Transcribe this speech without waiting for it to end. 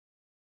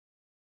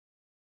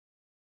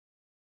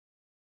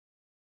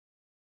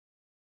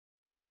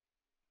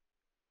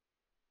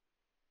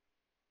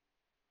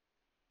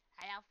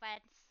Hello,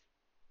 friends.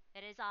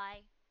 It is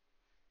I,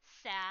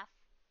 Sapph.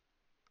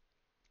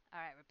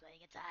 Alright, we're playing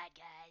inside,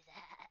 guys.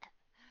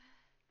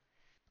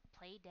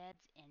 Play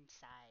dead's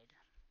inside.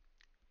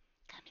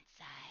 Come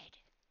inside.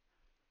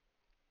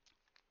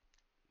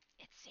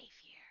 It's safe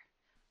here.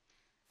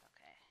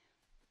 Okay,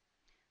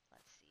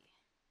 let's see.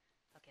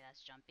 Okay, that's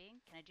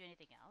jumping. Can I do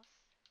anything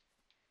else?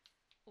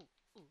 Ooh,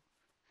 ooh,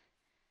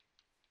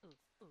 ooh,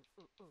 ooh,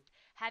 ooh, ooh.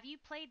 Have you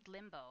played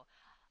Limbo?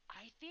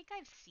 I think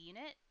I've seen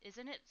it.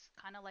 Isn't it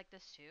kind of like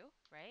this too,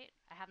 right?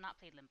 I have not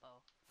played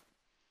Limbo.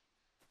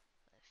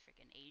 A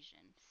freaking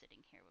Asian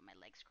sitting here with my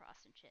legs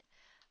crossed and shit.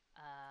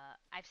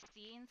 I've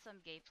seen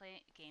some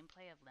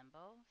gameplay of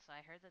Limbo, so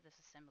I heard that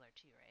this is similar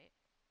too, right?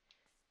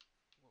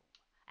 Whoa.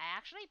 I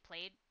actually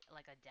played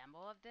like a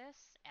demo of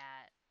this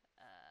at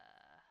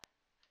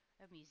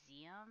a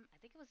museum. I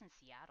think it was in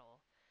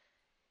Seattle.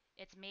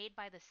 It's made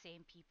by the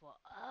same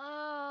people.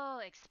 Oh,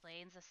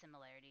 explains the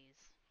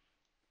similarities.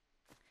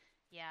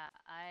 Yeah,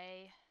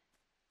 I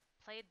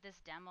played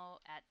this demo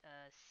at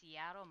a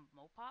Seattle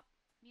Mopop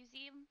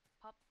museum,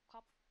 pop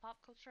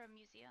culture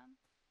museum.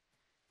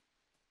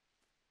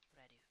 What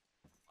did I do?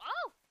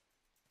 Oh,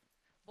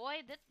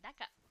 boy, that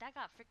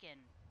got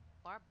freaking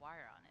barbed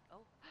wire on it.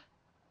 Oh,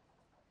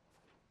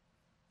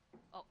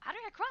 oh, how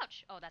did I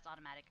crouch? Oh, that's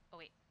automatic. Oh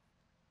wait.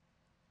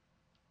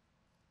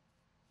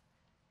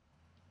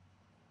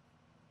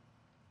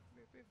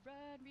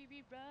 Run,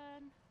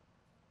 run.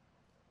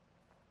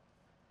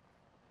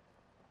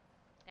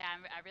 Yeah,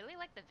 I really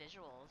like the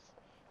visuals.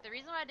 The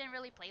reason why I didn't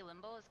really play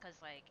Limbo is because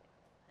like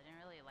I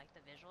didn't really like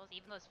the visuals,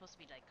 even though it's supposed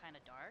to be like kind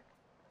of dark.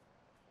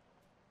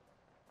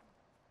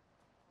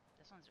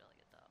 This one's really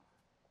good though.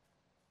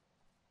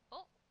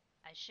 Oh,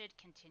 I should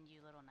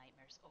continue Little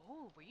Nightmares.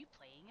 Oh, were you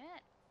playing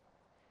it?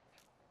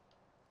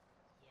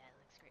 Yeah, it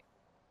looks great.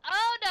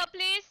 Oh no,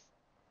 please!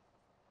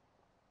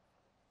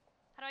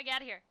 How do I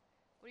get out of here?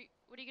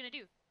 What are you gonna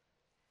do?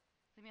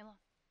 Leave me alone.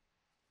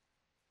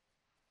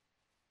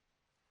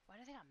 Why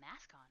do they got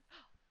mask on?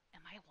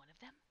 Am I one of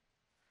them?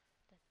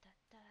 Da, da,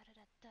 da,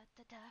 da, da,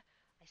 da, da.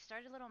 I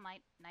started Little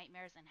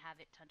Nightmares and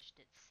haven't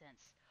touched it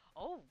since.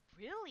 Oh,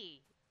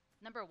 really?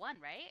 Number one,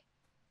 right?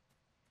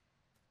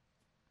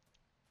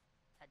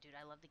 Dude,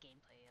 I love the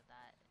gameplay of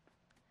that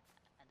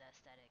and the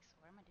aesthetics.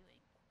 What am I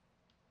doing?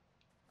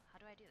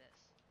 How do I do this?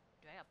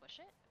 Do I gotta push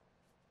it?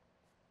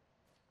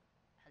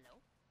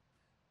 Hello?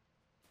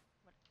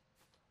 What?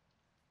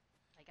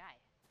 My guy.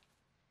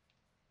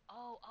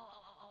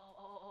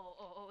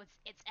 Oh,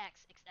 it's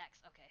X, it's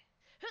X, okay.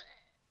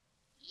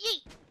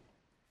 Yeet!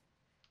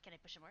 Can I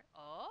push it more?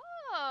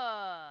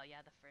 Oh,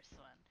 yeah, the first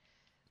one.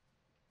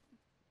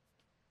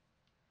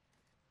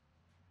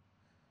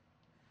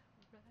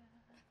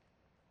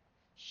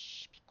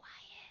 Shh, be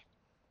quiet.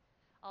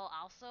 Oh,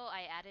 also,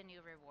 I added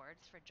new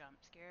rewards for jump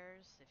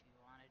scares if you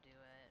want to do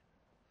it.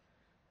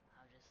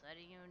 I'm just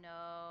letting you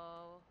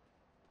know.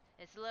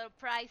 It's a little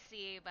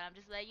pricey, but I'm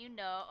just letting you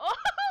know.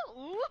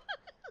 Oh!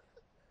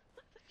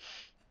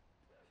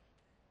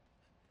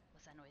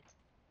 What's that noise?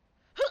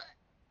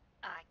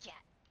 Ah,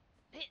 cat.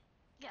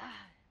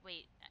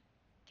 Wait,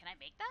 can I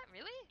make that?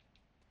 Really?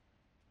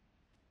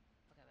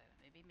 Okay,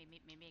 wait.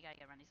 Maybe I gotta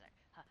get around these there.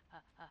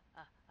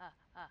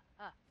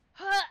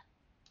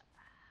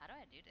 How do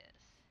I do this?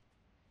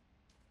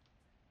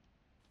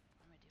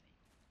 What am I doing?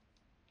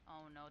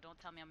 Oh no, don't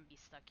tell me I'm gonna be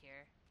stuck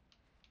here.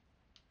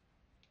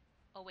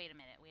 Oh, wait a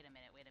minute.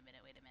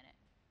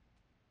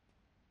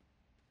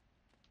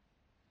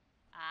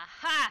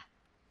 Aha!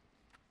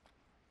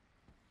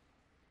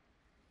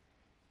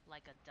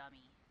 Like a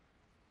dummy.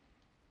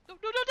 No.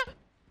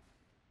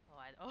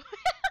 Oh.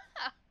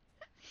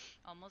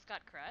 Almost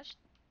got crushed.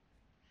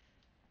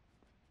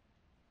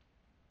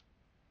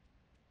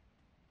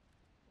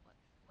 What?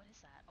 What is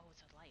that? Oh,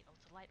 it's a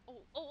light.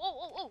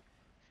 Oh.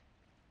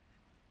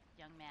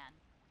 Young man.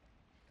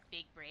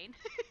 Big brain.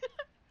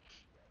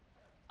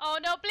 Oh,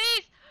 no,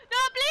 please!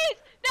 No,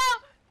 please!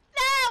 No!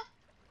 No!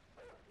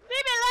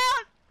 Leave me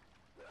alone!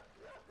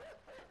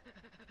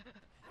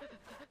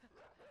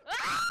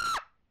 Ah!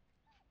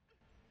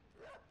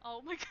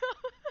 Oh my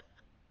god.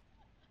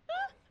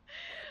 Ah!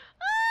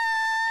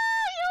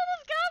 You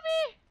almost got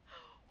me!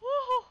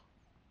 Woo!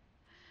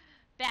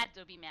 Bad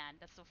Adobe Man.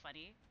 That's so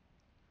funny.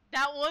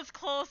 That was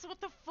close.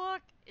 What the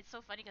fuck? It's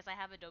so funny because I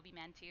have Adobe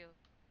Man too.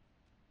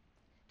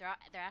 They're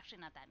actually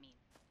not that mean.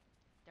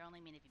 They're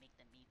only mean if you make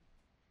them mean.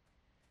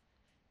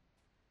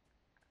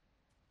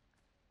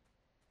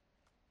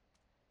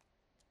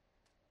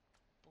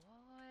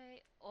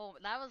 Boy, oh,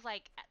 that was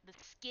like the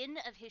skin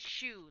of his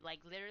shoe. Like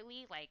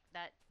literally, like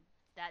that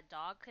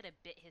dog could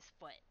have bit his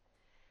foot.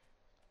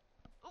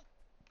 Oh.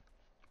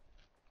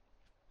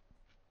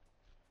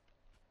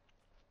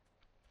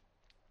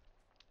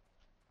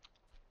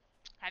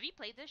 Have you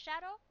played this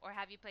Shadow, or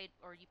you played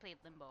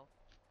Limbo?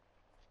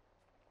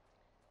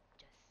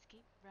 Just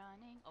keep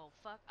running. Oh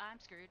fuck, I'm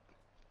screwed,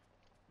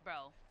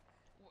 bro.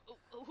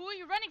 Who are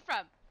you running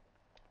from?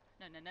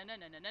 No.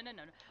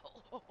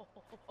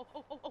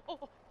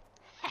 Oh.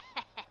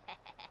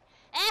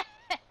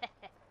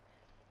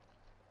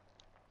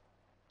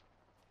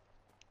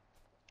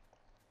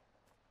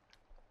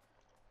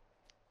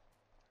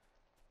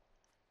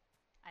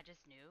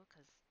 just knew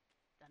because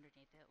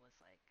underneath it was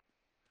like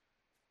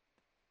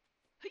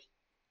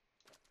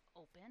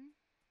open.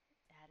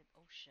 It had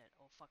oh shit.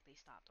 Oh fuck, they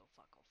stopped. Oh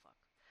fuck. Oh fuck.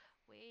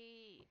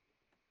 Wait.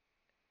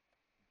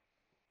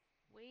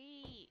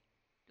 Wait.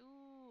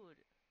 Dude.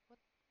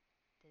 What?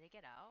 Did they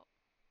get out?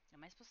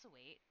 Am I supposed to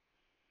wait?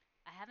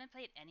 I haven't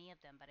played any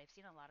of them, but I've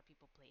seen a lot of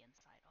people play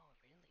inside. Oh,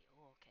 really?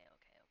 Oh, okay,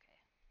 okay, okay.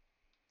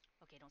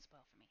 Okay, don't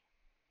spoil for me.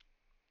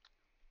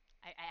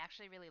 I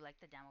actually really liked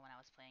the demo when I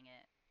was playing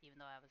it, even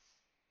though I was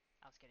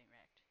getting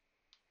wrecked.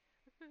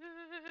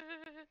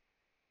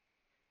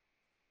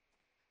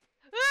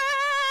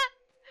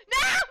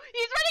 No!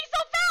 He's running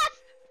so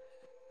fast!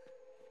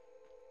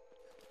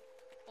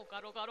 Oh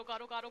god, oh god, oh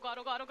god, oh god, oh god,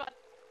 oh god, oh god.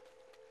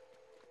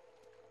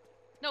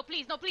 No,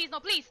 please, no, please, no,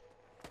 please!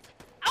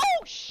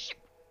 Oh, shit!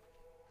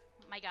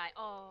 My guy,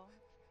 oh.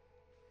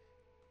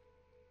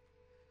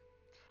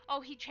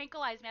 Oh, he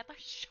tranquilized me. I thought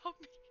he shot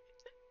me.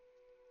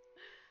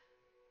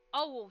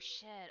 Oh,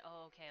 shit.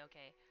 Oh, okay,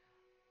 okay.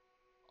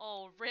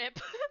 Oh,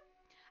 rip.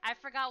 I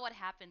forgot what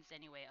happens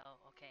anyway. Oh,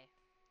 okay.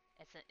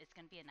 It's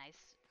gonna be a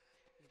nice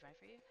revive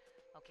for you.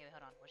 Okay, wait,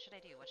 hold on. What should I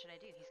do? What should I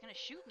do? He's gonna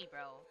shoot me,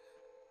 bro.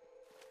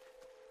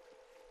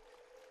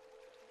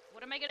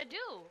 What am I gonna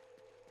do?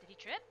 Did he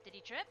trip? Did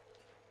he trip?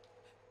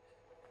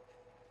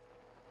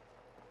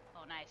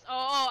 Oh, nice.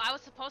 Oh, I was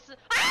supposed to.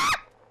 Ah!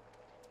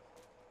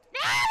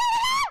 No!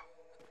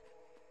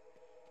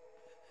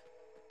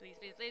 Please,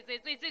 please, please,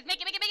 please, please, please,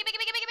 make it, make it, make it, make it,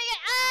 make it, make it, make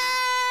it.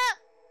 Ah!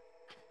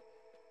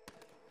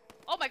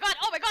 Oh my god!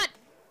 Oh my god!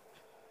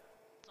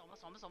 It's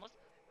almost, almost, almost.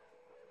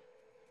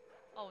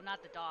 Oh,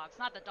 not the dogs,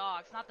 not the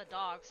dogs, not the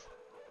dogs.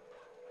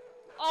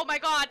 Oh my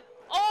god!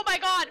 Oh my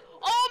god!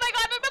 Oh my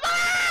god!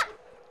 Ah!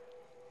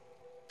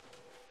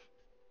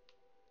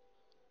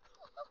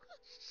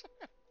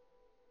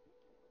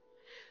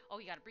 Oh,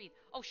 you gotta breathe.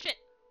 Oh shit!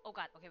 Oh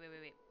god. Okay, wait,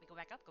 wait, wait. We go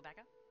back up. Go back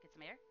up. Get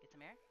some air. Get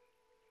some air.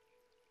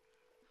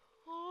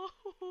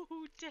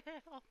 Oh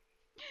damn!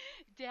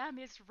 Damn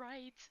is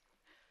right.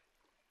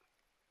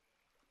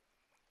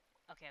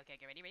 Okay, okay.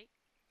 Get ready, ready.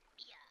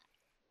 Yeah.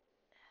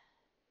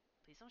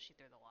 Please don't shoot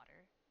through the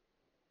water.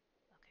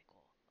 Okay,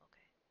 cool.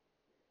 Okay.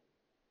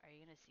 Are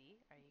you gonna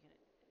see? Are you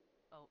gonna?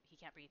 Oh, he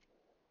can't breathe.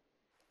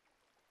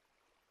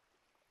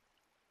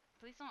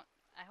 Please don't.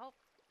 I hope.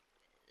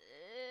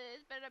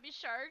 It better not be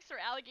sharks or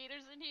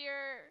alligators in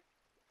here.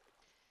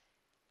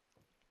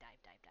 Dive,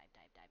 dive, dive,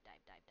 dive, dive,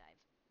 dive, dive, dive.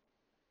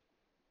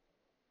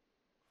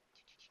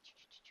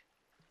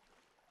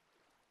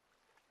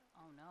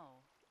 Oh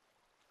no.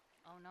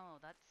 Oh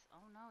no, that's.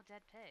 Oh no,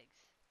 dead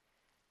pigs.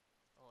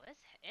 Oh,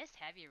 it's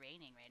heavy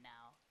raining right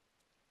now.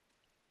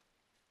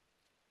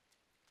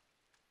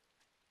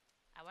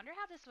 I wonder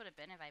how this would have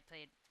been if I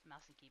played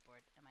mouse and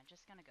keyboard. Am I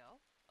just gonna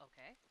go?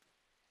 Okay.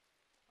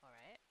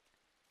 Alright.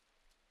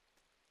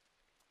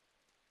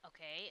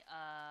 Okay,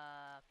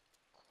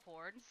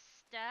 corn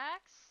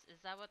stacks? Is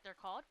that what they're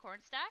called?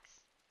 Corn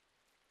stacks?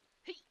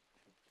 Hey!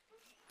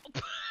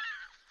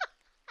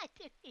 I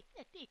didn't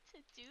even need to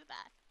do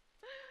that.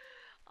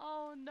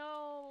 Oh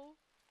no.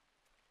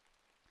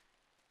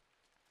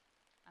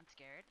 I'm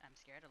scared. I'm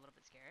scared. A little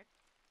bit scared.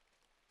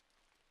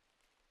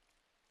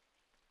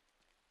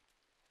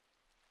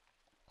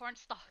 Corn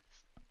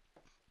stalks.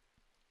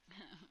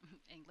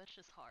 English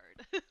is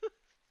hard.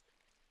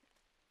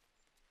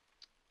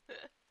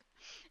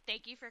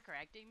 Thank you for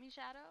correcting me,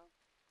 Shadow.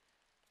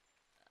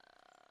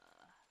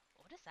 Uh,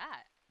 what is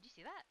that? Did you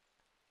see that?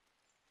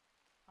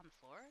 On the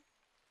floor?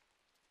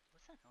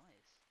 What's that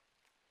noise?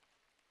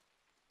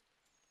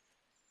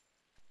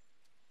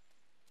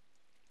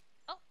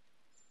 Oh!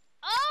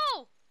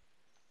 Oh!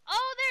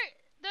 Oh,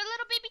 they're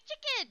little baby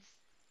chickens!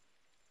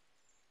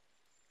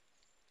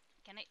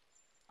 Can I...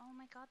 Oh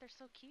my god, they're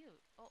so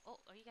cute. Oh, oh,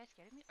 are you guys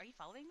scaring me? Are you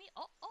following me?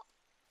 Oh, oh!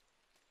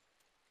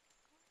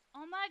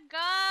 Oh my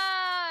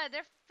god!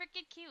 They're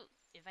freaking cute!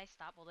 If I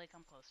stop, will they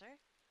come closer?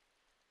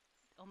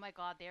 Oh my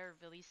god, they're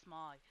really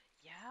small.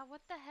 Yeah,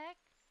 what the heck?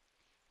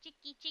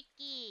 Chicky,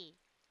 chicky!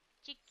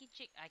 Chicky,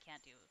 chick... I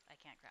can't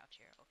crouch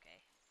here.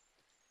 Okay.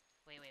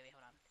 Wait, wait, wait,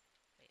 hold on.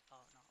 Wait,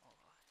 oh no, oh,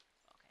 oh,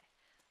 okay.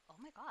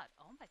 Oh my god,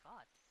 oh my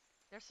god.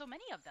 There's so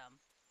many of them.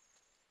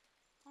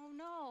 Oh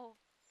no.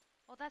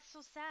 Oh, that's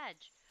so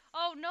sad.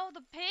 Oh no,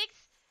 the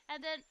pigs!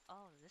 And then,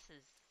 oh, this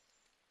is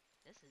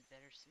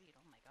bittersweet.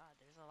 Oh my god,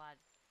 there's a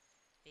lot of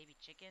baby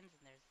chickens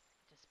and there's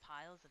just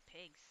piles of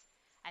pigs.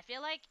 I feel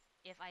like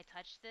if I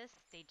touch this,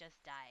 they just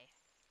die.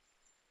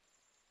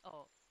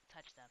 Oh,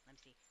 touch them. Let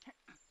me see.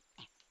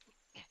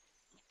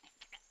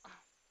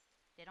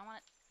 They don't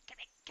want to.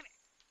 Come here, come here,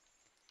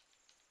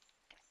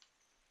 come here.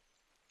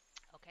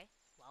 Okay,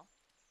 well,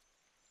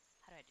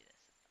 how do I do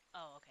this?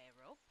 Oh, okay, a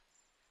rope.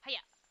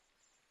 Hiya!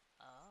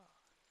 Oh.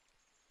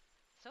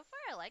 So far,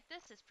 I like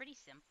this. It's pretty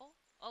simple.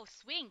 Oh,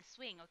 swing,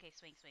 swing. Okay,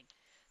 swing, swing.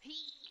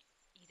 Hee!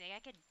 You think I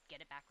could get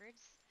it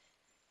backwards?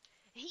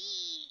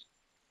 Hee!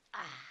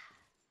 Ah!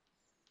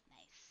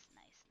 Nice,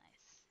 nice,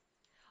 nice.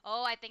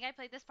 Oh, I think I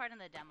played this part in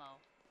the demo.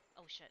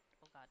 Oh shit.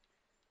 Oh god.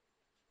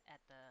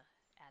 At the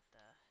at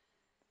the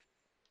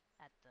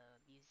at the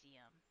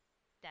museum.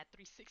 That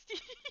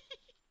 360.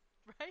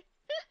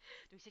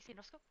 See,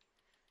 no scope.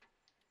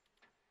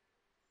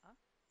 Huh?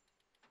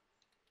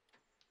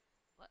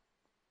 What?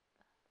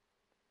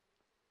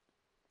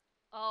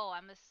 Oh,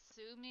 I'm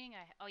assuming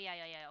I. Oh yeah,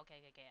 yeah, yeah. Okay,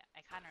 okay, okay.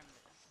 I kind of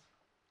remember this.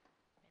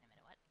 Wait a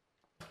minute. What?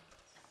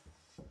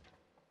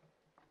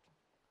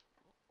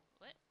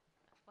 What?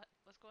 What?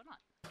 What's going on?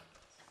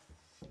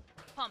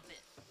 Pump it.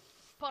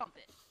 Pump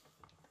it.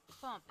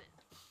 Pump it.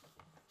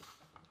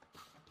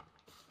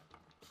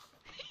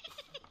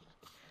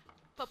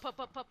 Pump, pump,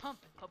 pump, pump, pump,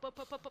 pump, pump,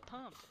 pump, pump, pump,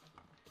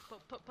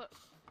 pump, pump, pump.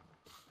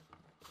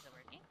 Is it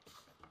working?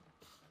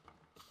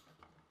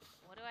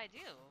 What do I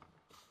do?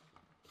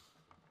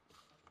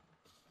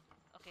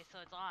 Okay, so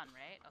it's on,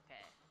 right?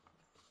 Okay.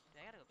 Do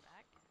I gotta go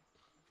back?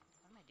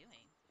 What am I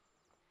doing?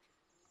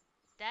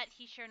 That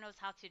he sure knows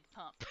how to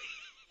pump.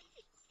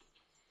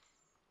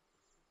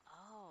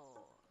 Oh.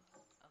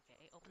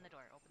 Okay, open the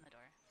door, open the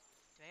door.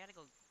 Do I gotta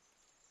go...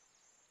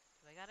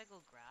 Do I gotta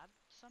go grab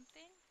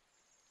something?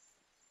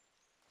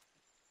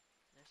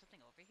 Is there something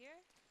over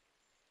here?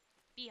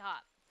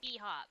 B-hop,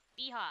 B-hop,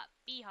 B-hop,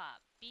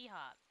 B-hop,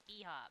 B-hop,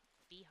 B-hop,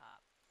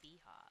 B-hop,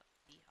 B-hop,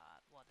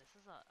 B-hop. Well, this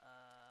is a,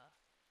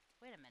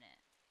 Wait a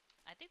minute.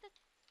 I think that...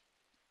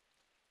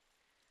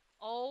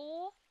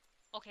 Oh!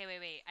 Okay, wait,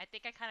 wait. I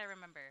think I kind of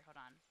remember.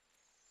 Hold on.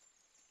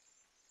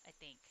 I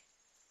think.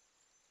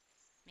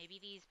 Maybe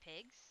these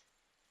pigs?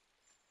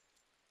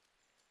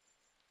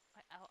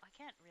 I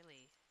can't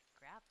really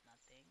grab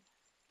nothing.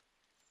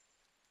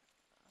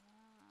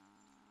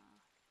 Uh,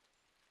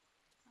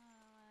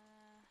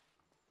 uh,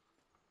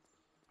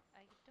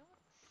 I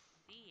don't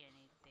see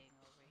anything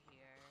over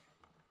here.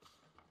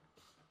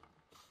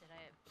 Did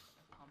I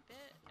pump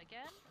it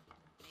again?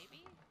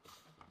 Maybe?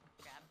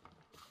 Grab.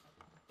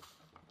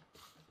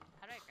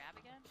 How do I grab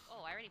again?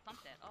 Oh, I already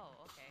pumped it. Oh,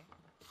 okay.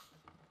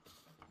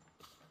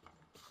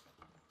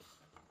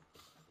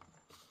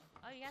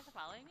 Oh, you guys are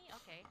following me?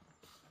 Okay.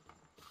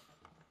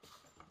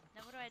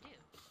 Now what do I do?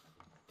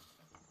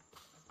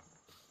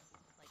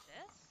 Like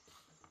this?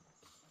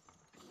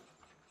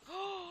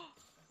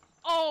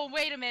 Oh,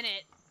 wait a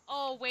minute.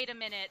 Oh, wait a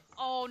minute.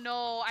 Oh,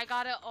 no. I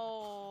gotta...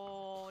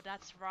 Oh,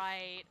 that's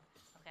right.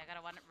 Okay, I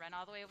gotta run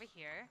all the way over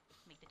here.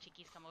 Make the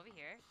chickies come over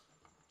here.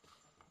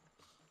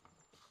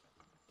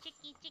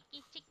 Chicky,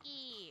 chicky,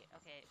 chicky.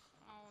 Okay.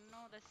 Oh,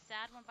 no. The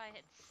sad one by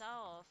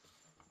itself.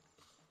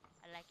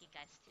 I like you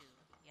guys, too.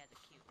 You guys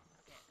are cute.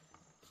 Okay.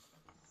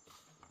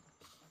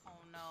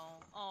 Oh,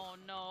 no. Oh,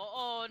 no.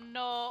 Oh,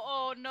 no.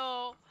 Oh,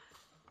 no.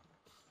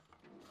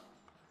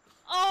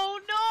 Oh,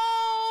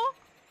 no!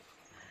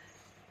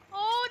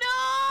 Oh, no!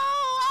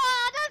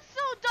 Ah, that's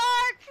so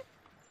dark!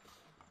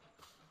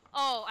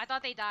 Oh, I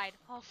thought they died.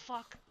 Oh,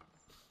 fuck.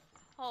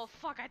 Oh,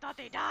 fuck, I thought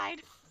they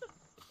died.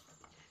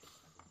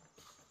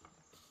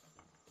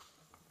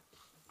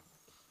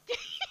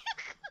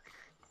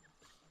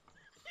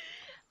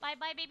 Bye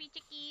bye, baby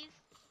chickies.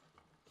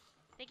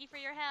 Thank you for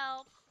your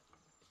help.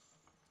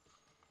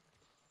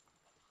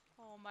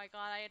 Oh my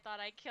god, I thought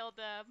I killed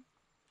them.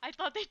 I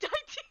thought they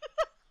died too.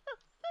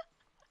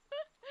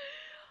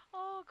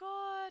 Oh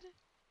god.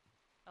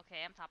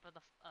 Okay, I'm top of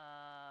the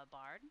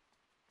barn.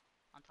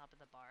 On top of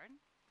the barn.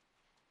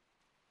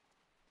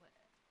 Wait,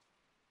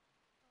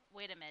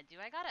 wait a minute. Do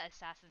I gotta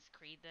Assassin's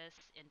Creed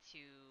this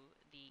into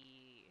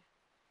the?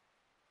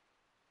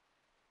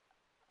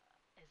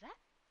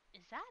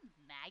 Is that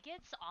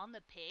maggots on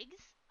the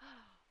pigs?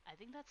 I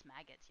think that's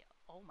maggots. Yeah.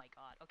 Oh my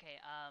god. Okay.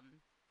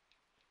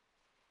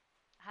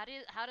 How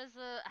does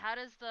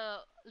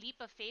the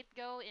leap of faith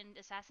go in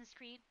Assassin's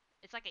Creed?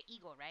 It's like an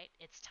eagle, right?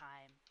 It's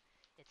time.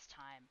 It's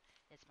time.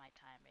 It's my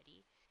time.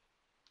 Ready?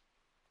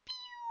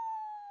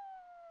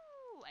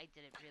 Pew! I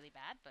did it really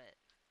bad, but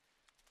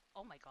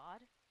oh my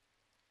god.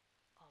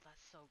 Oh,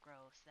 that's so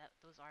gross.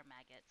 Those are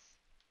maggots.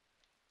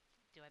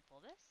 Do I pull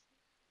this?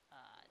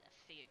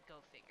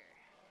 Go figure.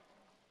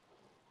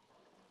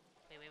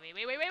 Wait, wait, wait,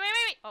 wait, wait, wait, wait,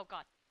 wait, wait! Oh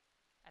god.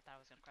 I thought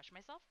I was gonna crush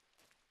myself.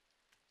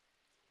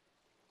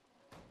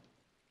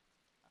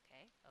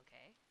 Okay,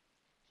 okay.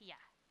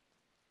 Yeah.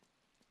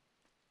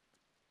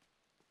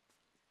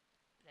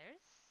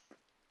 There's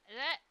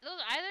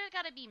those either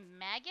gotta be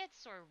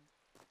maggots or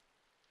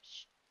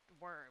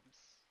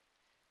worms.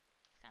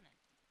 It's kind of.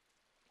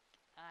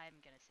 I'm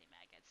gonna say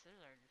maggots.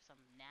 Those are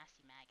some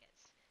nasty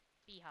maggots.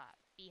 Bee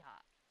hop, bee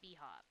hop, bee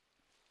hop.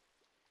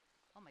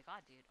 Oh my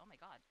god, dude. Oh my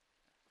god.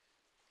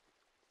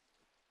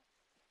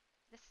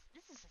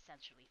 This is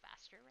essentially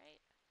faster,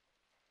 right?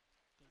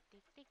 Okay,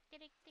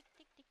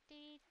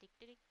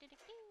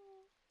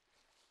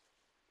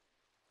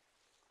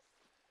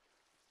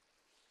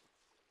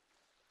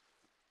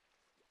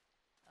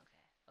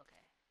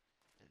 okay.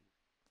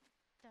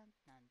 Dun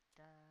dun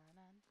dun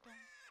dun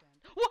dun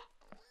dun. What?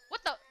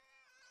 What the?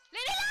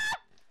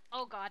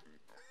 Oh god.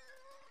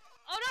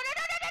 Oh no no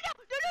no no no no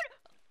no no!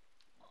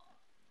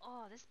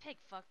 Oh, this pig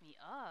fucked me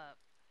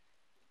up.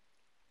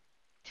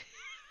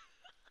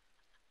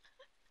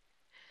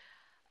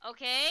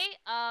 Okay,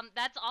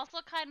 that's also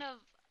kind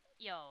of...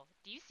 Yo,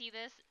 do you see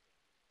this?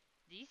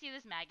 Do you see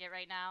this maggot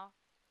right now?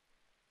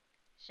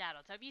 Shadow,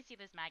 tell me you see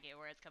this maggot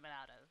where it's coming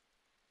out of.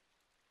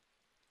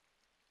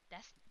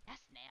 That's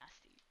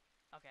nasty.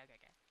 Okay, okay,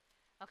 okay.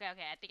 Okay,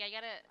 okay, I think I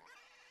gotta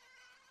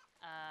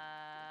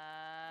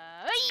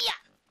Hey-ya!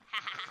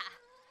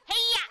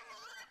 Hey-ya!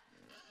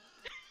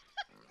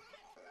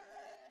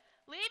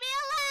 Leave me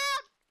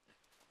alone!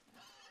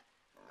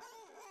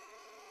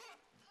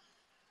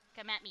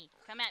 Come at me.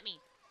 Come at me.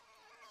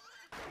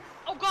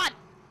 Oh god!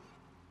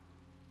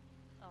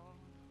 Oh.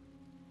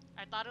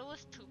 I thought it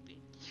was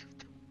pooping.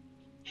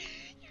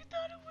 You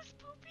thought it was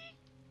pooping?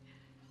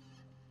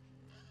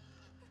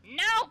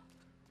 No!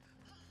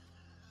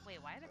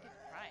 Wait, why are the people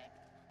crying?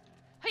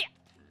 Hiya!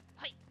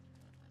 Hi!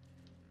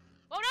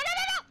 Oh no no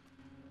no no!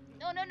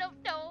 No no no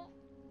no!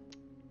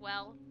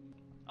 Well,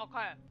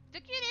 okay. The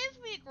kid is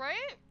weak,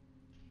 right?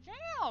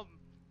 Damn!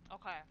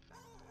 Okay.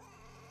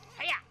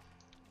 Hiya!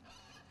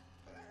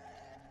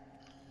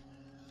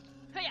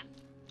 Hiya!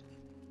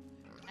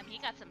 I mean, he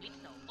got some leaks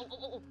though. Oh oh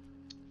oh oh!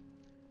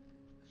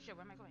 Shit,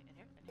 where am I going? In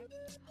here? In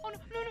here? Oh no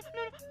no no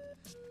no no!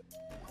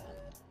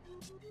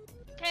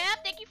 Cam,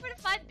 thank you for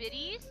the 5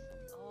 biddies.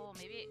 Oh,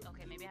 maybe.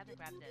 Okay, maybe I have to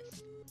grab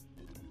this.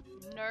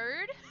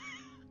 Nerd?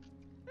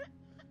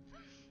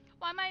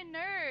 Why am I a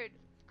nerd?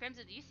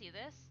 Crimson, do you see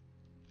this?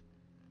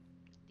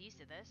 Do you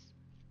see this?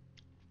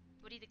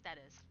 What do you think that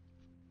is?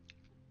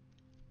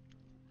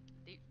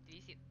 Do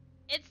you see?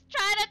 It's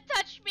trying to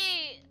touch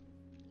me!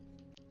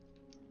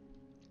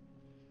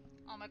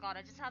 Oh my god,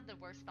 I just had the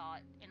worst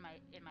thought in my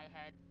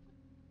head.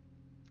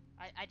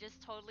 I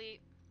just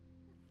totally.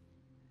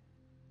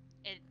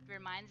 It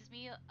reminds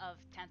me of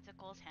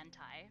Tentacles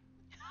hentai.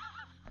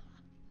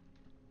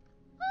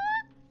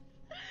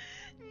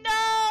 No!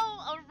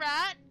 A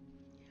rat?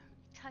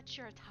 Touch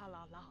your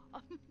talala.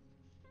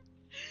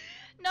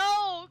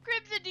 No!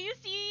 Crimson, do you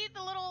see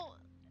the little...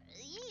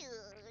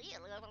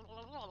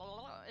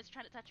 It's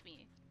trying to touch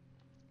me.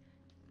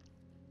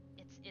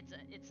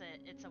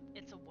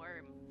 It's a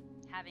worm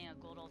having a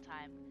good old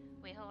time.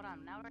 Wait, hold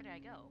on. Now where did I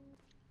go?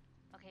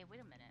 Okay, wait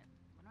a minute.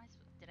 What am I?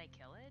 Did I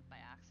kill it by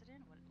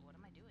accident? What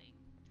am I doing?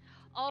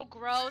 Oh,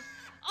 gross!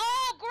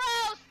 Oh,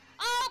 gross!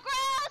 Oh,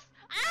 gross!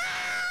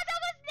 Ah, that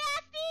was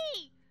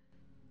nasty!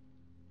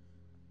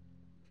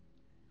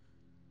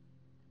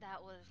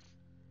 That was.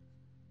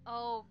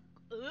 Oh.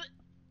 Ugh.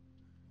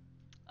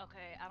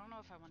 Okay, I don't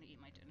know if I want to eat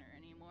my dinner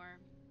anymore.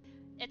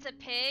 It's a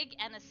pig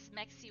and a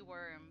smexy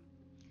worm.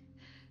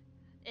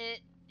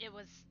 It it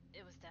was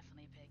it was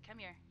definitely a pig. Come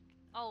here.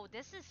 Oh,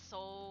 this is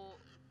so.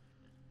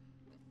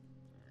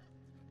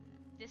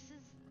 This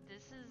is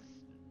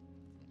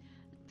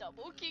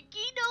double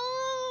kinky. No.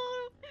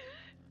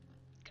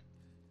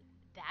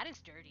 That is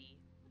dirty.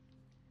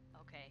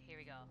 Okay, here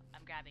we go.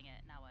 I'm grabbing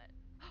it. Now what?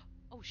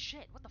 Oh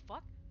shit! What the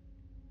fuck?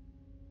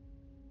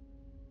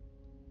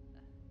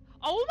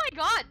 Oh my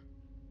god!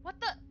 What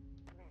the?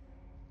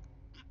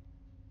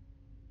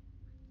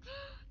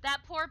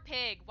 That poor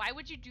pig. Why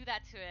would you do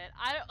that to it?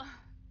 I don't.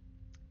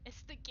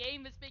 It's the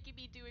game that's making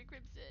me do it,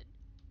 Crimson.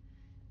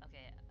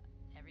 Okay,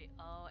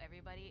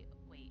 everybody.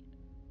 Wait,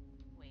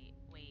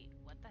 wait.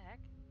 What the heck?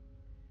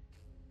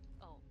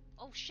 Oh,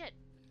 oh shit.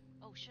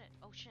 Oh shit.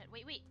 Oh shit.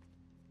 Wait, wait.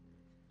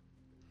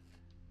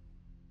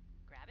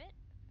 Grab it.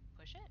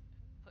 Push it.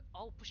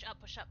 Oh, push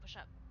up. Push up. Push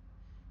up.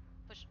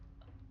 Push.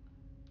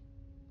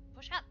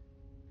 Push up.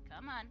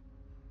 Come on.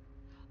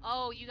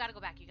 Oh, you gotta go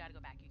back. You gotta go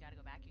back. You gotta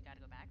go back. You gotta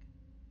go back.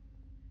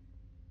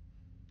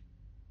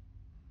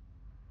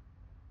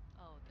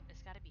 Oh,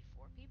 it's gotta be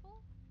 4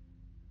 people?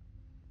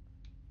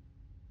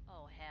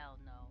 Oh, hell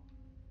no.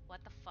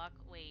 What the fuck?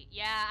 Wait.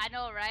 Yeah, I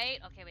know, right?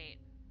 Okay, wait.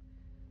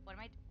 What am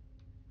I?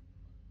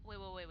 Wait.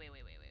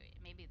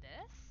 Maybe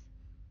this?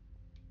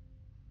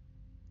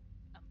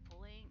 I'm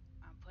pulling.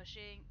 I'm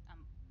pushing.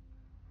 I'm.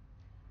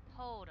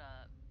 Hold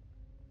up.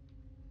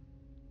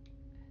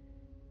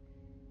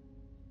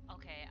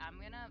 Okay, I'm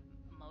gonna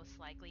most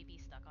likely be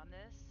stuck on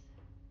this.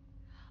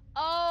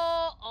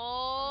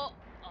 Oh.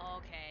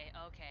 Okay.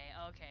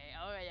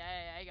 Oh,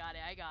 yeah, I got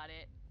it. I got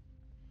it.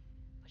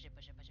 Push it.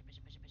 Push.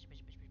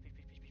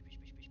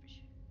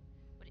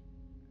 What?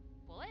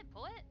 Pull it.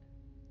 Pull it.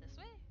 This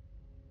way.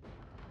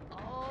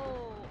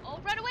 Oh,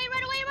 run away.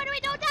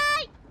 Don't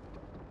die.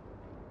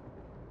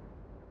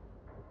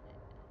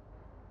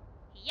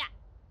 Yeah.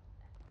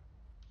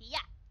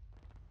 Yeah.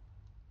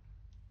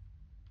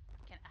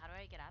 How do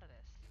I get out of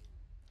this?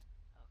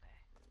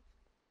 Okay.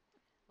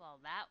 Well,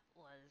 that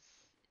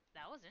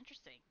was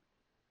interesting.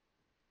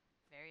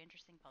 Very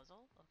interesting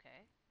puzzle.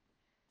 Okay.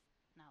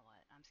 Now what?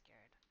 I'm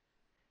scared.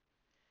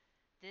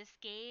 This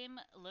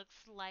game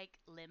looks like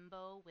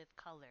Limbo with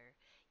color.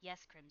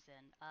 Yes,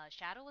 Crimson.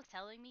 Shadow was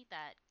telling me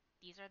that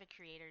these are the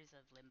creators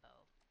of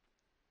Limbo.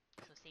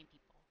 So same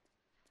people.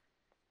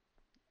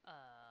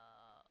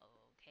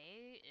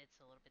 Okay.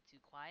 It's a little bit too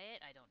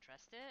quiet. I don't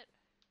trust it.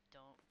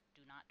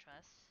 Do not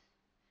trust.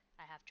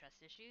 I have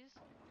trust issues.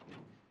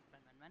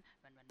 Run.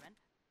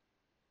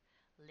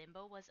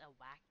 Limbo was a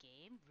whack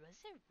game?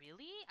 Was it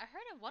really? I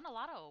heard it won a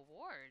lot of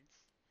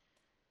awards.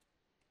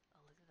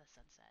 Oh, look at the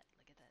sunset.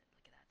 Look at that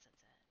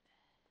sunset.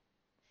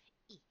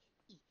 E,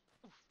 e,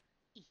 oof,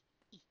 e.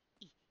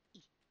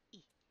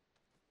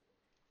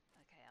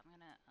 Okay, I'm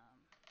gonna.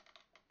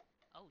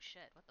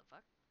 shit, what the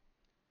fuck?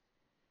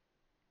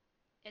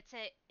 It's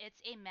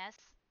a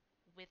mess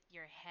with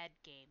your head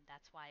game.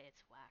 That's why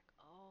it's whack.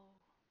 Oh.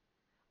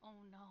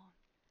 Oh no.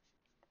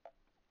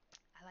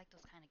 I like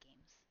those kind of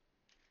games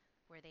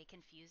where they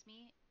confuse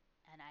me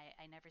and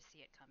I never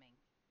see it coming.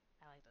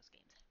 I like those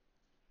games.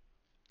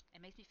 It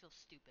makes me feel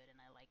stupid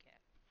and I like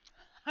it.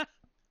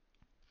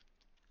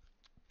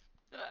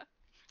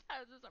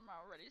 How is this? I'm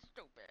already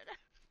stupid.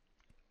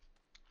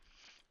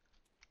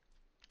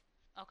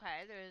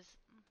 Okay, there's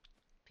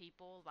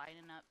people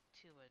lining up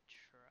to a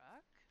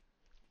truck.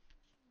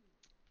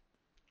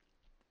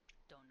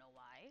 Don't know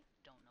why.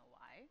 Don't know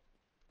why.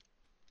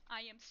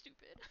 I am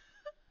stupid.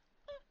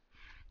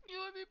 You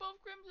and me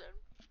both, Crimson.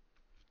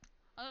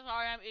 I'm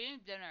sorry, I'm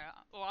eating dinner.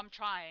 Well, I'm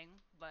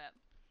trying, but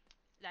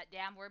that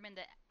damn worm in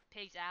the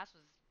pig's ass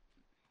was.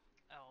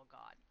 Oh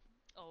god.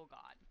 Oh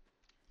god.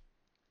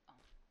 Oh,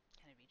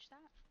 can I reach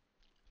that?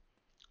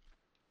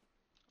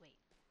 Wait,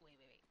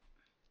 wait.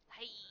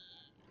 Hey!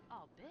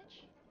 Oh,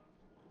 bitch.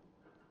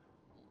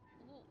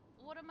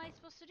 What am I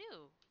supposed to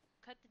do?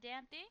 Cut the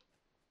damn thing?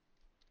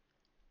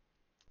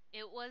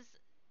 It was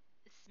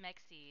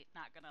smexy,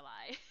 not gonna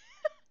lie.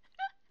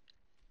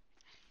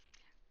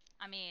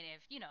 I mean,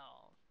 if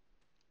anal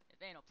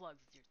plugs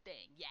is your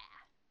thing, yeah.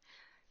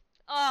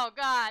 Oh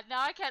god,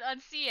 now I can't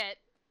unsee it.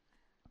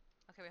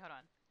 Okay, wait, hold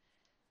on.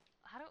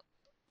 How do...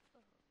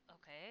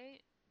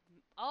 Okay.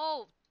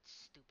 Oh,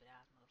 stupid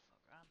ass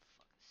motherfucker. I'm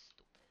fucking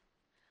stupid.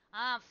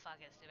 I'm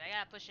fucking stupid. I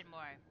gotta push it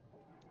more.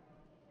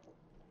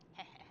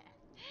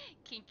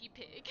 Kinky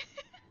pig.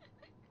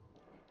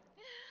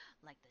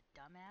 Like the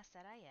dumbass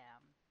that I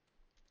am.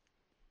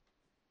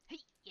 Hey,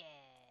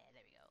 yeah,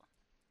 there we go.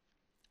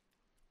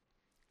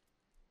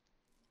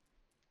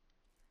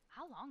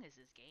 How long is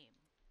this game?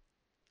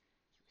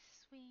 You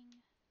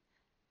swing,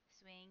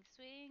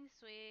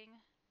 swing.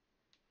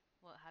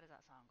 Well, how does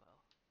that song go?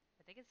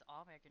 I think it's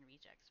All American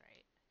Rejects,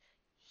 right?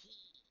 He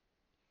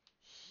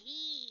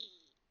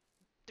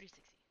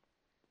 360.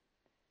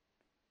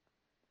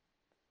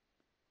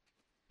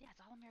 Yeah, it's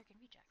All American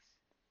Rejects.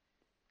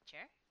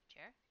 Chair.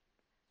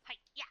 Hi,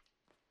 yeah.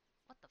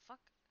 What the fuck?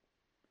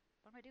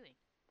 What am I doing?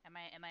 Am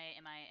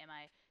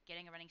I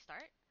getting a running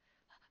start?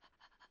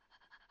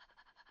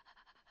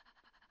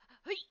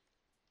 Hey!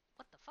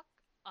 What the fuck?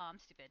 Oh, I'm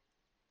stupid.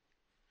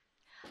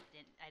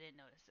 I didn't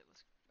notice it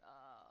was.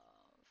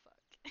 Oh fuck.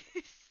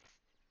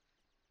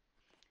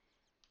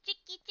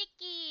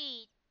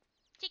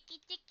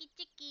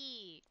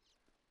 Chicky.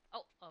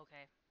 Oh,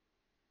 okay.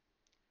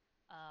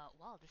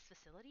 Wow, this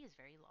facility is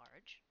very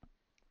large.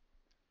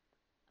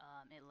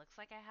 It looks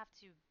like I have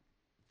to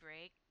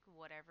break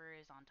whatever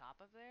is on top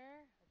of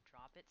there,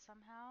 drop it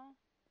somehow.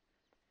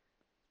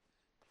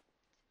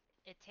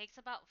 It takes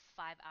about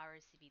 5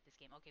 hours to beat this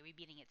game. Okay, we're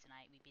beating it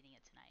tonight.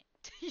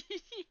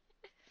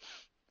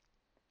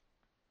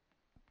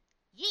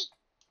 Yeet!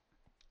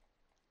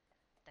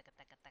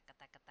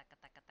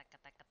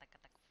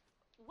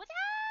 What?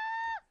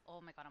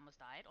 Oh my god, almost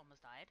died.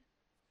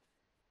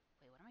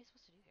 Wait, what am I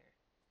supposed to do here?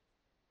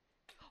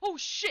 Oh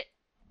shit!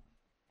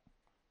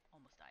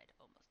 Almost died.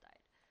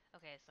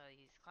 Okay, so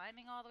he's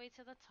climbing all the way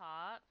to the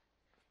top.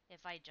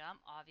 If I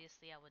jump,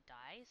 obviously I would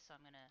die, so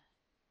I'm gonna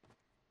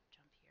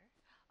jump here.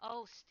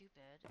 Oh,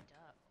 stupid.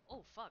 Duh.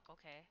 Oh, fuck,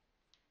 okay.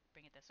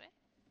 Bring it this way.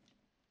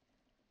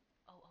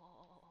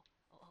 Oh.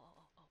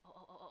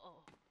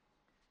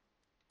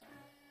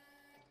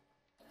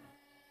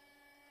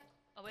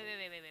 Oh, wait.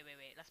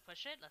 Let's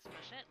push it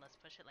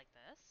like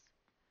this.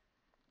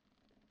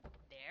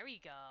 There we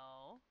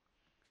go.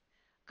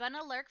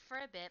 Gonna lurk for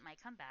a bit,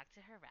 might come back to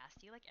harass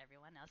you like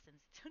everyone else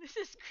since this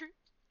is group.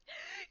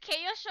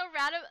 Chaos shall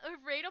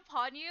raid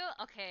upon you?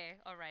 Okay,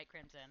 alright,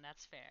 Crimson,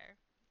 that's fair.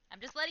 I'm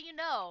just letting you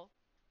know.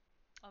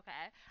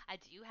 Okay, I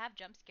do have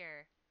jump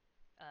scare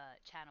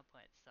channel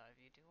points, so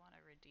if you do want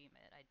to redeem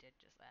it, I did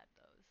just add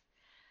those.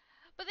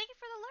 But thank you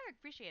for the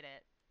lurk, appreciate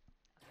it.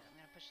 Okay, I'm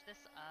gonna push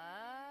this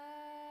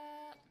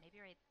up.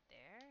 Maybe right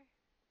there?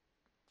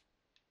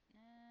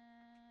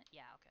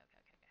 Yeah, okay.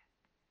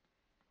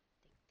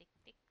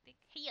 Tick.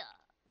 Here.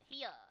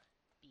 Be hot.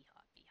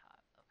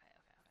 Okay.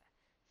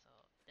 So,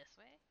 this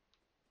way.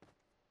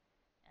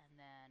 And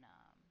then,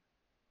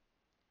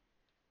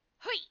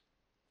 Hey!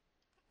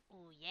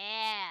 Oh,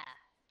 yeah!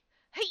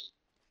 Hey!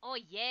 Oh,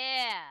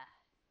 yeah!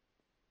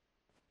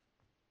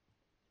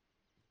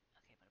 Okay,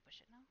 I'm gonna push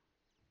it now.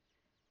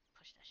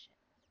 Push that shit.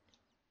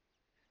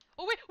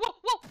 Oh, wait!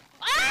 Whoa!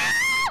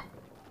 Ah!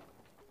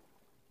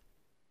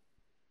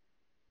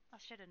 I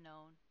should have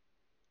known.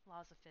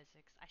 Laws of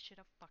physics. I should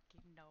have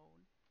fucking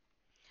known.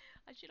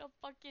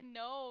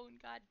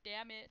 God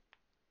damn it.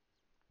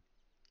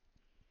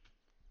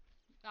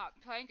 That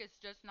plank is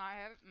just not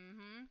heavy.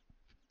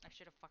 I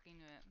should have fucking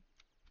knew it.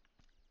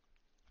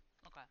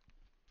 Okay.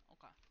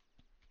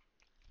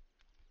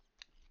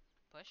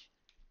 Push.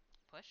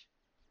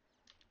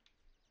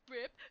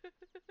 Rip.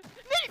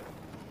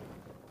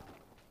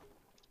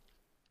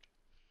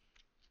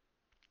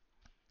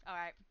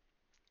 Alright.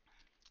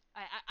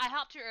 I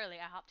hopped too early.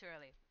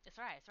 It's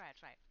alright.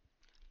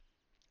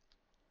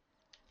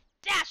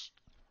 Dash!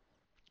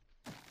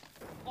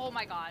 Oh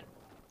my god.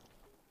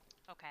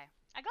 Okay.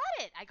 I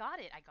got it! I got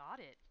it! I got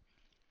it!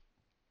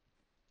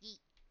 Yeet.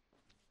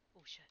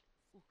 Oh shit.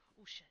 Ooh,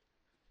 oh shit.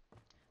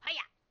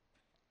 Hiya!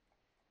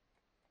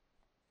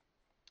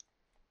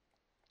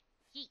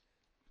 Yeet.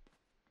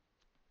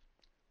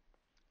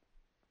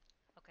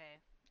 Okay.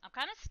 I'm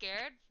kind of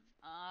scared.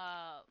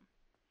 Uh,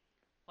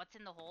 what's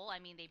in the hole? I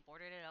mean, they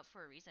boarded it up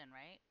for a reason,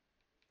 right?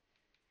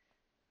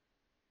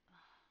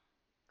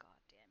 God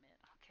damn it.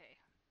 Okay.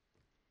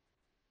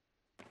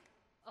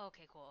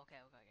 Okay, cool. Okay,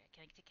 okay, okay.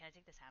 Can I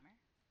take this hammer?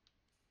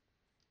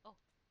 Oh.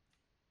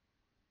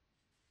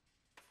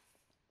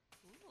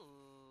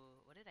 Ooh.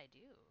 What did I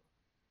do?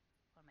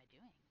 What am I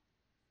doing?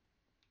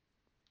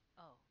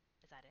 Oh.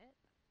 Is that it?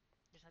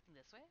 There's nothing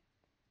this way?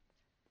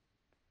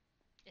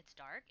 It's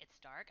dark. It's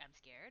dark. I'm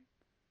scared.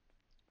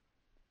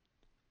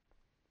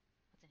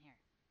 What's in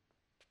here?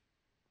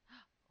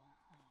 Oh.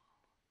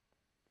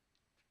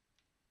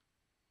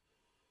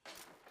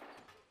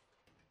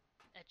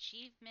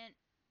 Achievement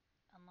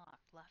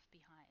unlocked. Left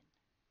behind.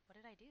 What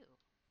did I do?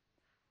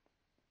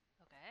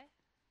 Okay.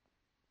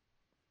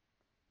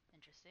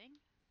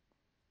 Interesting.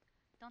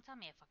 Don't tell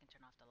me I fucking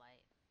turn off the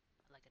light.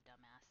 Like a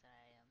dumbass that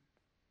I am.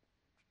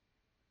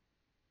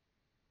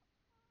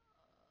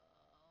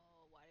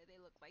 Oh, why do they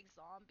look like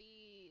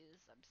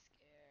zombies? I'm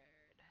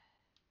scared.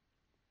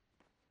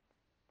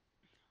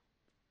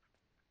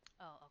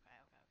 Oh, okay,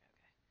 okay, okay,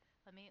 okay.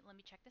 Let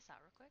me check this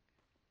out real quick.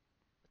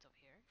 What's over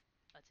here?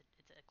 Oh,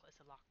 it's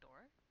a locked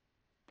door.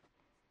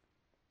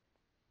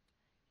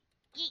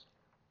 Yeet!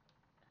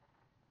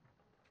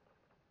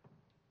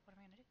 What am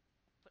I gonna do?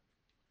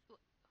 What?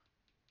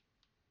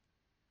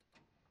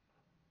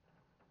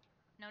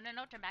 No, no,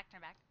 no! Turn back,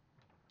 turn back.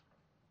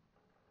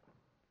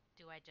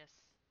 Do I just?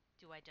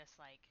 Do I just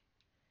like?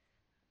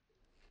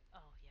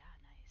 Oh yeah,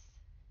 nice.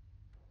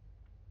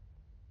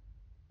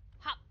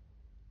 Hop!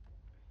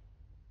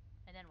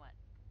 And then what?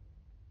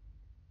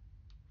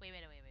 Wait,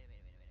 wait, wait, wait,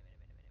 wait, wait, wait, wait, wait,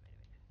 wait, wait, wait, wait.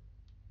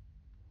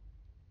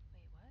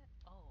 Wait, what?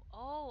 Oh,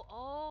 oh,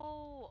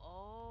 oh,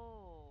 oh.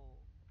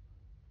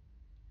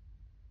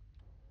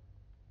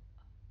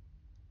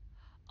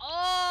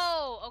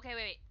 Oh! Okay,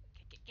 wait, wait.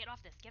 Get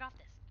off this. Get off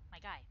this. My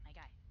guy. My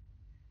guy.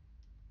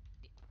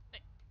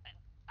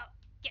 Oh,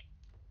 get.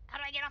 How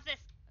do I get off this?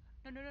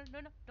 No, no, no,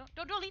 no, no.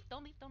 Don't leave.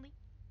 Don't leave. Don't leave.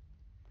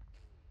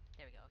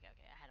 There we go. Okay,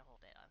 okay. I had to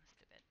hold it. I'm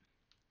stupid.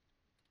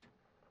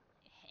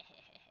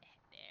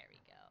 There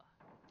we go.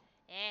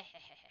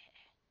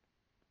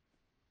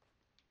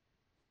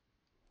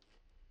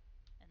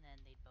 And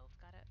then they both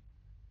got it.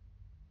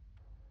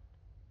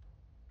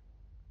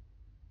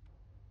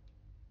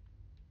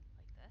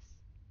 Like this.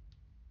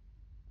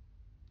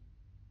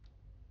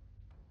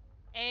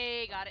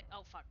 Hey, got it.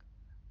 Oh, fuck.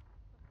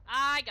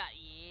 I got it.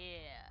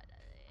 Yeah.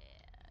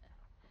 Yeah.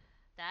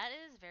 That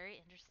is very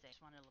interesting.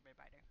 Just wanted a little bit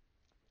brighter.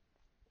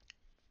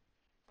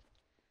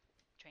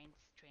 Trains.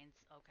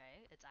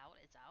 Okay. It's out.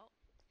 It's out.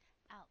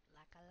 Out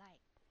like a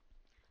light.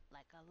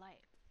 Like a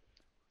light.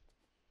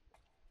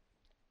 Okay.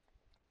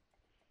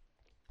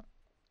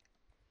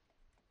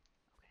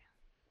 Okay,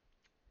 okay,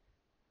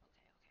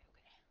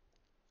 okay.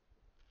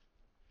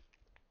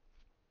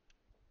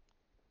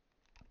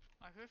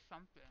 I hear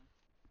something.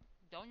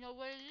 Don't know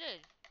what it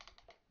is,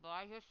 but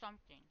I hear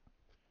something.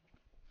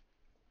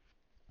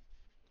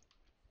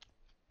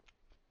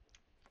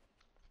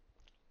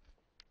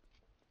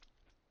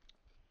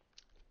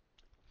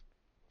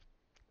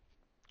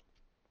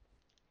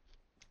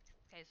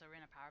 Okay, so we're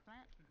in a power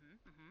plant.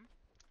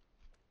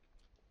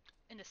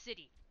 In the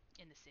city.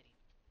 In the city.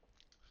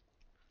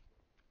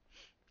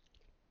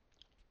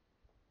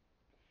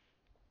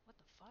 What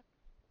the fuck?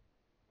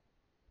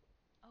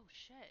 Oh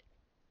shit.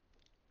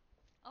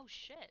 Oh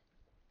shit.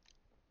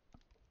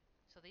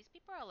 So these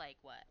people are like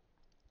what?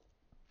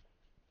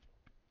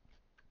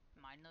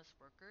 Mindless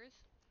workers?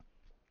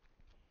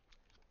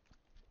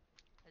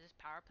 Does this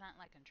power plant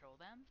like control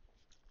them?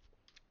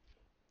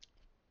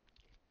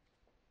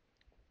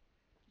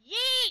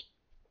 Yeet!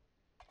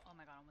 Oh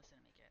my god, almost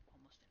didn't make it.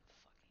 Almost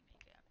didn't fucking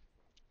make it.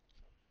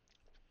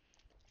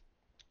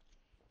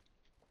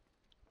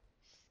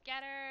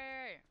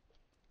 Scatter!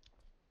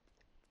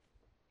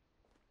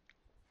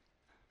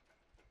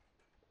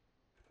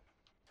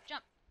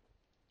 Jump!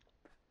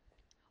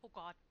 Oh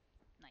god.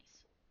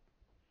 Nice.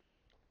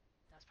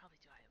 That was probably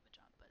too high of a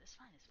jump, but it's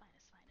fine, it's fine,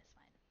 it's fine, it's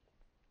fine.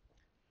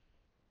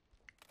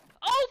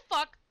 Oh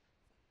fuck!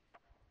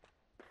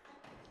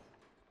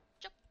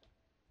 Jump!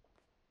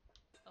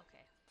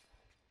 Okay.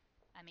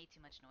 I made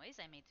too much noise,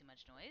 I made too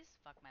much noise.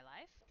 Fuck my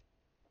life.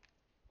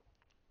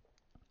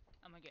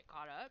 I'm gonna get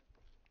caught up.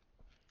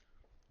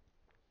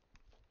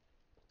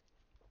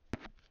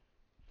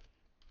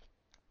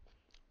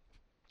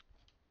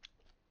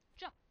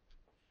 Jump!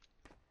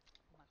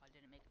 Oh my god,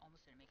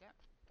 almost didn't make it.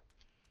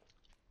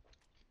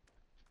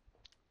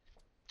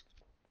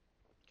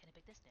 Can I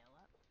pick this nail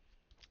up?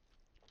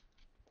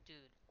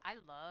 Dude, I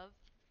love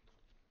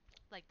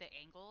like the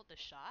angle, the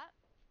shot.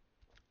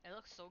 It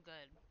looks so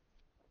good.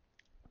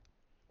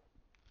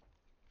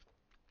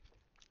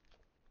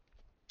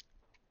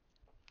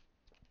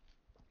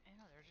 I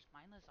know, they're just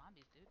mindless. mindless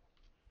zombies, dude.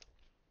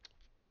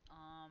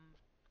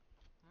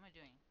 What am I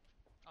doing?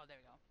 Oh, there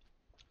we go.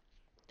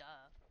 Duh.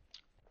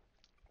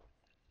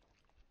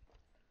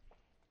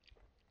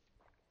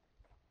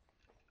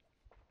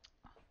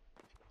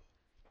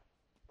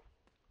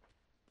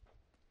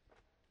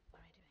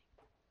 What am I doing?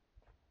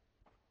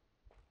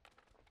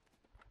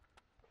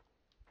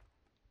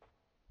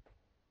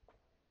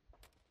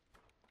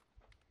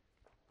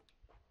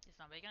 Is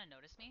somebody gonna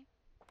notice me?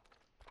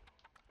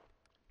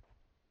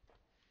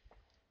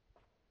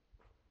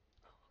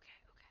 Oh, okay,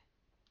 okay.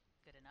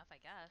 Good enough, I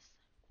guess.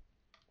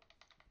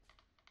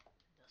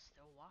 They're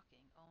still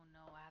walking. Oh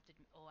no, I have to.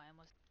 Oh, I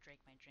almost drank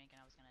my drink and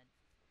I was gonna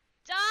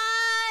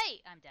die!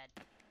 I'm dead.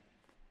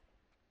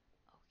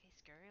 Okay,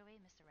 scurry away,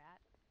 Mr.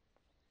 Rat.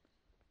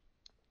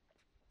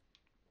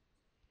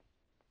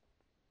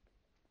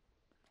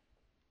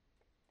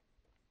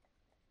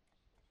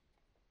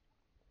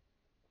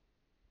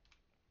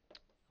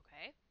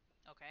 Okay.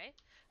 Okay.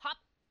 Hop!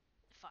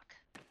 Fuck.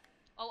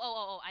 Oh, oh,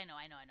 oh, oh, I know,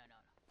 I know, I know, no,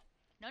 no.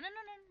 No, no,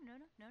 no, no, no,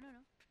 no, no, no,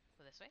 no.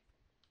 Go this way.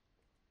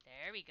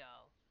 There we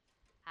go.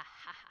 Ha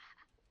ha ha.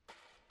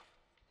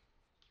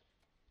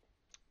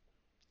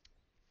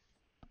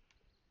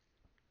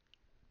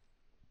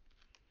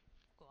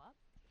 Go up.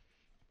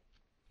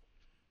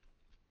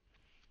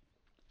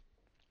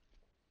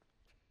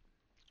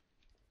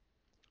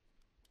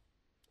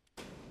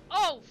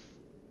 Oh!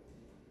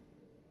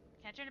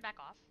 Can I turn it back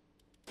off?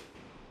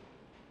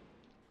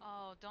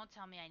 Oh, don't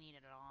tell me I need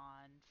it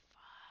on.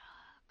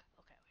 Fuck.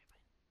 Okay, okay,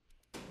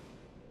 fine.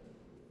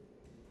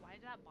 Why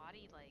did that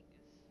body, like...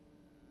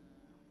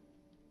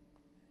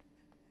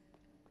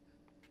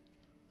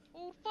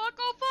 Oh, fuck,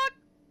 oh, fuck!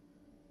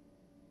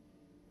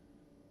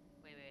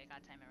 Wait, wait, wait,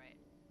 gotta time it right.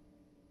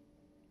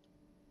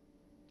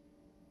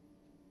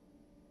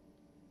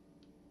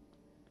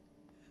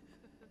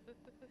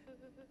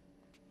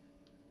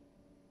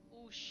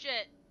 Oh,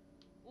 shit.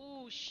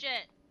 Oh,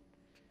 shit.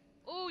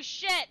 Oh,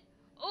 shit!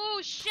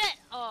 Oh, shit!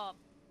 Oh.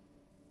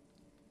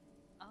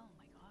 Oh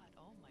my god.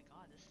 Oh my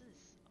god. This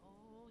is...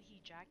 Oh,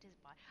 he dragged his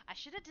body. I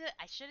should have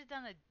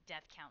done a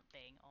death count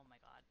thing. Oh my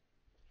god.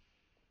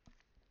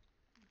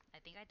 I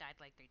think I died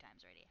like 3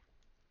 times already.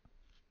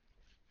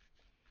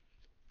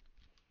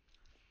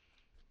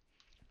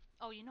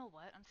 Oh, you know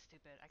what? I'm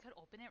stupid. I could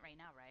open it right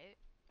now, right?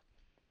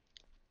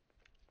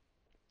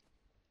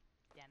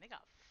 Damn, they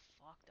got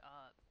fucked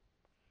up.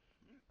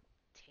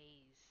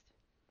 Tased.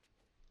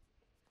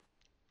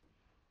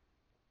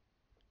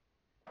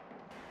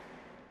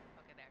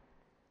 Okay, there.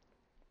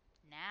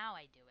 Now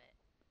I do it.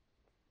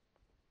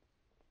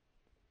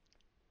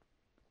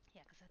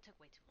 Yeah, because that took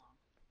way too long.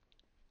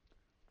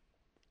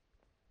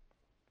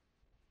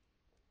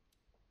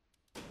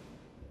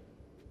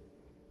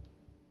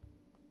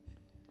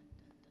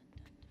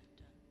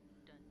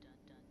 Dun dun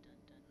dun dun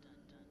dun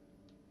dun dun.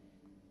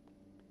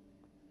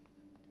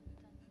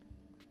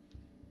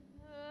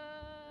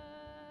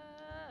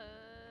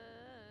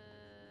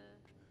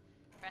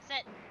 Press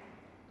it.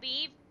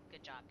 Leave.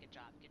 Good job, good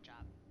job, good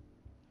job.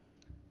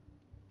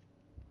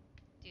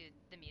 Dude,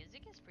 the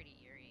music is pretty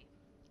eerie.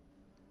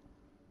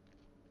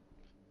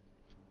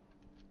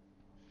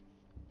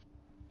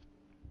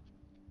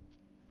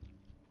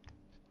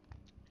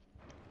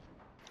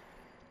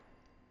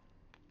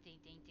 Ding,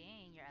 ding,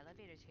 ding. Your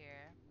elevator's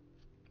here.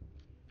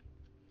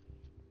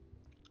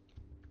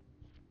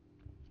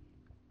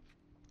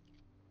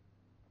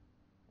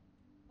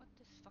 What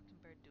this fucking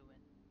bird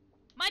doing?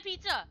 My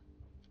pizza!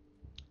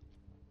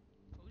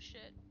 Oh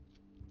shit.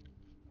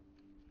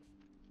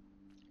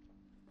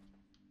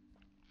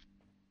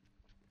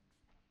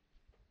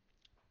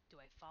 Do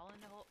I fall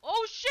in the hole?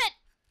 Oh shit!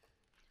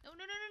 No, no,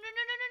 no, no, no,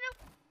 no, no, no, no!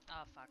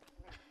 Oh fuck.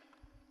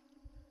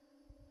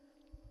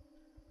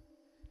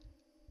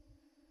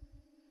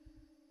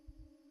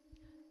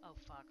 Oh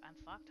fuck. I'm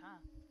fucked, huh?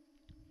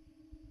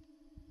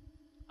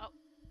 Oh,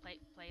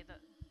 play the...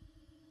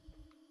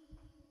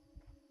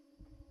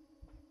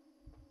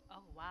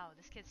 Oh wow,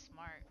 this kid's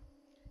smart.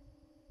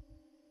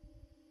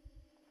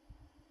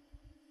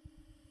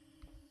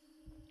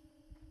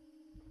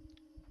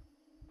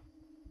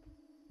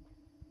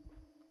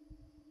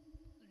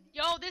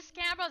 Yo, this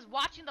camera's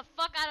watching the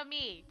fuck out of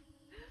me!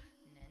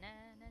 Na na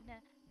na na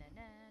na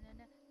na na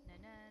na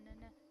na na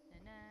na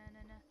na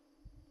na na.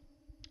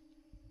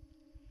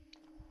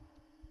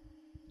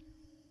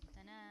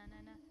 Na na na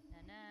na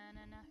na na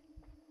na na.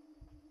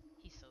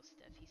 He's so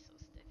stiff, he's so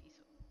stiff, he's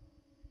so...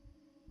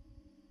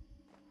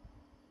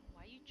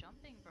 Why are you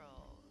jumping,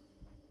 bro?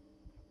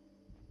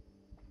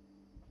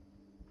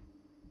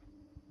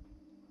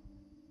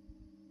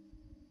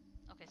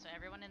 Okay, so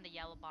everyone in the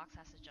yellow box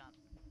has to jump.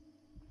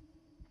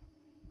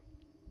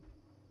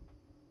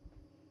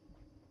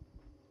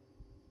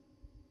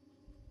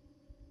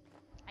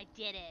 I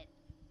did it!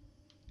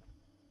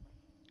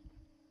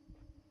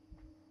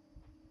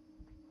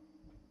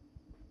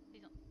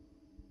 Please don't...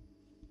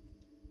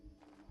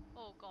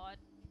 Oh god.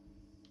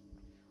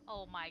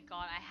 Oh my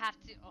god, I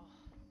have to... Oh.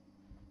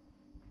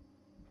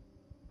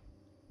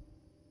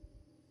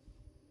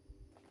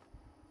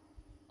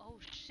 Oh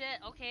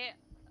shit, okay.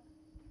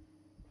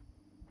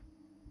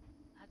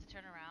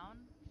 turn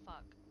around?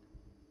 Fuck.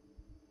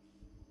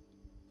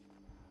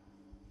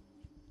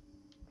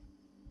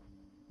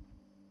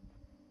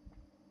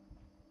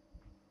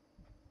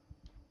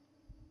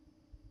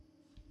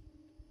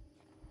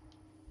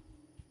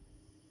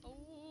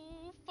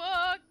 Oh,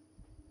 fuck!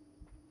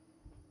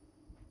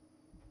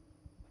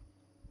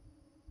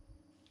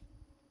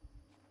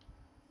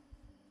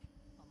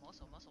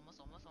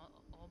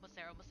 Almost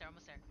there, almost there,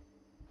 almost there.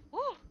 Woo!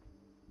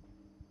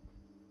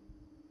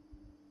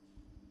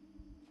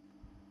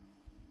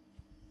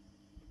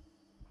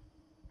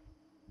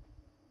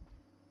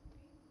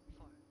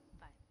 4,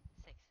 5,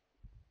 6.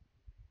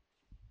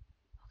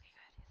 Okay,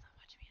 good. He's not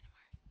watching me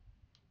anymore.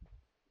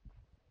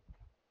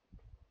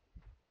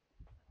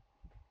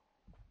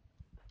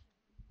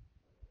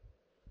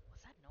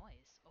 What's that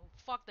noise? Oh,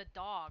 fuck the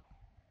dog.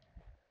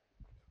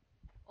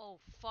 Oh,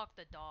 fuck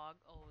the dog.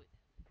 Oh,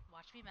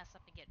 watch me mess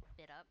up and get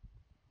bit up.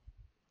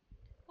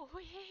 Oh,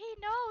 he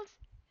knows.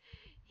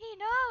 He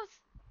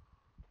knows.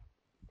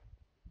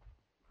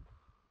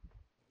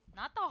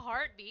 Not the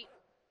heartbeat.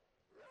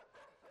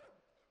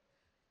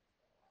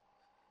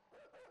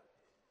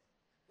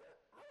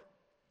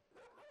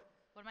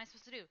 What am I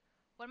supposed to do?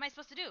 What am I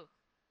supposed to do?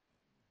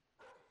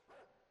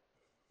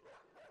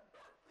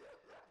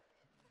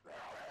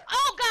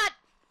 Oh, God!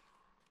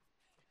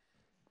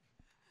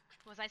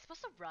 Was I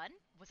supposed to run?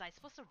 Was I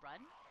supposed to run?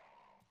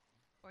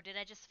 Or did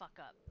I just fuck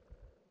up?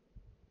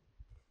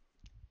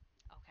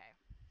 Okay.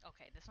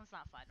 Okay, this one's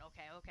not fun.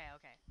 Okay, okay,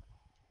 okay.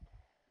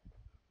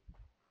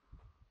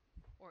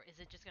 Or is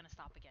it just gonna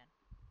stop again?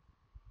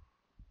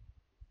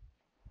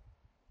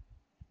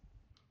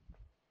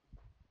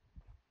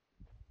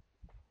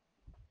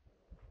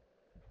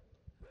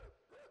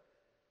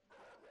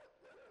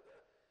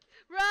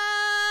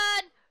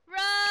 Run!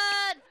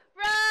 Run!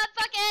 Run!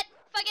 Fuck it!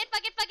 Fuck it!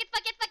 Fuck it! Fuck it!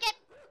 Fuck it! Fuck it!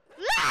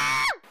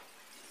 Ah!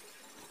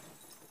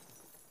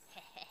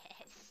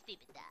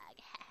 Stupid dog.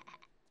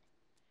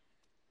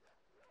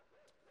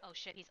 Oh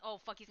shit, oh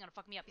fuck, he's gonna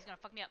fuck me up. He's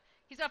gonna fuck me up.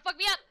 He's gonna fuck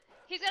me up!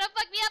 He's gonna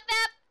fuck me up,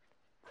 Map!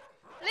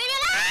 Leave me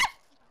alone!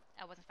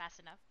 I wasn't fast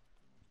enough.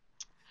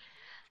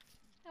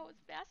 I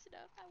wasn't fast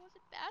enough. I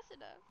wasn't fast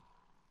enough.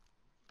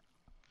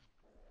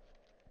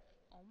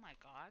 Oh my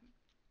god.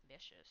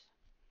 Vicious.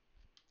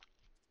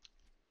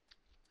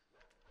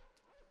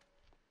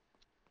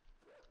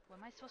 What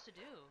am I supposed to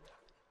do?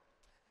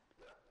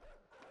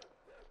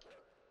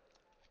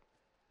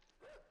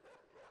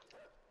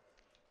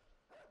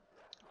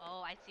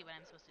 Oh, I see what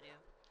I'm supposed to do.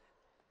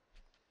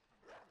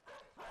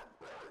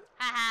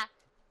 Haha!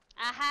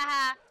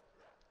 Ahaha!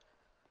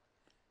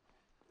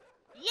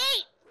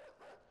 Yeet!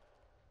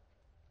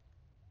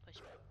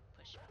 Push me,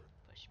 push me,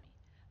 push me,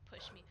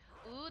 push me.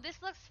 Ooh,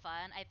 this looks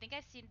fun. I think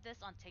I've seen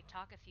this on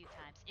TikTok a few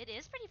times. It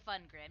is pretty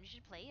fun, Grim. You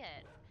should play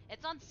it.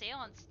 It's on sale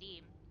on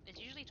Steam. It's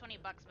usually 20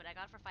 bucks, but I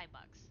got it for 5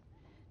 bucks.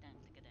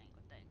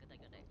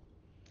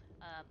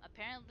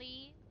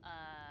 Apparently,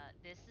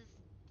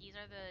 these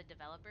are the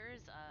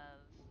developers of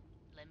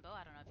Limbo.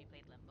 I don't know if you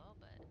played Limbo,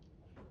 but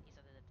these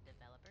are the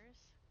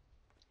developers.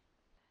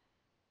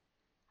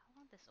 How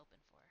long this open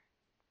for?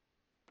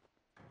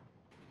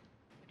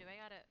 Or do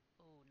I gotta...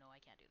 Oh, no, I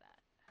can't do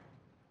that.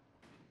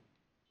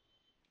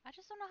 I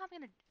just don't know how I'm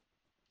gonna...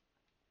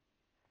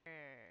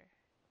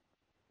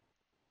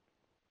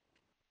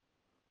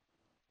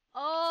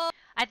 Oh!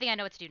 I think I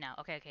know what to do now.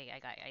 Okay, okay, I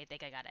got it. I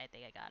think I got it. I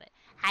think I got it.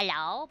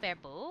 Hello, Bear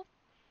Boo.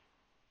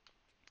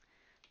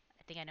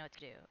 I think I know what to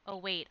do. Oh,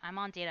 wait, I'm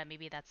on data.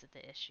 Maybe that's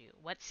the issue.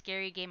 What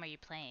scary game are you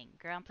playing?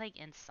 Girl, I'm playing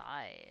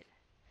Inside.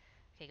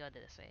 Okay, go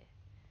this way.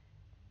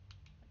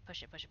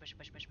 Push it, push it, push it,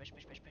 push, push, push,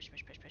 push, push, push,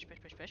 push, push, push,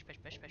 push, push, push, push,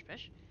 push, push,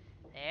 push.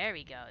 There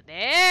we go.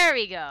 There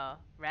we go.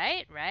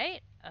 Right,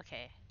 right.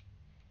 Okay.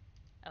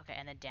 Okay,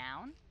 and then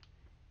down.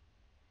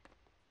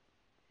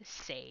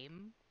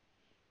 Same.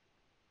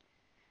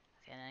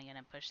 Okay, then I'm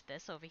gonna push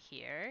this over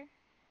here.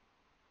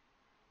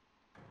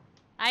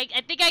 I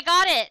think I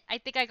got it. I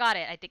think I got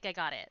it. I think I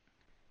got it.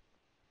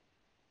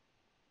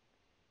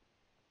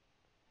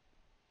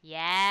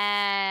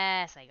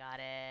 Yes, I got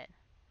it.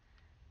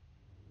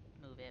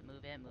 Move it,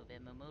 move it, move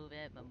it, move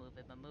it, move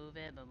it, move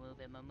it, move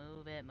it,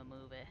 move it,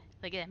 move it.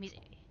 Look at him. He's hee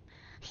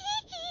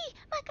hee,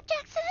 Michael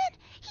Jackson.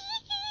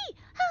 Hee hee.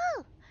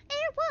 Oh,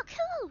 airwalk.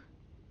 Oh.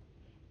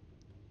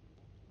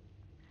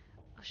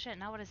 Oh shit.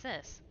 Now what is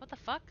this? What the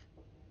fuck?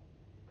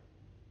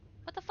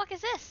 What the fuck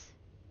is this?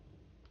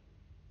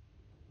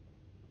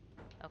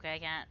 Okay, I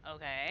can't.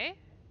 Okay.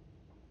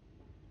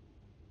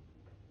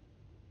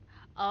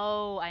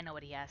 Oh, I know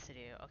what he has to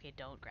do. Okay,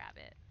 don't grab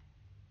it.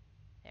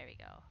 There we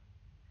go.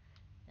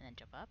 And then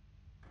jump up.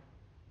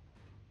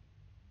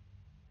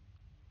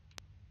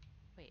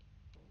 Wait.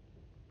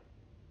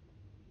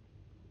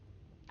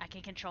 I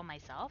can control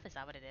myself? Is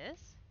that what it is?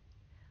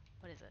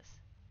 What is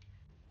this?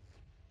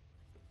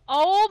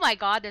 Oh my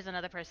god, there's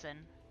another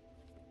person.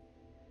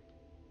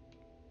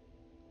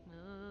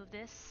 Move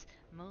this.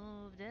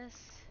 Move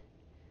this.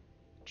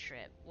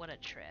 Trip. What a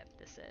trip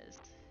this is.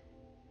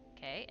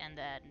 Okay, and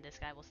then this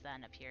guy will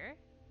stand up here.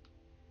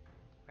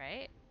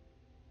 Right?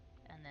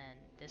 And then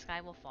this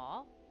guy will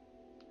fall.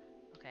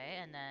 Okay,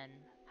 and then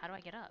how do I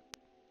get up?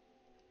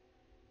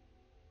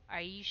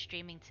 Are you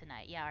streaming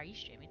tonight? Yeah, are you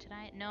streaming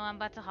tonight? No, I'm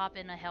about to hop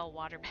in a hell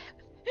water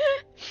bath.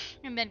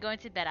 And then going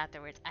to bed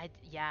afterwards.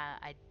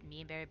 Me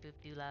and Barry Boop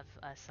do love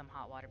some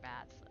hot water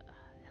baths.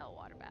 Hell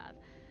water bath.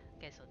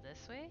 Okay, so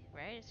this way,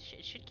 right?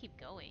 It should keep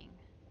going.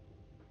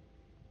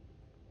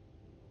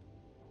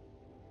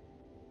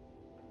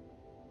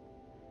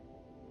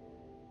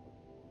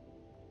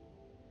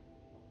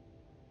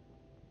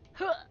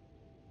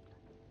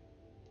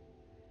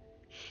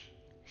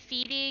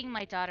 Feeding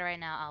my daughter right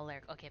now. I'll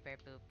lurk. Okay, Barry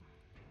Boop.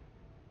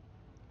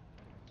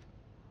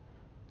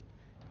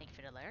 Thank you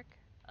for the lurk.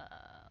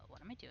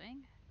 What am I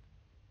doing?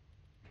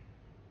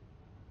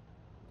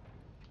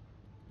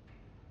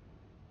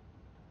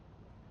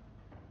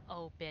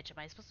 Oh, bitch. Am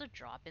I supposed to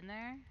drop in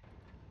there?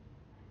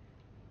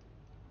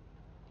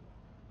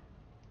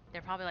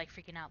 They're probably like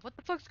freaking out. What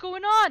the fuck's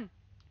going on?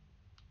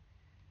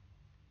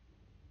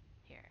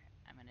 Here,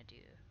 I'm gonna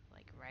do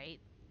like right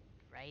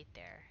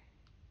there.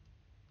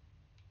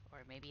 Or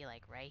maybe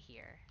like right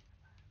here.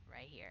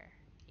 Right here.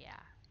 Yeah,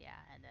 yeah,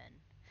 and then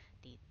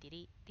dee dee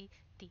dee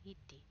dee dee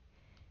dee.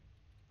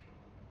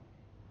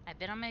 I've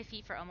been on my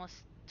feet for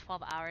almost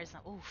 12 hours.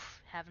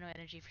 Oof, have no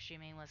energy for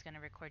streaming. Was gonna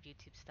record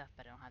YouTube stuff,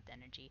 but I don't have the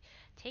energy.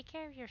 Take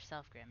care of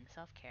yourself, Grim.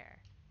 Self-care.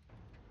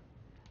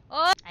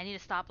 Oh! I need to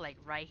stop like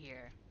right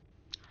here.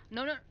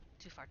 No, no,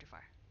 too far, too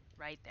far.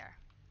 Right there.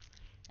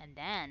 And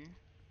then,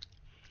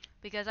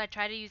 because I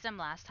tried to use them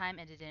last time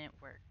and it didn't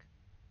work.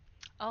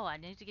 Oh, I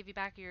need to give you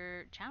back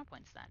your channel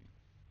points then.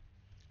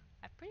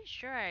 I'm pretty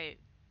sure I...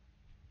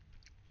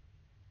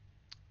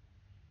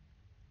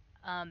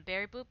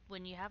 Berry Boop,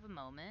 when you have a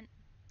moment,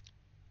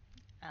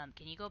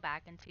 can you go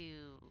back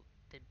into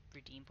the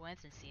redeem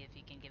points and see if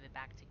you can give it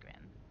back to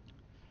Grim?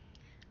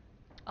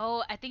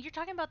 Oh, I think you're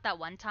talking about that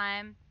one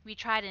time we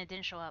tried and it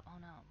didn't show up. Oh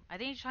no. I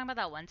think you're talking about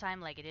that one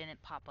time like it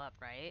didn't pop up,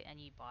 right? And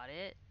you bought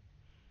it.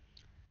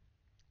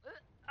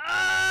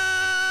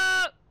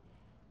 Ah!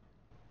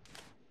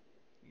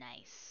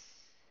 Nice.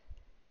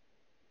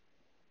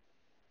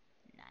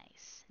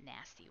 Nice.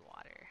 Nasty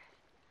water.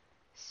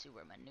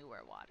 Sewer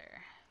manure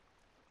water.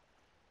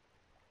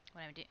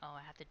 What am I doing? Oh,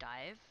 I have to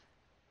dive?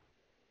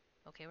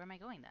 Okay, where am I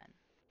going then?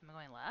 Am I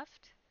going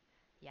left?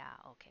 Yeah,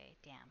 okay,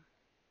 damn.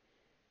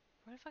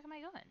 Where the fuck am I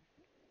going?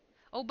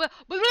 Oh, but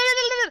he's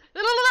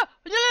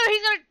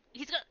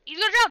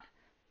gonna drown.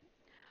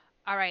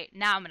 All right,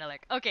 now I'm gonna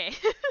look. Okay.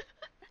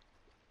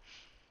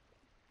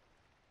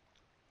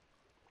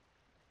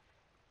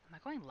 Am I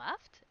going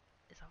left?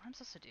 Is that what I'm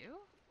supposed to do?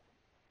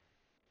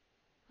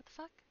 What the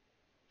fuck?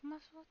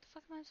 What the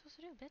fuck am I supposed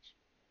to do, bitch?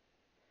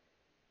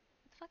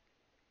 What the fuck?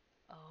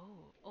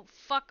 Oh, oh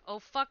fuck, oh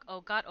fuck,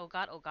 oh god, oh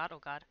god, oh god, oh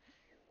god.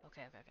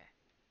 Okay, okay, okay.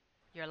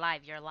 You're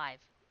alive, you're alive.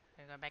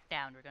 We're going back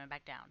down, we're going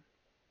back down.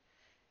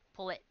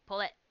 Pull it,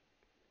 pull it.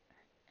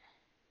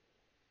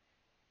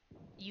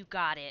 You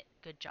got it.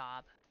 Good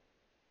job.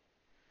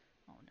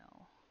 Oh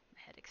no, my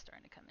headache's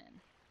starting to come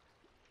in.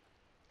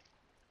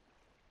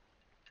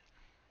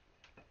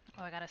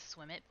 Oh, I gotta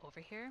swim it over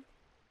here.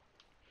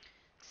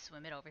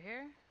 Swim it over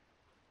here.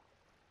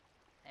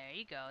 There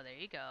you go, there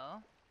you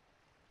go.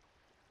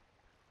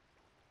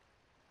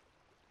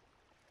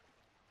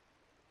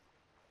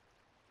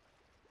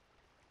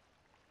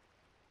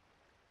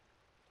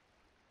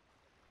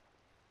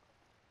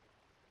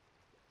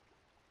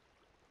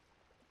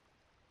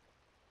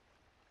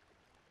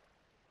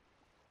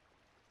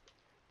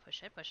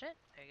 Push it, push it.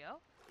 There you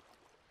go.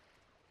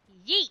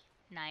 Yeet!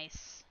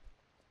 Nice.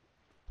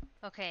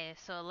 Okay,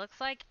 so it looks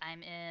like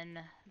I'm in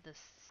the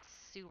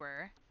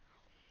sewer.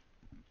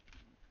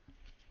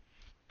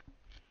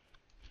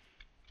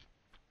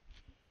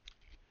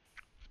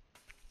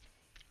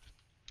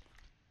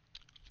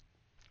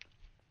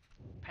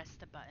 Press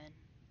the button.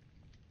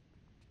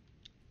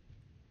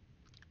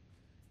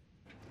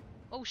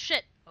 Oh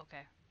shit!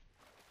 Okay.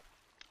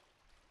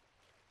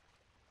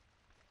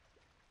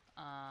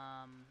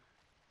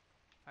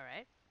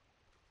 Alright.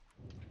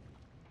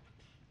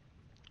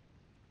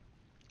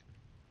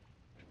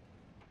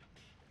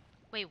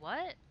 Wait,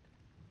 what?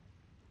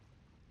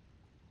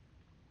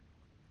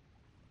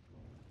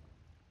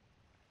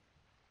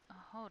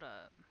 Hold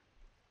up.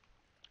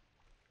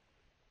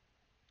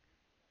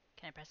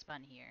 Can I press the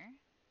button here?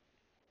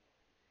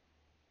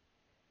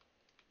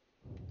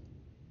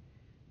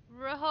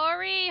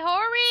 Hurry!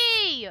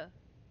 Hurry!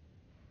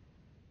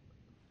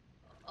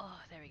 Oh,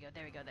 there we go,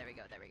 there we go, there we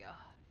go, there we go.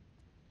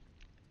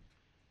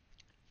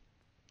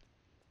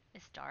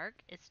 It's dark,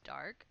 it's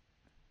dark.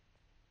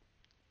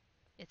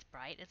 It's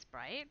bright, it's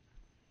bright.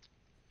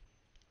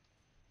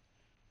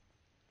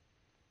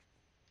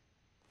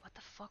 What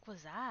the fuck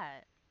was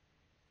that?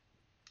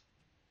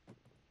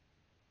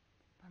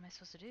 What am I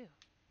supposed to do?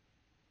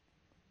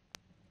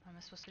 What am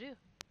I supposed to do?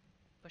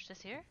 Push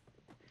this here?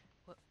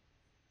 What?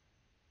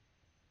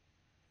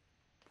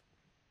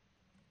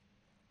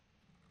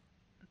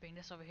 Bring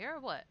this over here or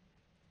what?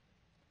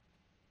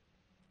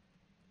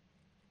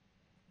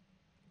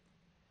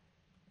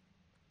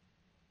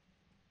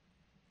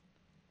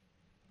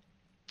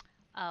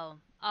 Oh.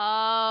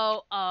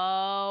 Oh.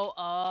 Oh.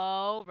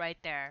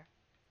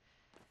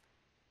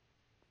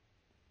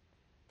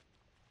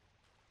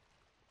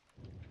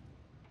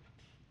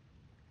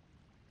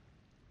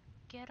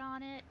 Get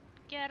on it.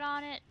 Get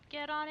on it.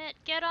 Get on it.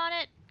 Get on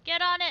it.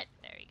 Get on it.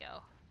 There you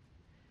go.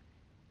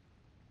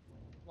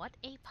 What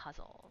a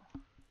puzzle.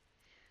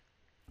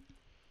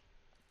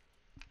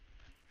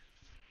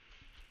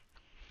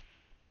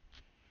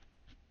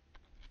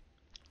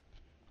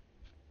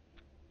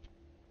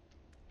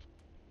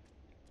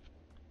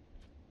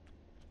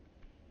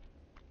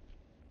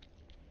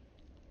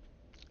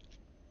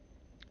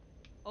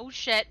 Oh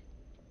shit.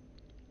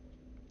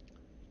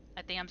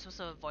 I think I'm supposed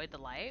to avoid the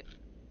light.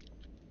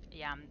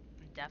 Yeah, I'm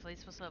definitely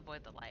supposed to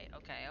avoid the light.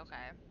 Okay,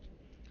 okay.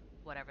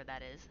 Whatever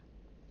that is.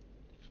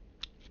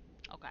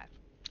 Okay.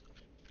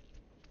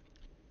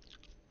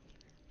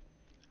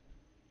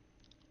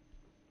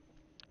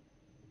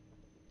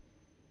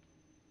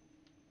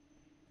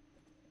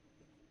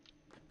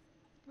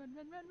 Run,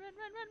 run, run, run,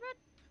 run, run, run.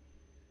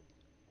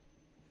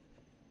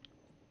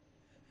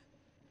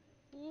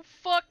 Oh,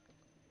 fuck.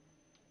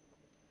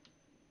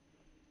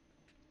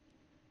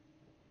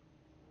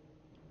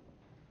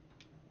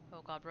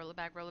 Oh god, roll it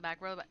back, roll it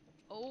back, roll it back.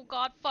 Oh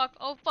god, fuck,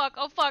 oh fuck,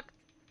 oh fuck.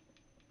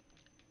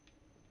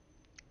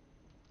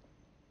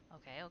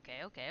 Okay,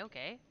 okay, okay,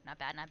 okay. Not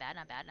bad, not bad,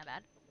 not bad, not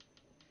bad.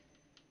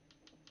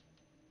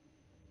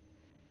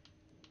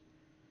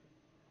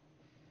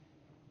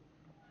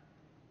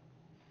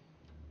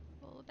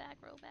 Roll it back,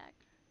 roll it back.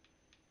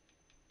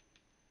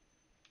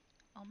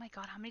 Oh my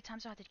god, how many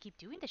times do I have to keep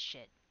doing this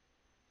shit?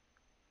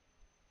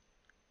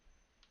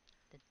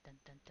 Dun, dun,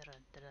 dun, dun,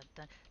 dun,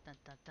 dun, dun,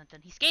 dun, dun,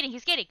 dun. He's skating,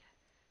 he's skating!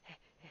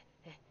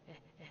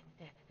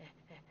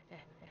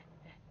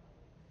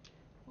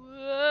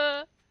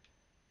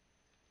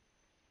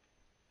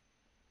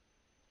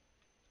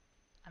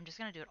 I'm just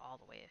gonna do it all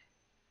the way.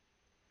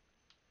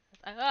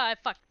 Ah,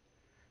 fuck!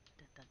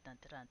 Dun, dun,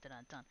 dun, dun,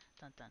 dun, dun,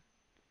 dun, dun.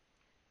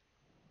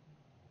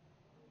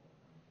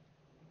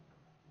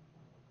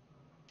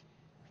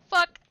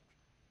 Fuck!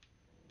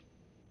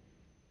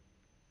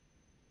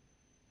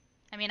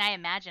 I mean, I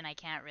imagine I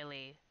can't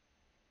really...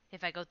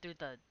 If I go through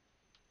the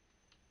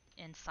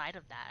inside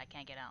of that, I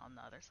can't get out on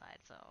the other side,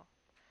 so...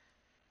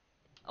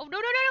 Oh, no, no, no,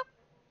 no!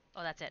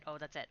 Oh, that's it. Oh,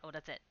 that's it. Oh,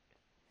 that's it.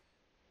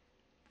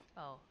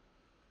 Oh.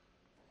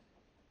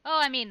 Oh,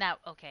 I mean, that...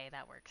 Okay,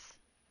 that works.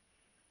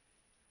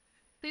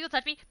 Please don't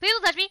touch me! Please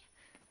don't touch me!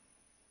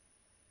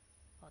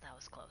 Oh, that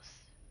was close.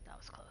 That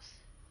was close.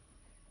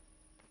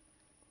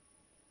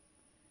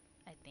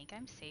 I think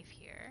I'm safe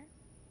here.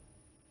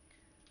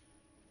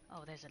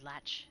 Oh, there's a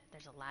latch.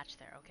 There's a latch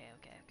there. Okay,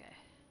 okay, okay.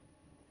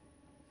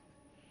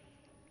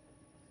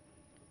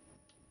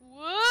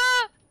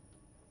 Whoa!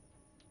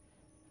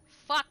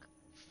 Fuck!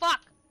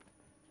 Fuck!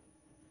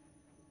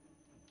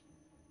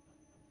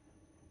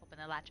 Open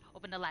the latch.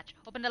 Open the latch.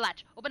 Open the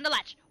latch. Open the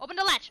latch. Open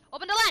the latch.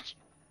 Open the latch!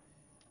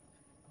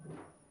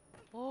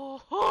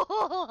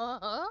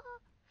 Oh!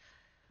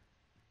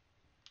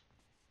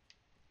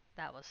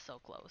 That was so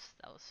close.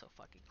 That was so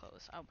fucking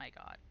close. Oh my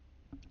god.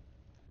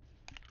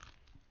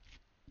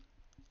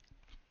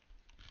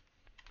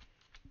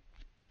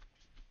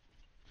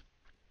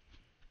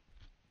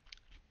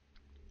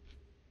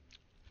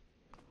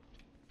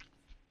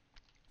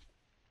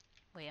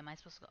 Wait, am I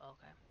supposed to go? Oh,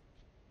 okay.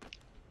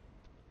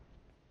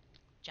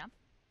 Jump.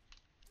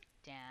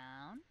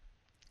 Down.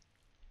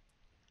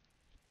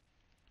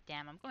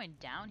 Damn, I'm going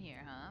down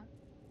here, huh?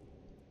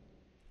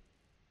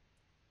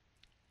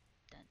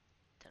 Dun,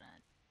 dun,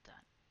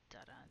 dun,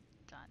 dun,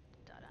 dun,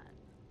 dun, dun.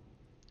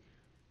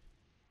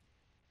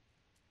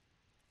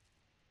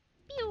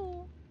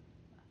 Pew!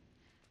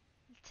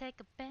 Take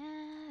a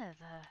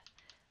bath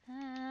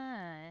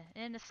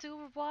in the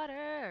sewer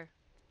water.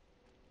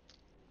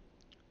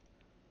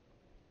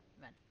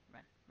 Run,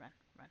 run, run,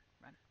 run,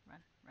 run,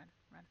 run, run,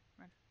 run, run,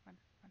 run,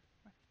 run,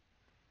 run.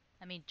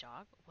 I mean,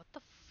 jog? What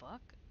the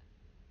fuck?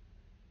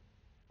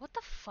 What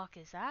the fuck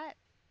is that?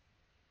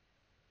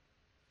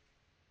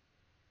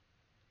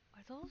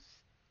 Are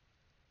those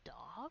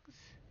dogs?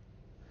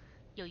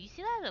 Yo, you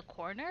see that in the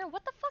corner?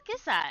 What the fuck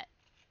is that?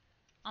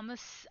 I'm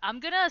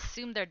gonna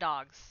assume they're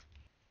dogs.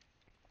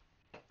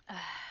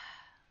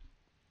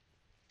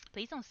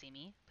 Please don't see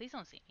me. Please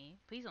don't see me.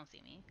 Please don't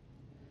see me.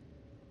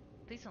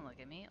 Please don't look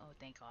at me. Oh,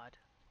 thank God.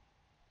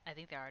 I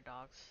think they are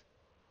dogs.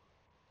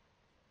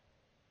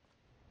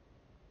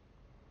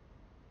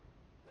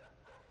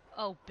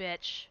 Oh,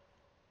 bitch.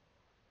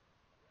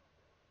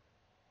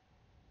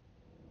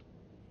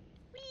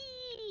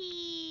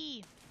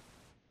 Whee!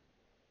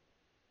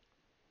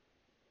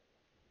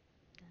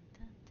 Dun,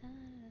 dun,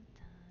 dun,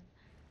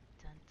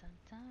 dun, dun, dun,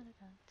 dun,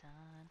 dun,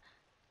 dun,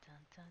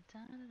 dun, dun,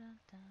 dun, dun,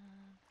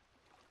 dun.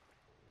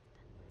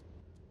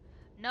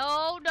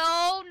 No,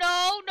 no,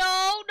 no,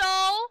 no,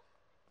 no!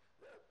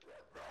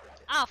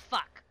 Oh,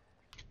 fuck.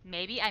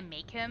 Maybe I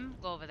make him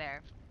go over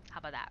there. How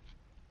about that?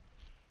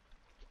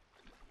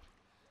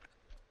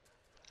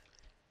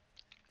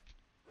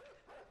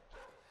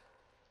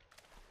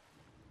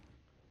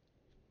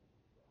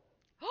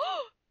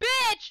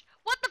 Bitch!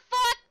 What the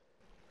fuck?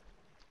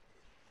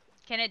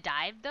 Can it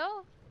dive,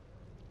 though?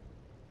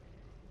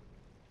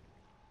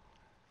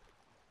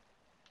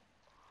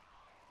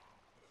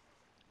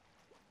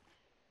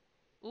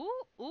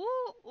 Ooh,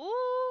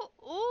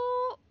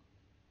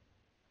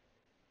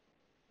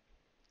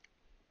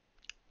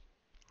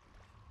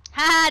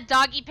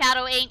 Doggy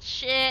paddle ain't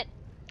shit.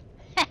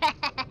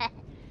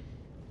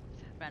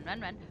 Run,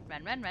 run, run,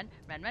 run, run, run,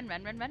 run, run,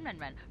 run, run, run, run,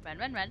 run, run,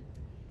 run, run.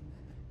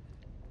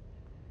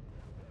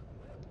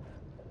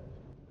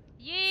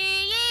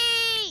 Yee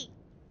yee!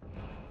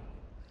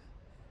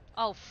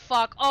 Oh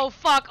fuck! Oh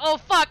fuck! Oh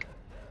fuck!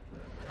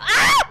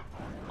 Ah!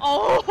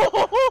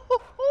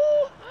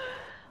 Oh!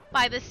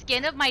 By the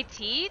skin of my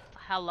teeth?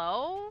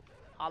 Hello?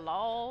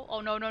 Hello?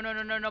 Oh no no no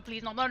no no no!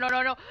 Please no no no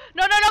no no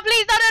no no no!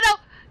 Please no no no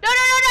no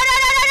no no no no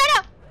no no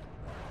no!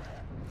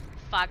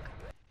 Fuck!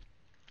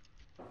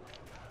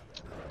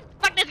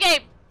 Fuck this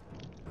game!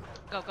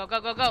 Go go go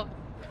go go!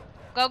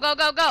 Go go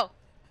go go!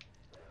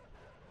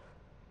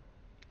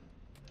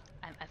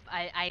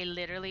 I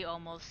literally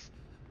almost.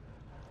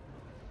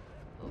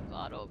 Oh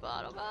god! Oh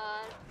god! Oh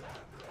god!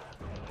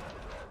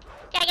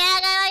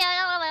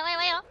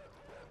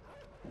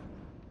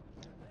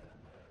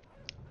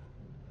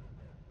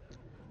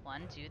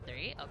 1, 2,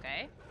 3.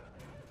 Okay.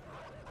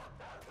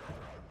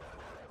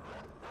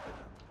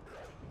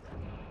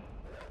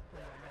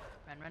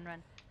 Run, run,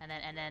 run.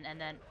 And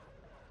then.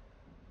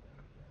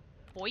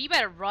 Boy, you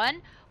better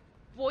run.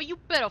 Boy, you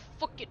better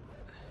fucking.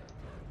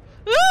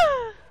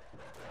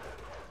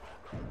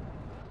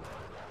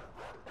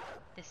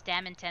 This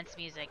damn intense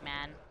music,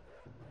 man.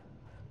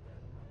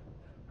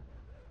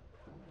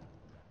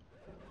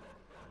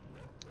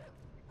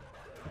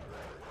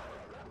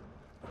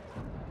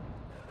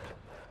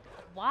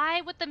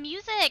 Why with the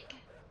music?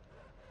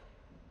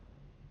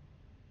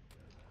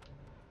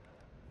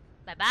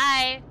 Bye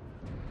bye.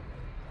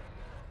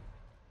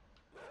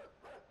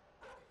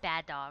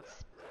 Bad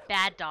dogs.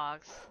 Bad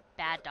dogs.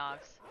 Bad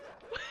dogs.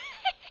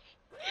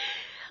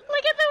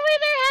 Look at the way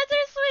their heads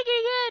are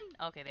swinging in.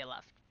 Okay, they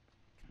left.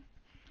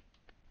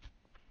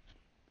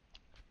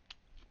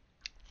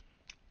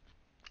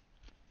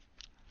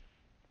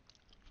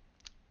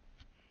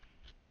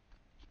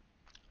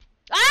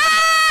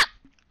 Ah!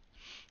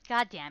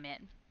 God damn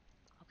it.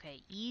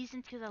 Okay, ease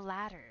into the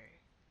ladder.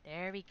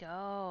 There we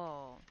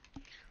go.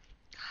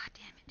 God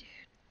damn it, dude.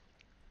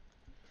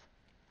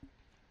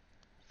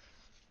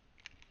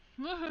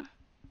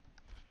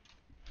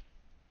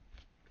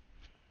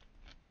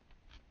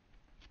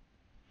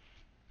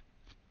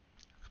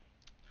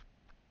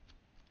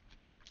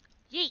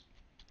 Yeet.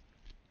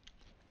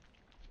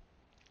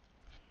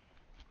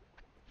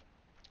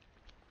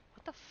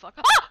 What the fuck?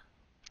 Ah!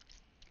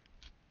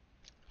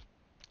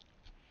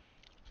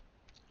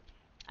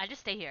 I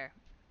just stay here.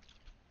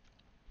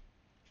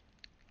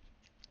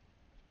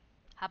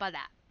 How about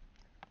that?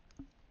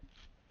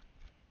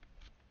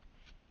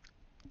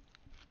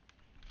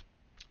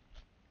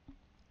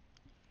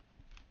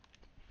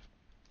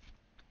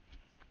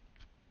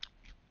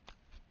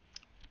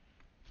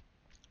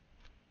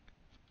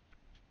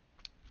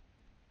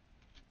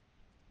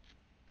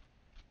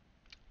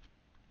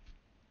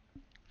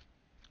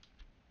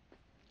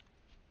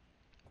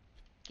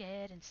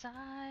 Get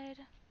inside.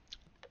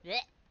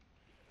 Blech.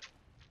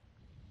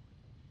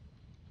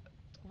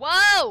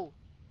 Whoa!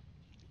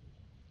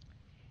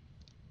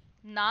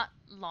 Not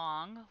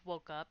long.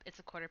 Woke up. It's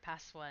a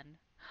 1:15.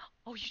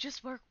 Oh, you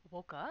just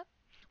woke up?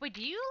 Wait,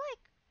 do you like?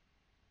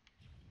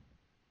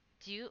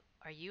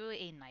 Are you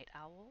a night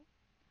owl?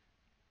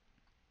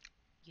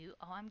 You?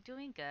 Oh, I'm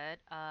doing good.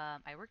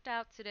 I worked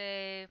out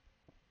today.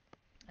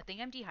 I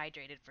think I'm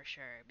dehydrated for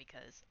sure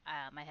because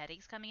my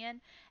headache's coming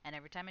in, and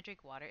every time I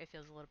drink water, it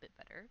feels a little bit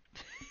better.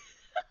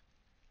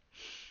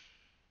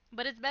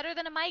 But it's better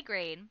than a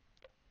migraine.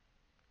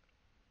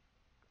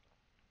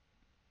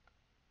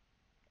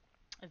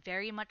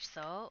 Very much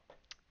so.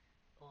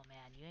 Oh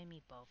man, you and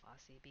me both,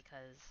 Aussie,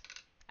 because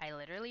I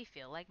literally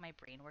feel like my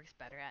brain works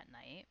better at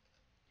night,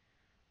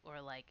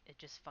 or like it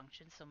just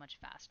functions so much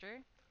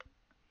faster.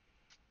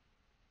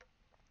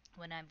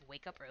 When I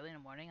wake up early in the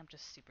morning, I'm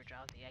just super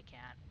drowsy. I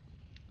can't.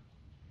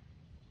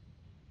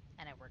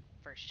 And I work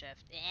first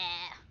shift.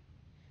 Yeah.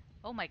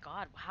 Oh my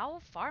god, how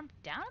far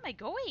down am I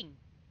going?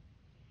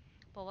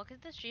 But look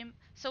at the stream.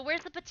 So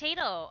where's the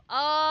potato?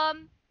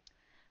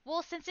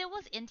 Well, since it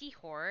was indie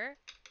horror,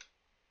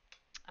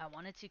 I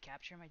wanted to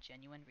capture my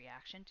genuine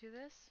reaction to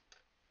this.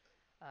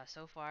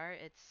 So far,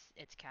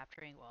 it's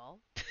capturing well.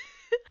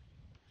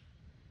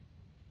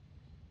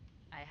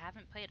 I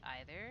haven't played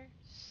either,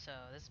 so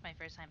this is my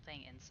first time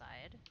playing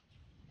inside.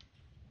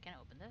 Can I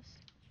open this?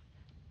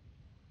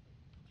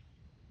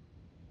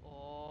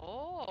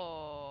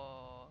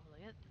 Oh,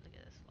 look at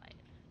this light.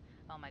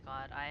 Oh my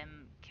god,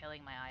 I'm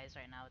killing my eyes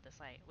right now with this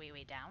light. Wait,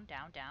 wait, down,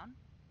 down, down.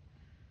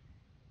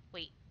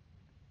 Wait,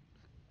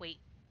 wait.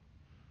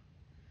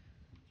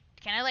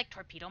 Can I like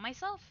torpedo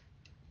myself?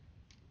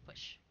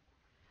 Push.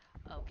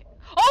 Okay.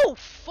 Oh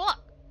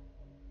fuck!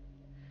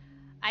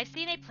 I've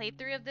seen a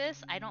playthrough of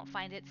this. I don't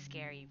find it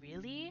scary.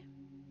 Really?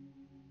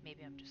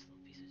 Maybe I'm just a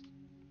little piece of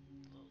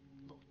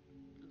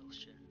little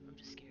shit. I'm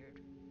just scared.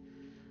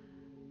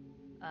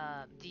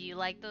 Do you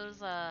like those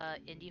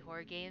indie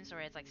horror games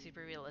where it's like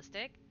super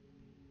realistic?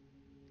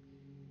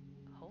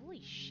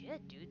 Holy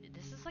shit, dude.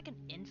 This is like an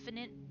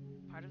infinite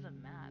part of the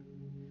map.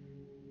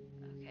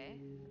 Okay,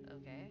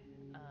 okay.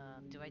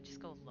 Do I just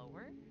go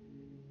lower?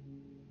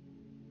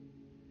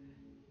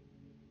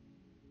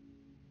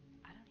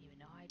 I don't even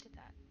know how I did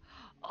that.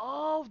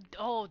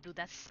 Oh, dude,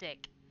 that's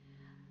sick.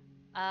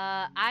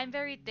 I'm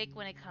very thick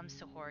when it comes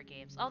to horror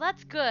games. Oh,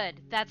 that's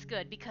good. That's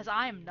good because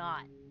I'm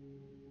not.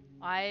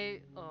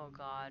 Oh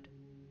god.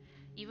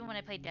 Even when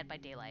I play Dead by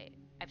Daylight,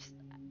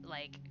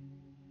 like,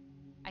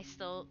 I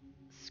still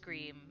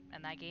scream,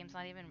 and that game's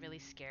not even really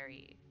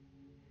scary.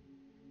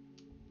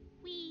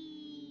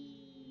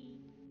 Whee!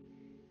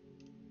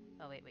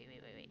 Oh, wait.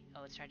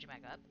 Oh, it's charging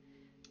back up.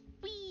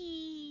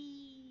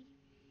 Whee!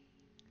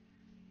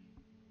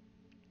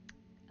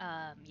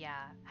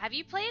 Yeah. Have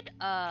you played,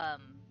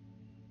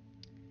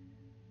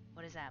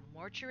 what is that?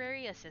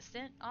 Mortuary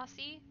Assistant,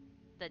 Aussie?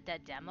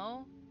 That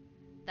demo?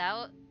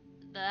 That,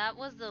 that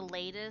was the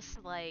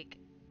latest, like,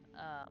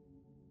 uh,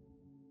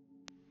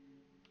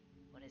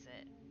 what is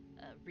it?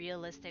 A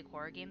realistic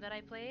horror game that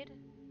I played.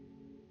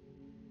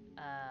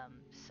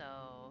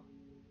 So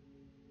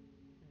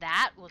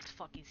that was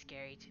fucking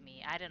scary to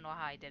me. I didn't know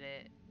how I did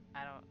it.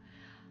 I don't.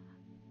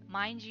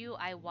 Mind you,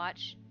 I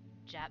watch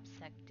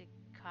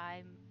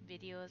Jacksepticeye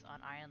videos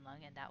on Iron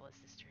Lung, and that was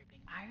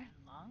disturbing. Iron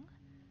Lung?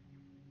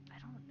 I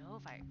don't know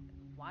if I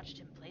watched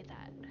him play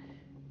that.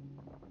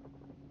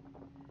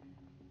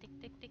 Tick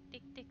tick tick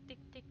tick tick tick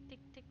tick tick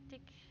tick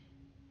tick.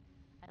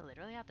 I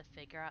literally have to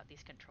figure out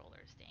these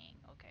controllers. Dang.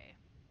 Okay.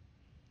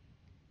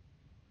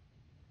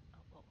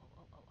 Oh.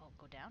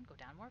 Go down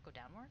more, go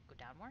down more, go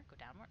down more, go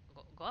down more,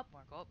 go up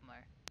more, go up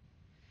more.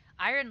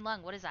 Iron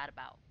Lung, what is that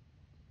about?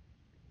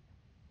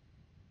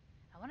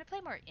 I want to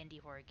play more indie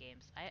horror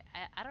games.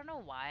 I don't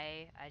know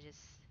why. I just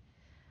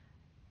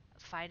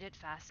find it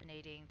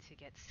fascinating to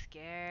get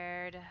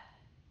scared.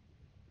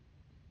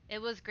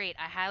 It was great.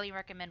 I highly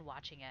recommend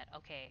watching it.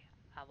 Okay,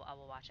 I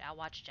will watch it. I'll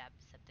watch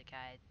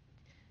Jacksepticeye.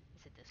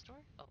 Is it this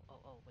door?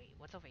 Oh, wait.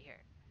 What's over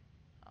here?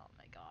 Oh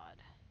my god.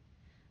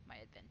 My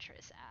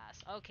adventurous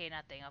ass. Okay,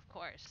 nothing, of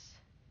course.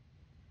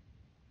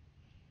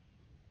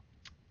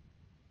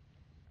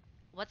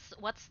 What's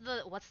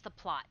the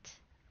plot?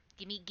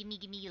 Give me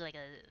like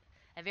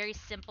a very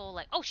simple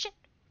like oh shit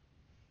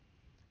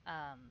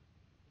um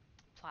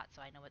plot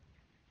so I know what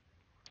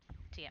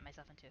to get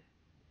myself into.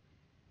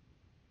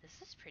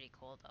 This is pretty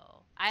cool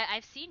though.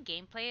 I've seen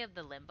gameplay of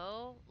the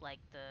Limbo, like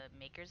the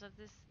makers of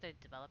this, the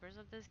developers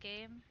of this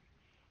game,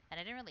 and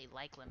I didn't really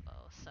like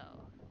Limbo, so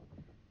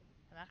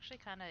I'm actually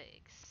kind of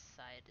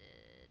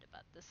excited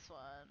about this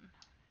one.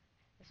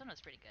 This one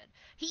was pretty good.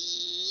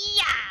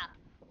 Yeah!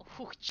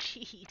 Oh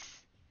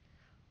jeez.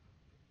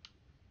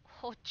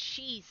 Oh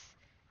jeez.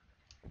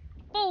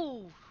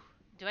 Oh!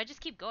 Do I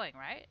just keep going,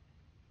 right?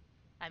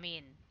 I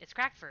mean, it's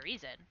cracked for a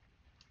reason.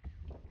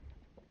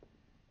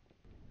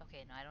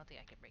 Okay, no, I don't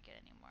think I can break it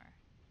anymore.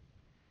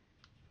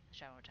 Let's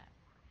try one more time.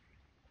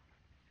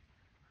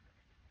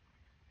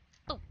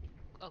 Oh!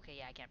 Okay,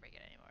 yeah, I can't break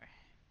it anymore.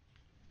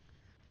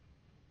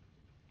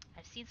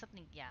 I've seen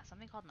something, yeah,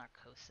 something called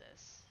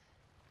narcosis.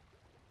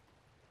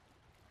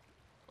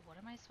 What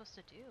am I supposed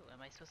to do?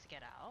 Am I supposed to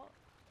get out?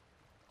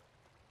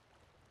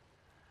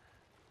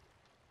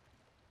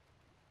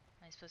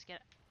 Am I supposed to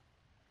get...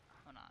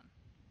 Hold on.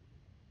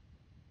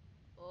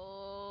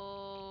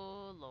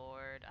 Oh,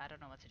 Lord. I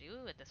don't know what to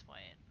do at this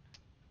point.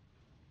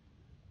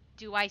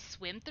 Do I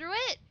swim through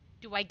it?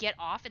 Do I get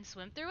off and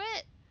swim through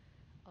it?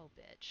 Oh,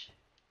 bitch.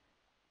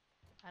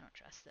 I don't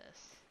trust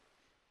this.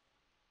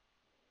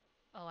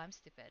 Oh, I'm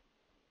stupid.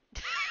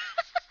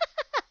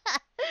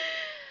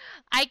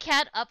 I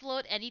can't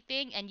upload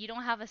anything and you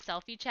don't have a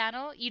selfie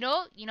channel. You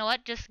know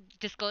what? Just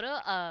go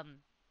to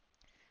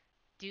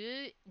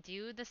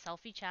do the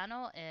selfie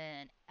channel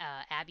in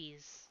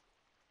Abby's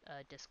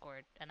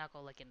Discord and I'll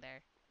go look in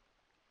there.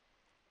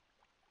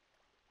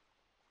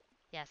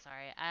 Yeah,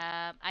 sorry.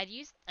 I'd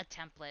used a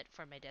template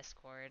for my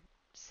Discord,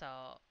 so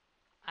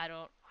I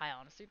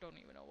honestly don't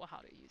even know how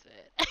to use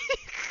it.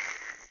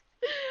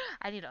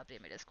 I need to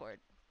update my Discord.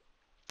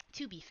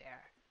 To be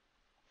fair,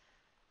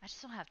 I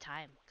just don't have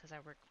time because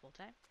I work full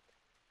time.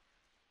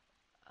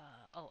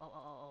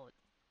 Oh.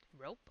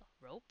 Rope.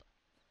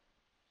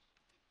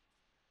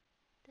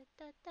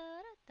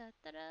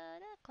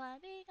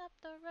 Climbing up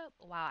the rope.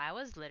 Wow, I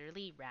was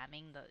literally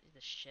ramming the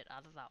shit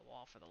out of that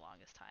wall for the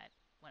longest time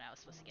when I was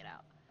supposed to get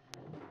out.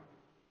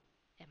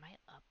 Am I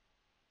up?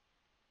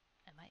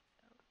 Am I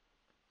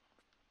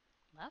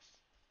left?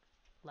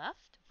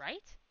 Left?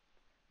 Right?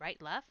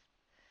 Right, left?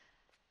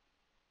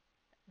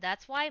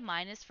 That's why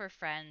mine is for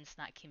friends,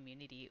 not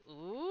community.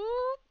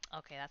 Ooh.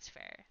 Okay, that's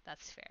fair.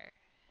 That's fair.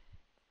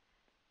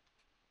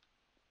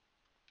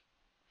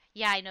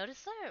 Yeah, I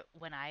noticed that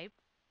when I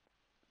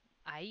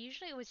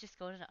usually always just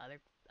go into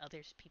other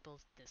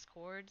people's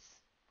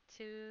discords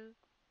to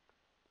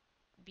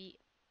be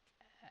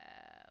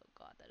oh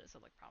god, that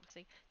doesn't look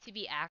promising. To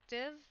be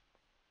active,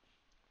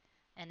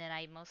 and then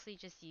I mostly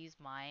just use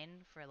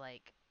mine for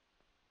like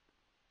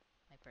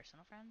my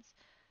personal friends.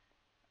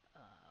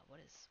 What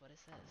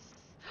is this?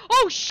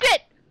 Oh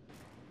shit!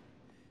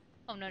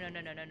 Oh no!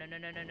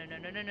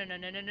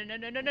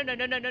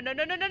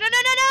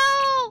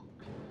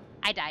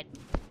 I died.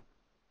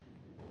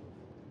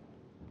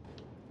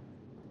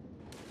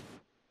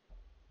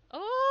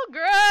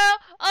 girl.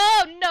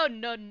 Oh, no,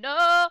 no,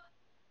 no.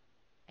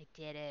 I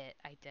did it.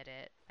 I did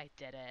it. I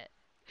did it.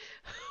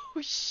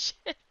 Oh,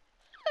 shit.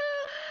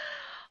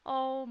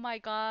 Oh my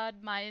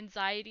god, my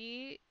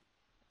anxiety.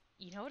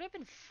 You know what would have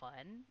been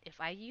fun?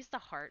 If I used the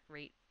heart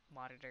rate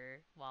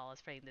monitor while I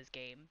was playing this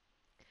game.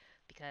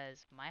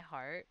 Because my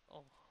heart.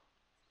 Oh.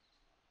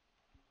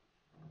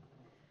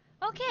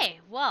 Okay,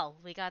 well,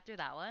 we got through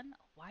that one.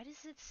 Why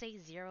does it say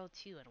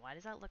 02 and why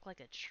does that look like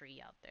a tree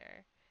out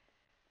there?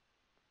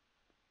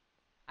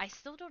 I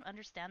still don't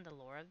understand the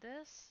lore of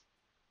this.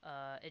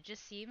 It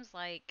just seems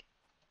like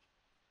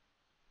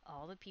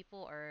all the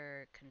people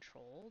are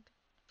controlled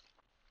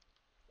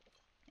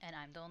and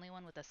I'm the only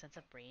one with a sense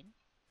of brain.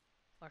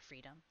 Or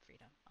freedom.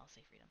 Freedom. I'll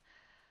say freedom.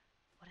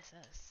 What is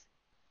this?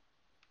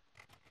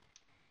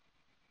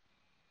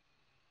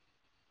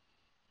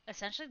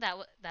 Essentially,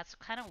 that's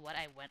kind of what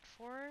I went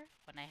for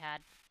when I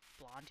had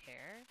blonde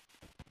hair,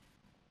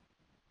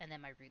 and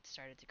then my roots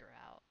started to grow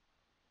out.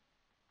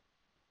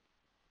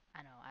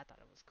 I know, I thought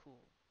it was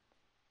cool.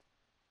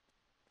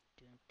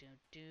 Doom doom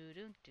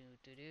doom doom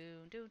doom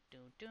doom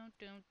doom doom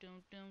doom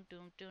doom doom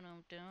doom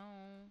doom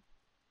doom.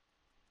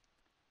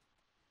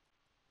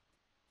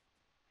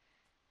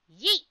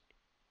 Yeet!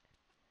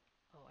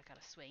 Oh, I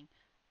gotta swing.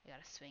 I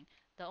gotta swing.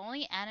 The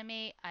only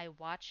anime I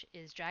watch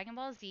is Dragon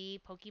Ball Z,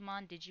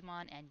 Pokemon,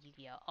 Digimon, and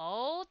Yu-Gi-Oh!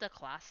 Oh, the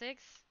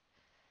classics.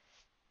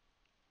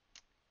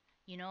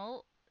 You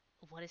know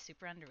what is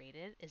super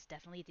underrated is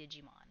definitely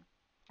Digimon.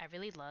 I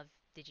really love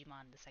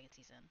Digimon the second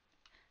season.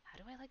 How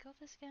do I let go of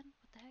this again?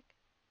 What the heck?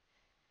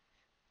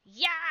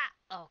 Yeah!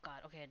 Oh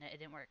god, okay, no, it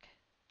didn't work.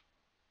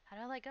 How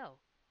do I let go?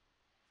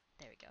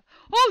 There we go.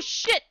 Oh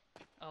shit!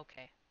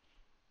 Okay.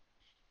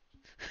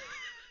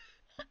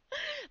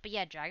 But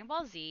yeah, Dragon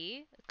Ball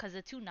Z, because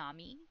of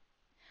Toonami,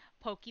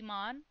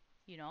 Pokemon,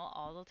 you know,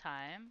 all the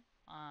time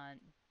on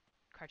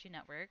Cartoon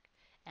Network,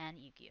 and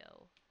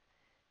Yu-Gi-Oh!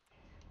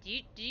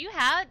 Did you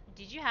have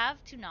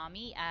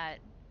Toonami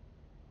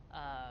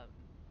um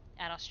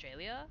at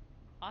Australia,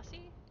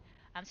 Aussie?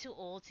 I'm too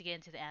old to get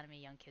into the anime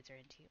young kids are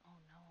into. Oh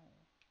no.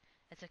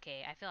 It's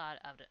okay. I feel out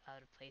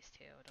of place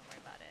too. Don't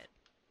worry about it.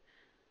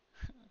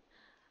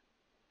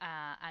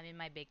 I'm in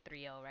my big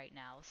 3-0 right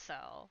now,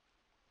 so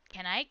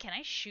can I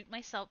shoot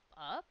myself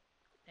up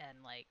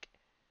and like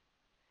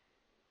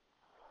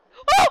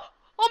Oh!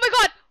 Oh my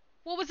god!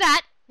 What was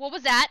that? What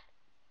was that?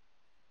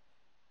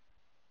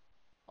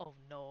 Oh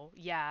no.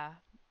 Yeah.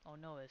 Oh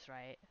no is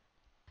right.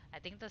 I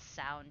think the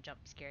sound jump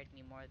scared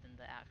me more than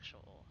the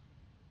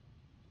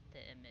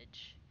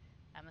image.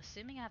 I'm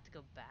assuming I have to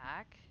go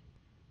back.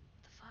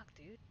 What the fuck,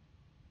 dude?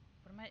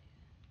 What am I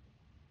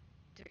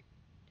do,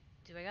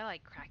 do I gotta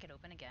like crack it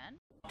open again?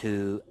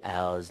 2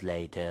 hours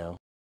later.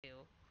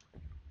 Ew.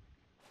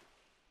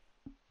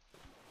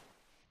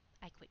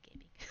 I quit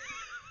gaming.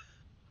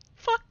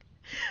 Fuck.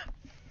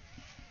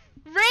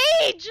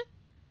 Rage!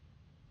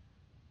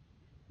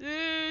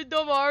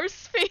 No more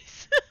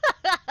space.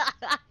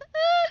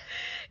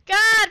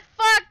 God,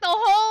 fuck the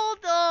whole.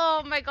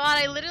 Oh my god,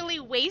 I literally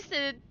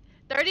wasted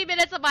 30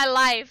 minutes of my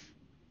life.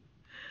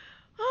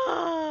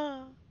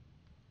 I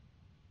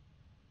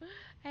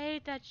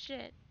hate that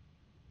shit.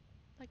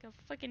 Like a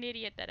fucking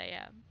idiot that I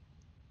am.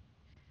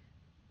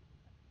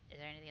 Is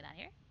there anything down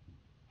here?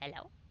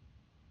 Hello?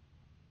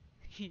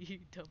 You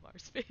dumb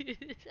space.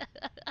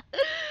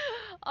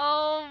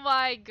 Oh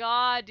my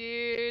god,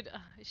 dude.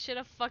 I should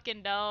have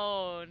fucking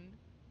known.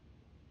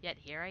 Yet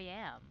here I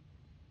am.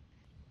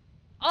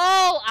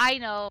 Oh, I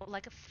know.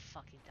 Like a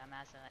fucking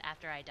dumbass.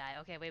 After I die.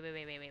 Okay, wait.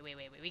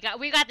 We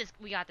got this.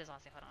 We got this,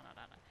 Aussie. Hold on.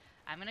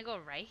 I'm gonna go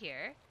right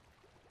here.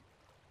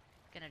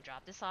 Gonna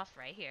drop this off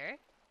right here.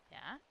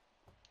 Yeah.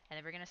 And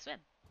then we're gonna swim.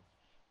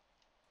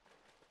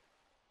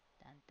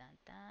 Dun dun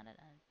dun dun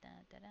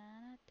dun dun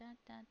dun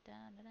dun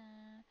dun dun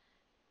dun.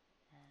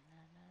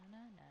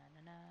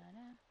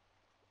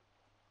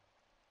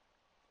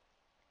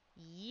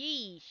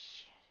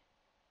 Yeesh.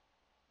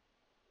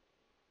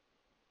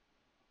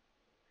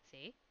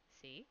 See?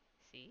 See?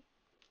 See?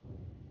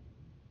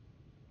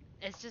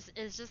 It's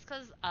just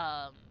cause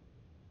I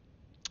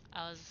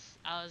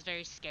was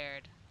very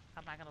scared.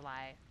 I'm not gonna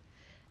lie.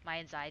 My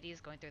anxiety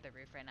is going through the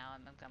roof right now.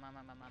 I'm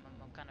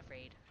kind of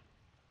afraid.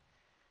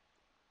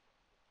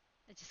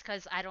 It's just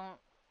cause I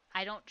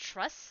don't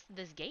trust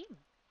this game.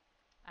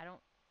 I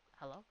don't.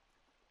 Hello?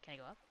 Can I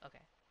go up?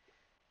 Okay.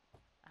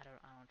 I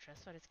don't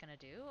trust what it's gonna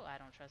do. I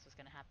don't trust what's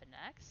gonna happen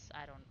next.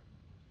 I don't.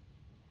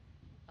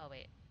 Oh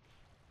wait.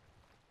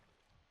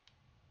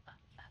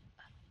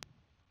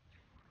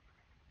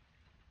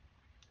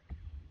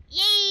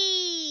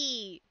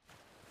 Yay!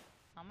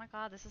 Oh my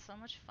god, this is so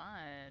much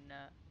fun.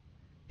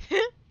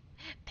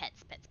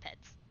 Pets.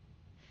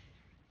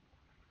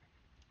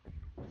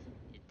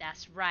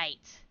 That's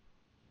right.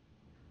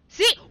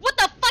 See? What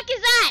the fuck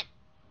is that?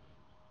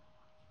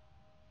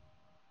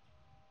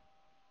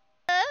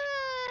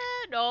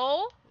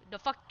 No. The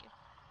fuck.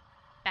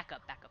 Back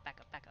up.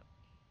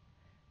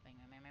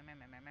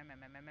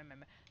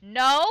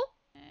 No.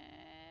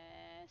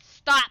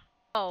 Stop.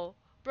 Oh,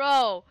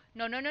 bro.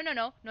 No.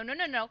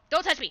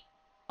 Don't touch me.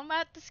 I'm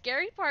at the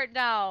scary part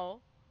now.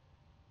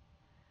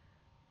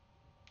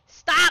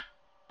 Stop!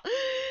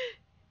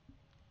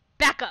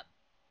 Back up.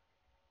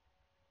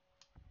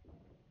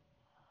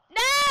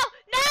 No!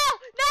 No!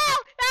 No!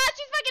 Ah,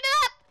 she's fucking it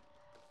up!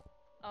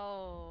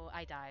 Oh,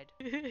 I died.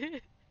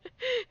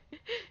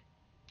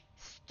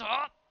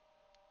 Stop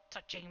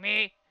touching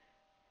me.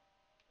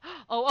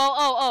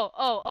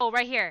 Oh,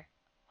 right here.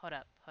 Hold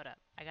up, hold up.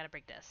 I gotta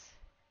break this.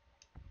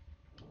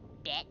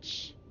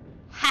 Bitch.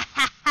 Ha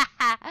ha ha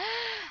ha.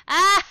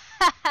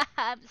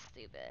 I'm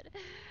stupid.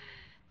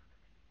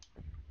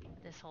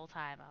 This whole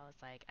time I was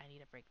like, I need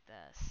to break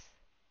this.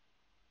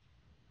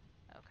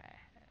 Okay.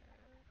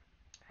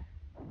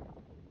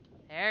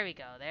 There we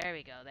go, there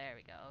we go, there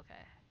we go,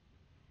 okay.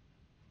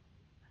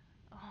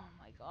 Oh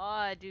my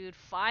god, dude.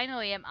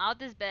 Finally, I'm out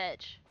this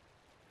bitch.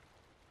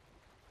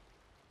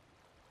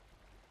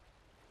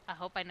 I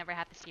hope I never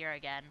have to see her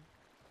again.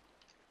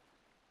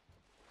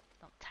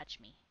 Don't touch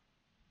me.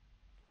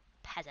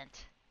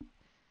 Peasant.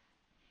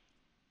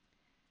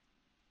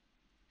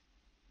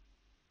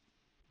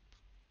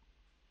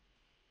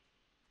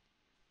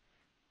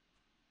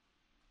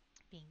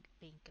 Bink,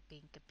 bink,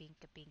 bink, bink,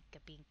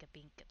 bink, bink,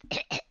 bink.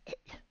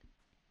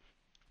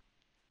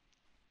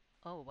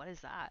 Oh, what is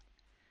that?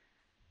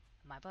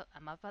 Am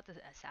I about to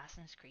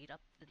Assassin's Creed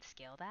up and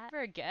scale that?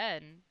 Never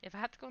again. If I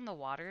have to go in the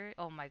water,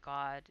 oh my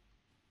god.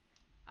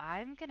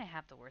 I'm gonna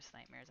have the worst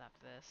nightmares after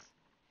this.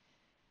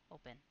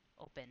 Open,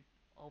 open,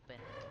 open.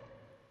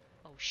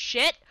 Oh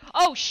shit!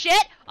 Oh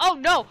shit! Oh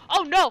no!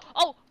 Oh no!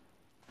 Oh!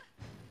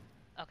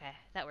 Okay,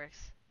 that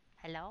works.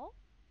 Hello?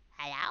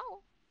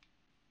 Hello?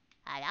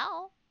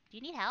 Hello? Do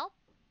you need help?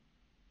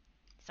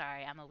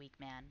 Sorry, I'm a weak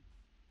man.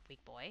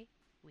 Weak boy?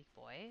 Weak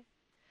boy?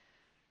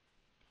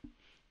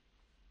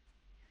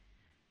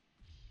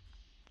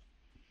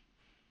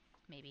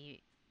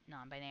 Maybe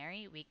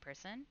non-binary? Weak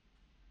person?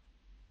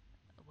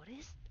 What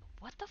is...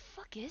 What the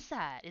fuck is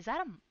that? Is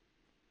that a...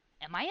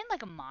 Am I in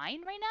like a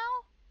mine right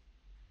now?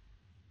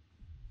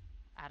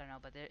 I don't know,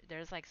 but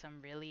there's like some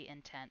really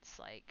intense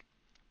like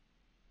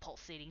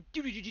pulsating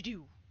do do do do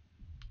do.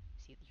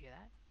 See, you hear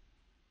that?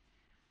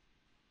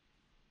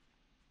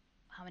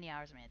 How many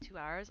hours am I in? 2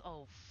 hours?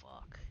 Oh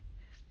fuck.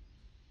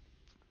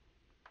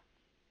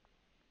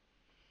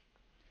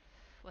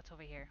 What's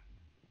over here?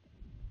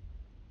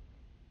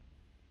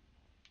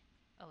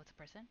 Oh, it's a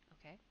person?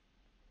 Okay.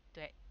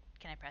 Do I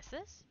can I press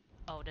this?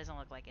 Oh, it doesn't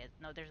look like it.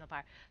 No, there's no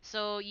power.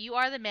 So you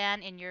are the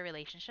man in your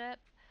relationship.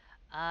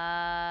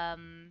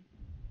 Um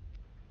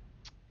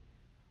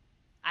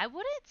I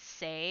wouldn't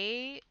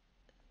say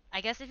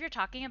I guess if you're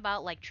talking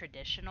about like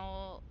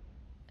traditional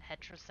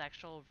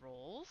heterosexual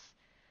roles,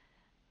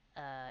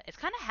 it's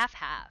kind of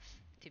half-half,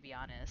 to be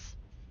honest.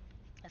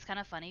 It's kind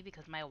of funny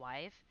because my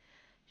wife,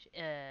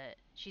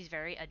 she's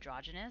very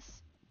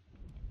androgynous,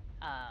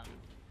 um,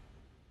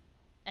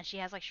 and she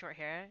has like short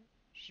hair.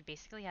 She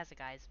basically has a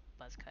guy's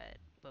buzz cut,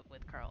 but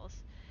with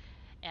curls.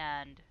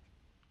 And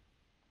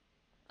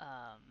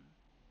um,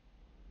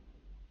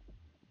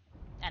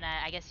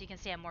 I guess you can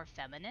say I'm more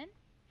feminine.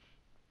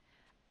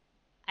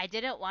 I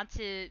didn't want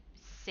to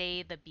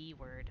say the B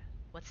word.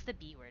 What's the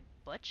B word?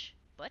 Butch?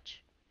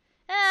 Butch?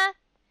 Eh,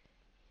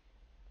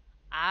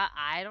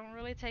 I don't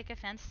really take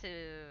offense to.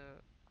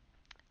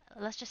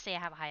 Let's just say I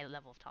have a high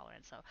level of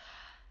tolerance. So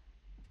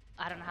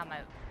I don't know how my.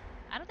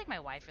 I don't think my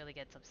wife really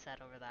gets upset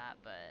over that,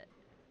 but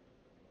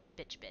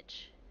bitch,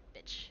 bitch,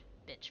 bitch,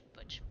 bitch,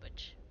 butch,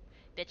 butch,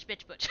 bitch,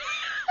 bitch, butch.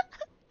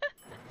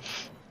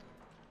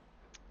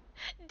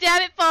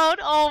 Damn it, phone!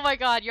 Oh my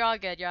god, you're all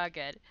good. You're all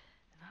good.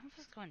 I'm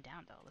just going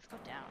down though. Let's go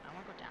down. I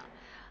want to go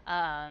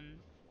down.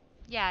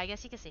 Yeah, I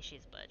guess you could say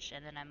she's butch,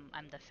 and then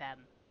I'm the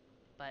femme.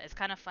 But it's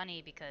kind of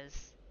funny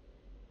because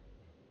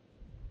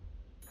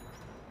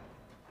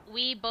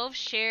we both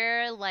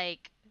share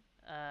like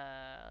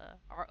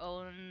our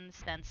own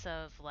sense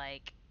of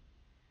like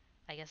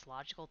I guess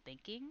logical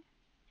thinking,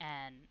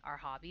 and our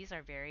hobbies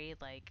are very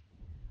like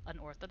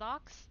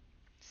unorthodox.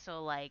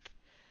 So like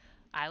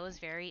I was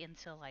very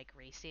into like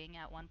racing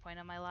at one point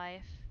in my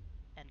life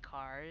and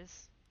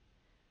cars,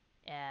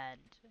 and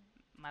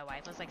my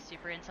wife was like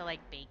super into like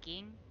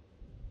baking,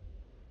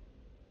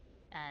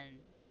 and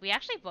we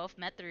actually both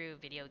met through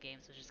video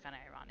games, which is kind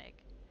of ironic.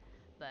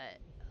 But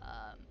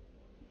um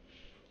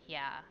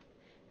yeah,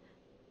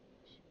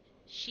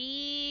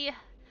 she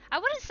I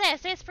wouldn't say I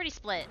say it's pretty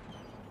split.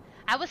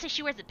 I would say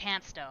she wears the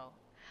pants though.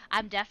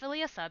 I'm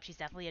definitely a sub, she's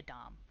definitely a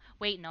dom.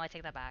 Wait, no, I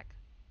take that back.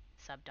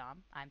 Sub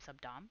dom. I'm sub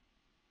dom.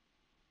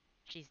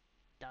 She's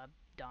dub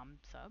dom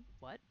sub.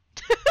 What?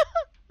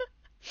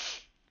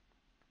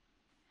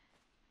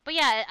 But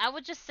yeah, I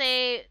would just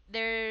say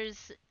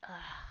there's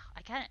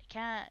I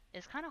can't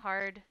it's kind of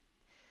hard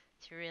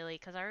to really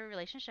cuz our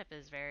relationship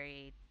is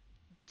very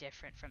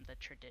different from the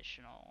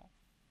traditional.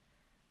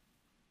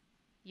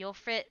 You'll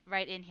fit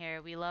right in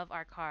here. We love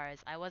our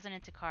cars. I wasn't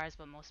into cars,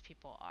 but most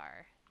people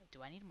are.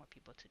 Do I need more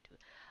people to do?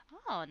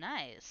 Oh,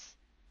 nice.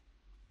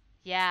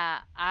 Yeah,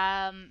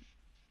 I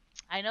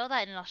know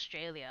that in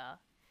Australia,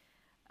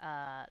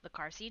 the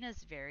car scene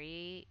is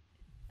very,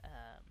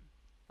 um,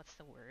 what's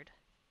the word?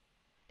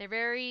 They're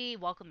very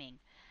welcoming.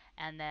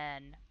 And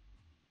then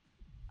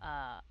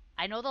uh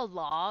I know the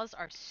laws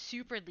are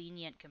super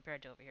lenient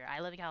compared to over here. I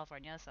live in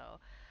California, so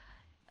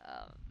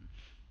um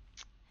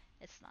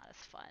it's not as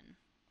fun.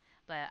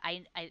 But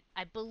I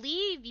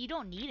believe you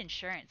don't need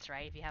insurance,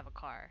 right, if you have a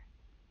car.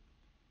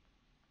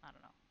 I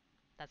don't know.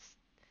 That's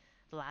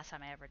the last time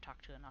I ever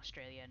talked to an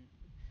Australian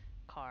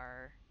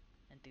car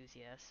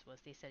enthusiast was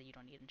they said you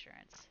don't need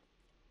insurance.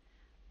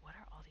 What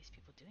are all these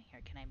people doing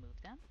here? Can I move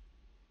them?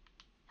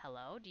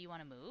 Hello? Do you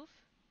want to move?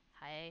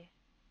 Hi.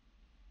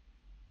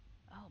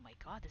 Oh my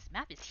god, this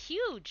map is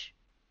huge!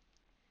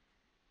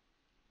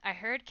 I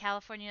heard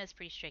California is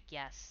pretty strict.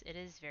 Yes, it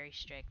is very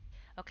strict.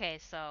 Okay,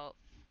 so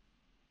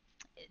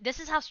this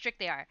is how strict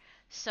they are.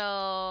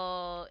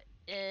 So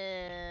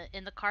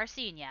in the car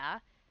scene, yeah.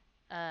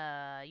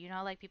 You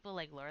know, like people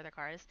like lower their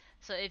cars.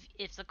 So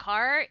if the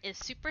car is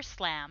super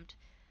slammed,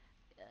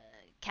 uh,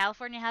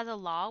 California has a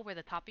law where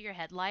the top of your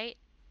headlight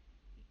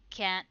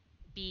can't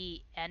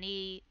be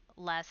any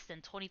less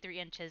than 23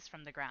 inches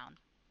from the ground.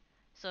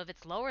 So if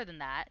it's lower than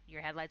that,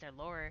 your headlights are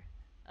lower,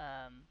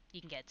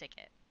 you can get a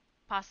ticket.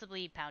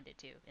 Possibly pounded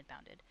too,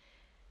 impounded.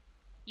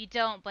 You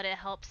don't, but it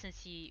helps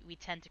since we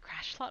tend to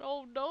crash a lot.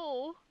 Oh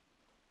no!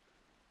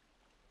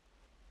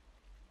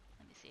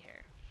 Let me see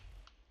here.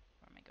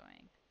 Where am I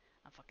going?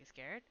 I'm fucking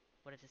scared.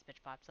 What if this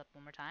bitch pops up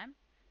one more time?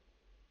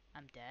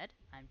 I'm dead.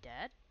 I'm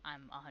dead.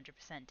 I'm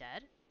 100%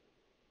 dead.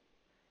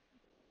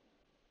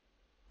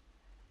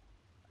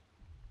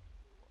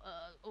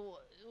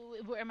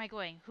 Where am I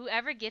going?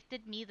 Whoever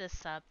gifted me the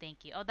sub,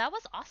 thank you. Oh, that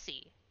was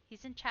Aussie.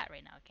 He's in chat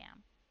right now,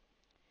 Cam.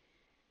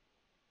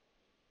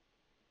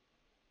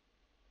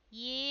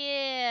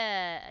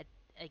 Yeah.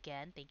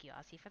 Again, thank you,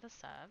 Aussie, for the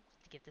sub.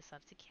 To give the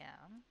sub to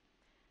Cam.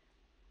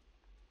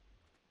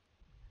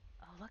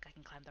 Oh, look, I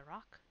can climb the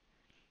rock.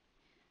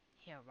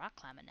 Here, rock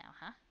climbing now,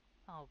 huh?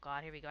 Oh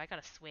god, here we go. I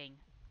gotta swing.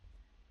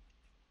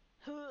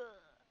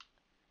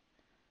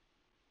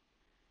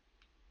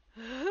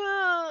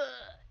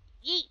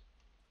 Yeet!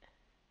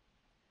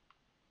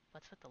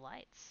 What's with the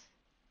lights?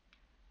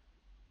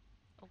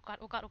 Oh god,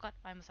 oh god, oh god.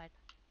 I'm aside.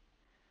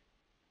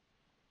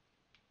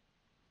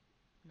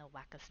 No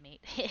wackus,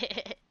 mate.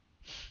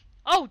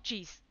 Oh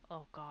jeez.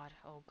 Oh god,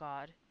 oh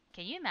god.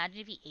 Can you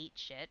imagine if he ate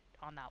shit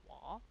on that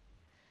wall?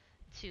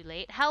 Too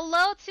late.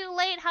 Hello, too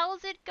late.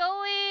 How's it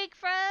going,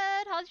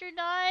 Fred? How's your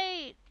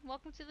night?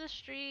 Welcome to the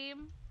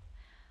stream.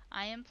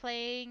 I am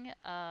playing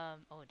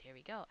oh, there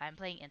we go. I'm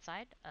playing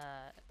inside.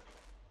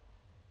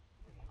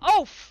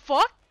 Oh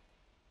fuck.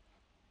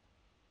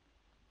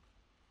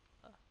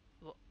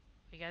 Well,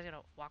 you guys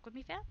gonna walk with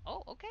me, fam?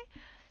 Oh, okay.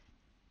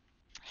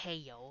 Hey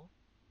yo.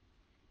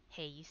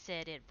 Hey, you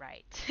said it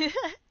right.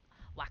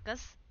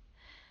 Wackas.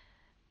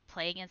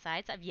 Playing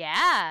inside stuff.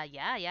 Yeah,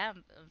 yeah, yeah.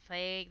 I'm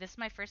playing. This is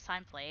my first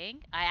time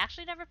playing. I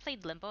actually never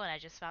played Limbo, and I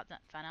just found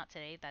out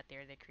today that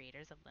they're the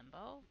creators of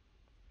Limbo.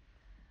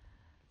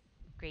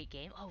 Great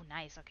game. Oh,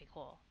 nice. Okay,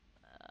 cool.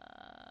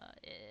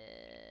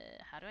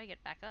 How do I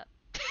get back up?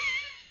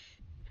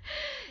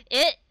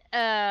 it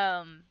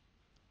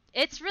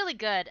it's really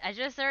good. I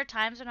just there are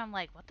times when I'm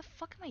like, what the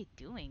fuck am I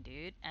doing,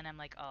 dude? And I'm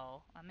like,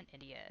 oh, I'm an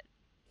idiot.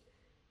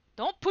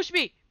 Don't push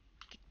me.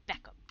 Get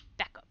back up.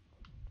 Back up.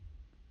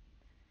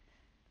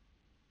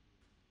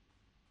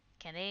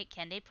 Can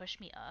they push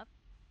me up?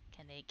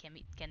 Can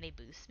they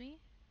boost me?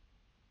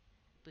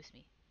 Boost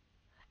me.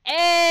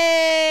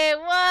 Hey,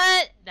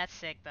 what? That's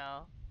sick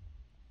though.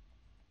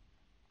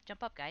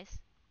 Jump up, guys.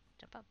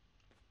 Jump up.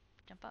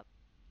 Jump up.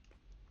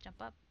 Jump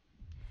up.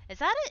 Is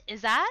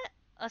that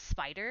a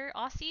spider,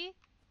 Aussie?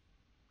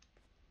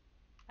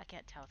 I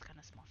can't tell. It's kind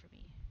of small for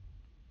me.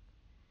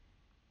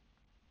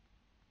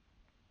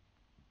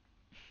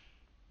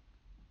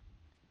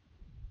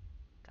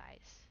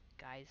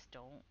 Guys,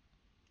 don't.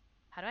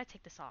 How do I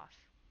take this off?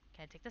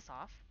 Can I take this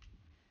off?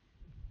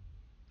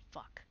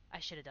 Fuck. I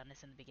should have done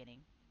this in the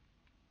beginning.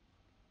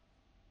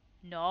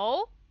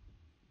 No?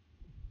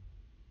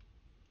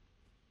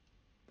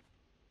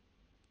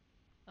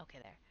 Okay,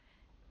 there.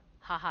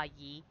 Haha,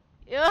 yee.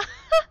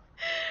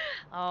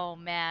 Oh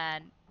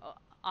man.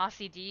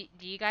 Aussie,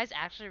 do you guys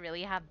actually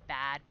really have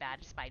bad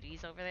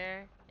spideys over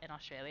there in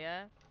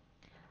Australia?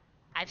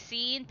 I've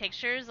seen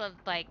pictures of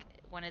like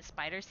when it's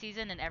spider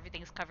season and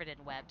everything's covered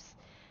in webs.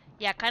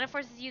 Yeah, kind of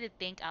forces you to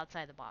think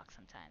outside the box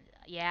sometimes.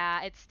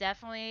 Yeah, it's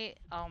definitely.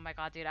 Oh my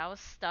god, dude, I was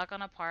stuck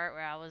on a part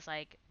where I was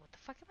like, "What the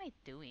fuck am I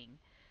doing?"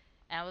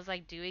 And I was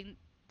like doing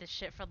this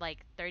shit for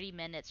like 30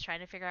 minutes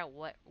trying to figure out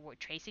what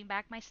tracing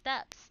back my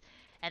steps.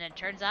 And it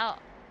turns out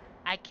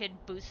I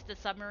could boost the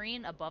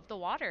submarine above the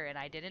water, and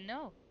I didn't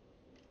know.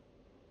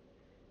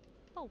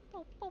 Boop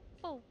boop boop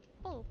boop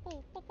boop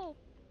boop boop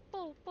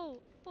boop boop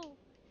boop.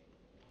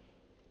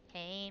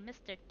 Hey,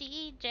 Mr.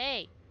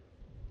 DJ.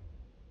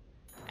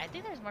 I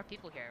think there's more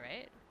people here,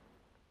 right?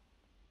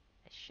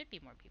 There should be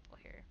more people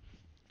here.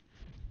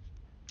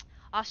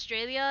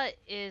 Australia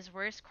is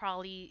worst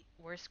crawlies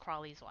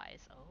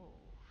wise. Oh.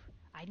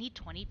 I need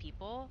 20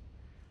 people?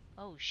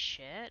 Oh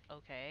shit.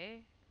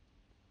 Okay.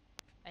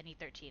 I need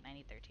 13. I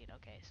need 13.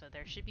 Okay. So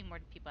there should be more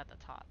people at the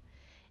top.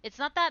 It's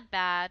not that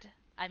bad.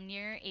 I'm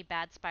near a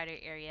bad spider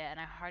area and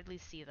I hardly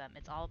see them.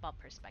 It's all about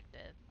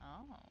perspective.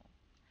 Oh.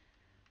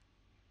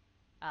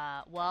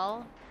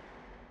 Well,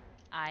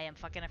 I am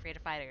fucking afraid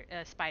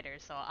of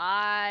spiders. So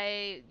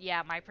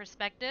yeah, my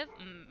perspective.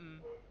 Mm-mm.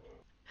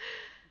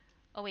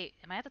 Oh wait,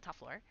 am I at the top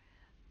floor?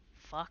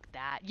 Fuck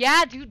that.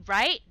 Yeah, dude,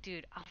 right?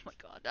 Dude, oh my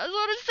god, that's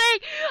what I'm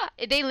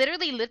saying. They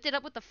literally lifted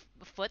up with the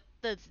foot,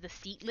 the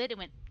seat lid, and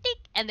went tick,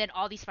 and then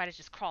all these spiders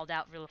just crawled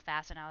out real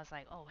fast, and I was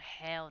like, oh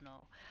hell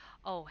no.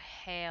 Oh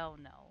hell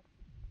no.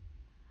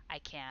 I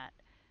can't.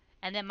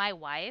 And then my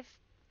wife,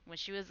 when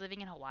she was living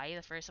in Hawaii,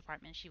 the first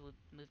apartment she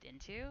moved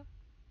into.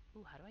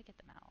 Ooh, how do I get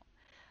them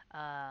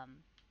out?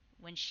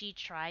 When she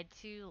tried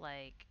to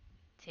like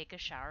take a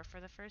shower for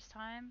the first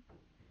time.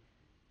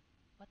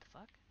 What the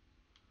fuck?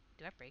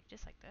 Do I break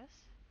just like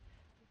this?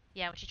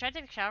 Yeah, when she tried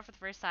to take a shower for the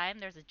first time,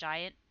 there's a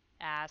giant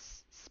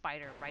ass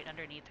spider right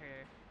underneath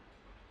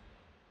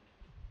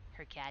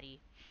her caddy.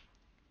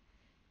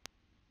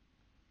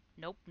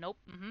 Nope, nope,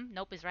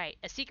 nope is right.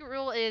 A secret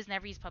rule is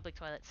never use public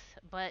toilets.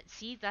 But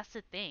see, that's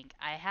the thing.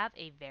 I have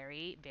a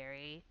very,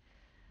 very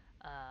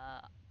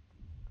uh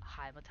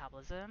high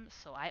metabolism,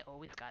 so I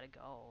always gotta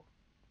go.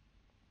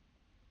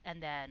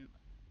 And then,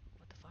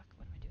 what the fuck?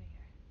 What am I doing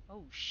here?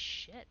 Oh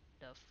shit,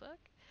 the fuck?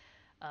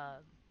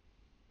 Um,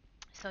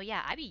 so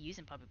yeah, I be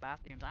using public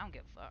bathrooms. I don't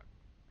give a fuck.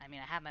 I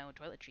mean, I have my own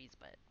toiletries,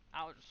 but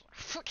I was just like,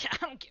 fuck yeah, I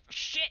don't give a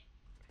shit.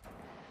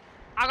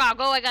 I gotta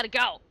go, I gotta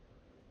go.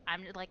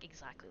 I'm like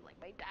exactly like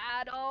my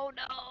dad. Oh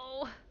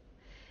no.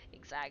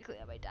 Exactly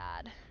like my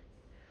dad.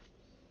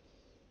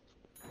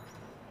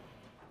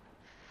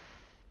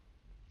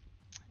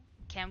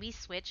 Can we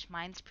switch?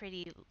 Mine's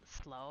pretty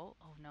slow.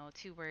 Oh no,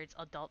 two words,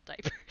 adult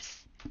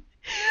diapers.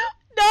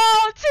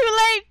 No, too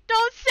late.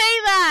 Don't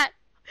say that.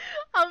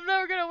 I'm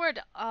never gonna word.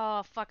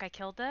 Oh fuck, I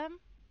killed them.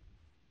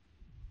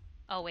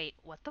 Oh wait,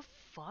 what the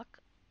fuck?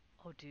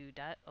 Oh dude,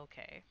 that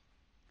okay.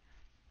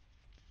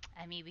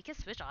 I mean, we can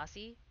switch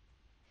Aussie.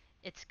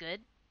 It's good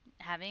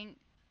having.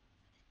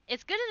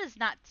 It's good and it's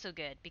not so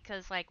good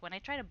because like when I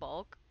try to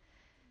bulk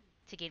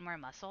to gain more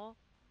muscle,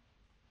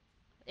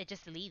 it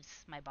just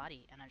leaves my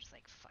body and I'm just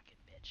like fucking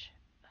bitch.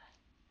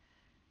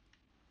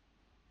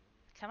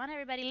 Come on,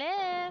 everybody,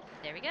 lift.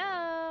 There we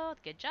go.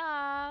 Good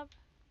job.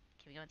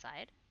 Can we go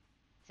inside?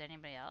 Is there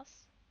anybody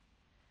else?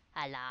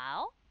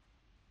 Hello?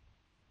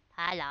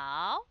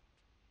 Hello?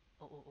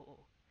 Oh, oh, oh,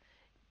 oh.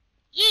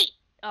 Yeet!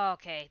 Oh,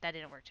 okay, that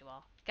didn't work too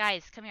well.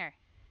 Guys, come here.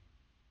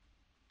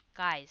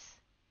 Guys.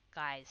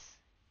 Guys.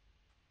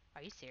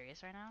 Are you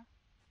serious right now?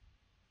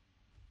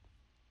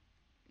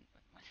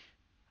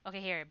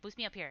 Okay, here. Boost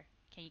me up here.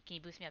 Can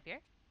you boost me up here?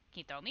 Can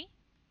you throw me?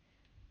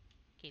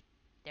 Can you,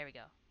 there we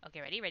go.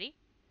 Okay, ready? Ready?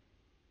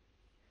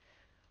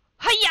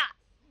 Hiya!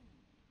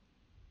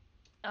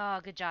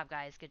 Oh, good job,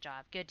 guys. Good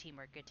job. Good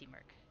teamwork. Good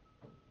teamwork.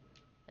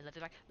 I lift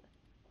it back.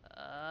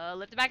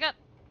 Lift it back up.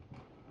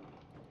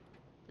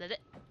 Lift it.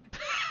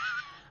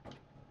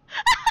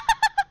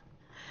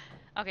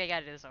 Okay,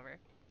 gotta do this over.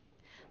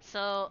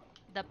 So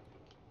the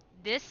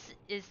this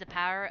is the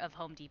power of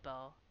Home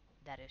Depot.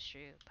 That is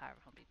true. Power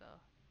of Home Depot.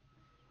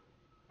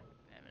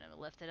 I'm gonna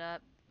lift it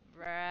up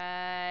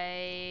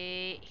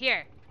right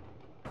here.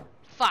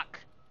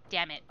 Fuck.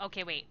 Damn it.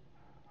 Okay, wait.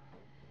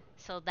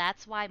 So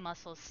that's why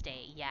muscles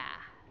stay. Yeah.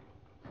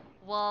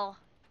 Well,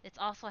 it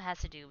also has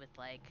to do with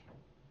like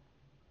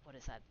what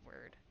is that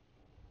word?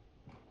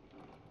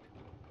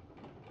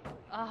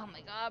 Oh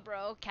my god,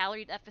 bro.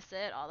 Calorie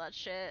deficit, all that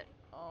shit.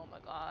 Oh my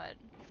god.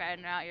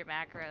 Finding out your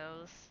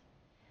macros.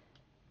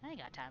 I ain't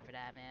got time for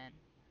that, man.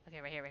 Okay,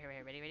 right here, right here, right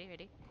here. Ready, ready,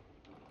 ready?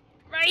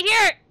 Right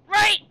here!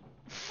 Right!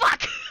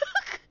 Fuck!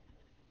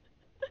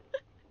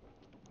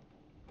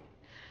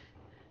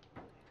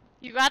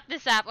 You got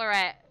this app,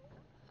 alright.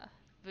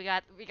 We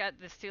got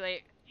this too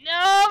late.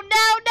 No,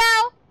 no,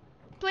 no!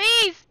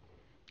 Please!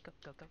 Go,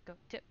 go, go,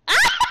 go.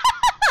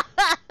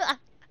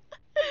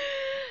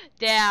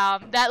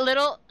 Damn, that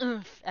little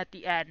oomph at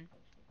the end.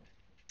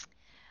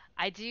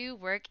 I do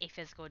work a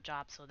physical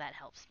job, so that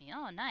helps me.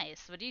 Oh,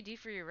 nice. What do you do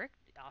for your work,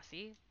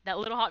 Aussie? That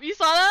little hop, you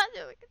saw that?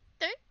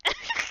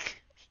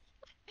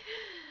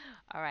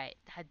 Alright,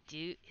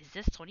 is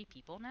this 20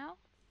 people now?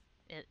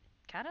 It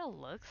kind of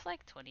looks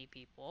like 20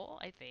 people,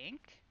 I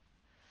think.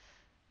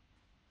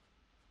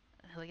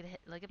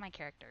 Look at my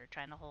character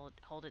trying to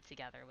hold it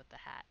together with the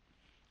hat.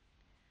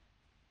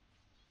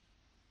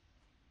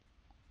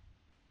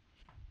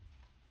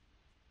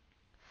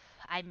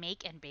 I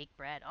make and bake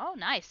bread. Oh,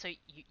 nice. So,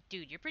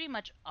 dude, you're pretty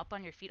much up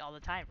on your feet all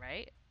the time,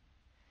 right?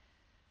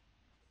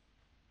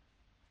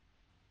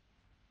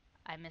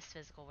 I miss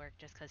physical work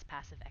just because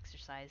passive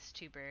exercise.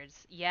 Two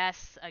birds.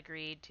 Yes,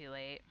 agreed. Too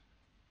late.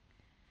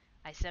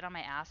 I sit on my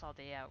ass all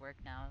day at work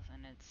now,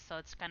 and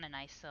it's kind of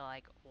nice to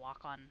like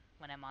walk on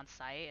when I'm on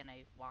site and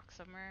I walk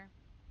somewhere.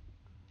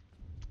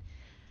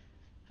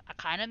 I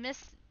kind of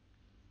miss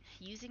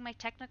using my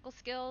technical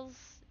skills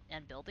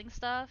and building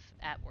stuff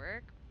at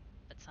work,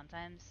 but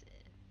sometimes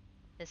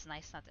it's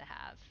nice not to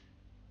have.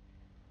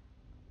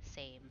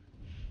 Same.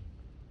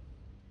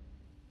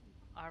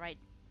 All right.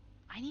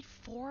 I need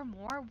 4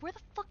 more? Where the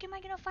fuck am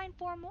I gonna find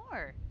 4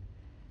 more?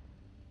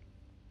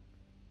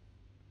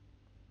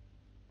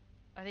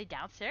 Are they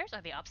downstairs?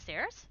 Are they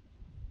upstairs?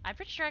 I'm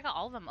pretty sure I got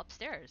all of them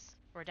upstairs.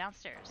 Or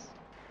downstairs.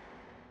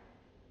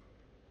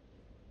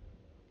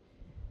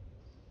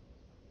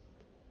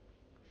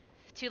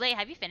 Too late,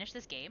 have you finished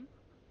this game?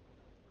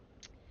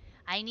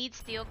 I need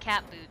steel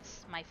cat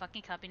boots. My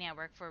fucking company I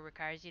work for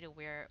requires you to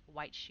wear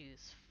white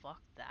shoes.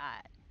 Fuck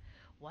that.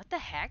 What the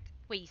heck?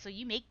 Wait, so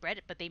you make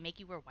bread, but they make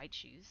you wear white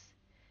shoes?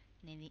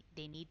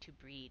 They need to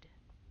breed.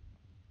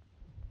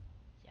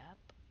 Yep.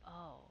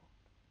 Oh.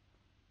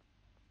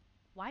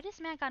 Why does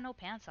man got no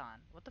pants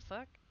on? What the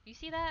fuck? You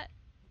see that?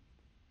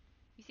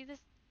 You see this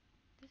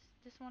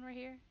one right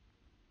here?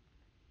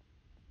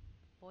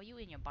 Boy, you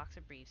in your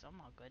boxer briefs. Oh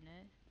my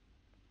goodness.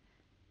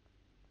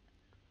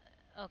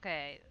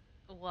 Okay.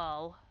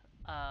 Well,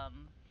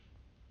 um,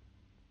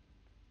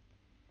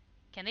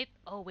 can they?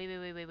 Oh wait.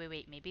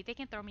 Maybe they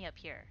can throw me up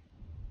here.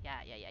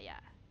 Yeah.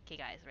 Okay,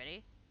 guys,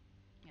 ready?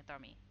 You can throw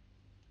me.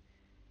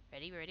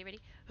 Ready.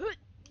 Hoot!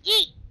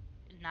 Yeet!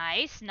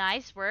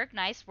 Nice work,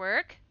 nice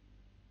work.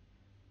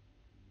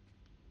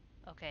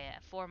 Okay,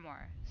 4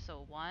 more.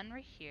 So 1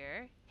 right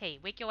here. Hey,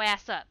 wake your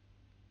ass up.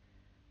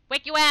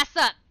 Wake your ass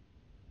up!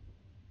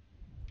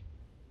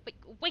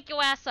 Wake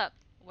your ass up!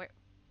 Where?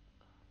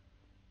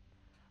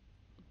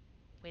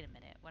 Wait a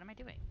minute. What am I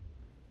doing?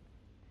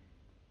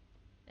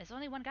 There's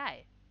only one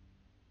guy.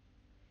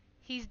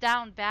 He's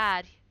down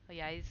bad. Oh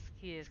yeah,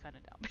 he is kind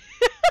of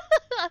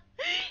down.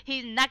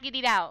 He's knocking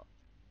it out.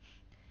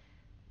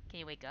 Can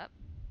you wake up?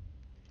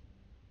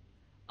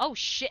 Oh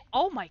shit!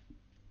 Oh my!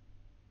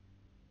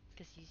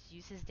 Because he's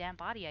used his damn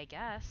body, I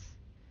guess.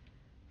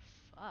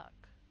 Fuck.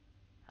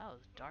 That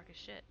was dark as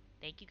shit.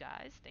 Thank you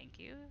guys. Thank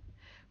you.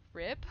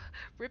 Rip.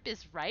 Rip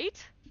is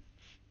right.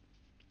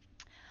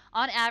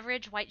 On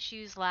average, white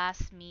shoes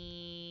last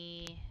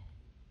me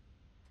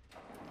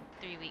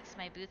 3 weeks.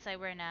 My boots I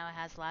wear now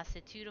has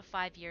lasted 2 to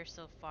 5 years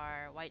so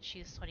far. White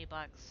shoes, $20.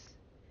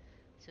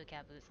 Two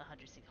cat boots,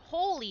 160.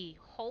 Holy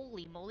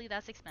moly,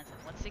 that's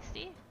expensive. What,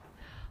 60?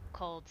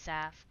 Cold,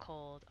 Sapph,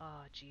 cold.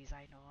 Oh, jeez,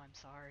 I know. I'm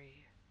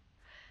sorry.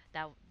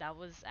 That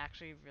was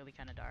actually really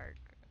kind of dark.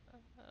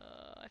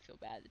 I feel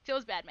bad. It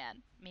feels bad,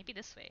 man. Maybe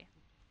this way.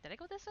 Did I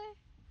go this way?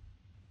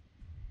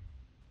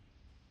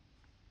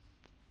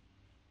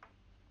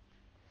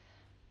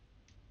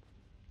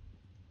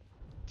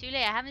 Too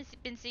late. I haven't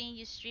been seeing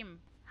you stream.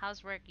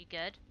 How's work? You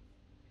good?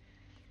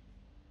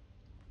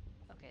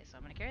 Okay, so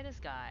I'm gonna carry this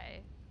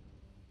guy.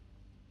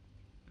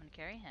 I'm gonna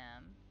carry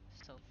him.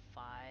 So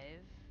 5.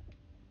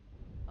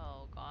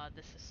 Oh god,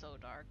 this is so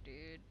dark,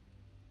 dude.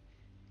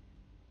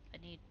 I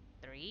need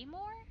 3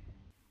 more?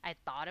 I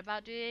thought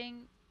about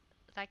doing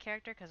that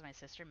character because my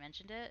sister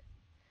mentioned it,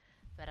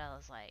 but I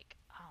was like,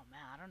 oh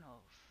man, I don't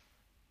know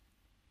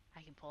if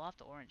I can pull off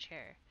the orange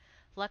hair.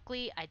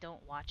 Luckily, I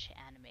don't watch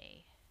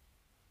anime.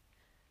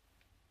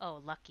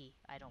 Oh, lucky,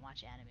 I don't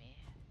watch anime.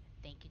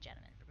 Thank you,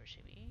 gentlemen, for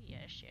pushing me.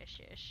 Yes.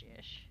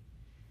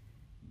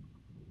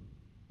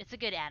 It's a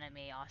good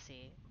anime,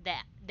 Aussie.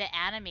 The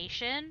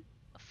animation,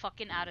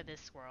 fucking out of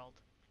this world.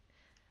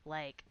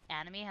 Like,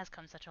 anime has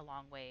come such a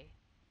long way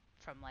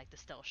from like the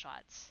still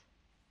shots.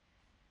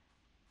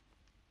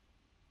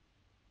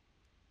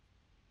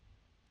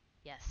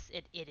 Yes,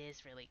 it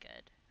is really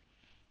good.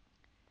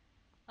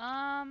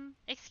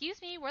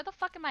 Excuse me, where the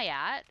fuck am I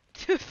at?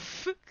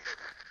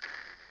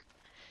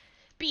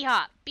 B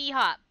hop.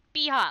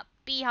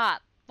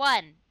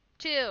 1,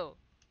 2.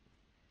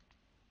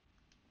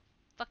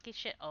 Fucking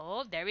shit.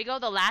 Oh, there we go.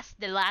 The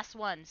last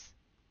ones.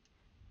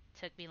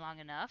 Took me long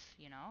enough,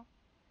 you know.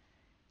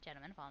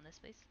 Gentlemen, follow this,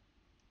 please.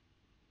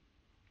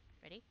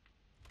 Ready?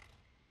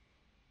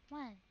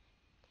 1,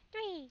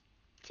 3,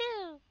 2,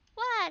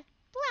 1.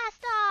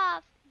 Blast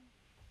off!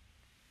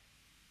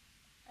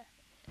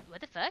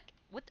 What the fuck?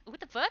 What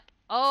the fuck?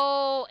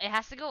 Oh, it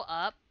has to go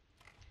up,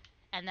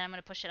 and then I'm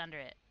gonna push it under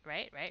it.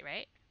 Right.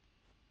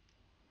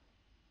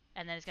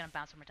 And then it's gonna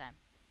bounce one more time.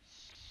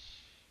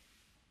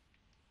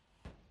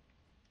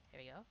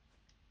 Here we go.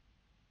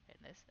 Hit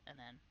this, and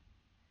then.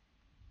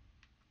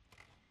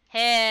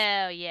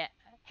 Hell yeah!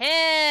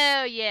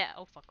 Hell yeah!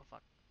 Oh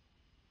fuck!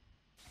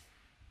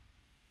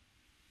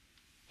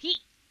 He.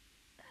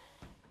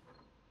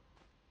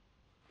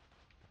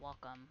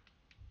 Welcome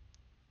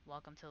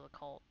to the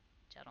cult,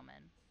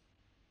 gentlemen.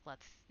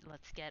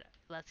 Let's get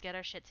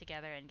our shit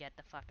together and get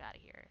the fuck out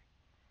of here.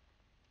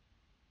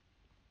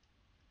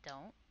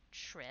 Don't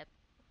trip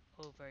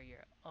over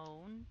your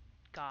own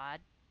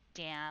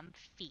goddamn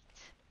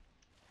feet.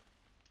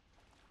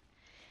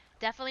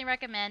 Definitely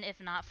recommend, if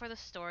not for the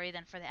story,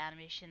 then for the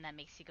animation that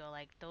makes you go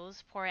like,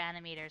 those poor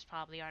animators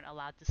probably aren't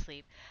allowed to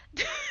sleep.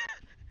 Too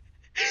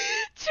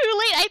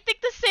late. I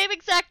think the same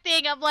exact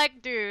thing. I'm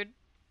like, dude,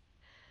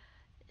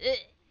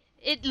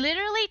 it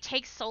literally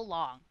takes so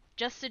long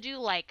just to do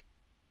like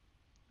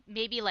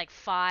maybe like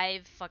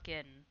 5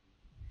 fucking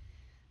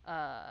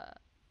uh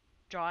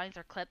drawings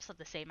or clips of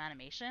the same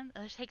animation.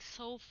 It takes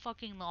so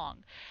fucking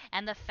long.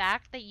 And the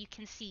fact that you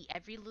can see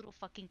every little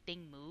fucking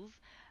thing move,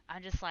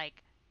 I'm just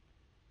like,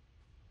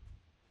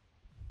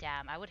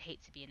 Damn, I would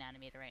hate to be an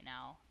animator right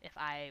now if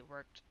I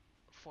worked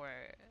for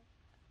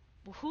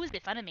who is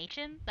it?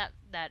 Funimation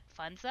that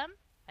funds them?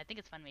 I think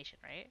it's Funimation,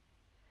 right?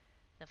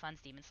 That funds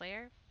Demon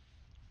Slayer.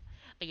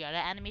 But yeah,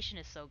 that animation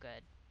is so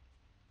good.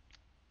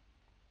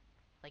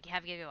 Like you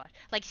have to give it a watch.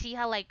 Like see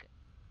how like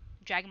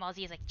Dragon Ball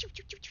Z is like choo,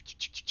 choo, choo, choo, choo,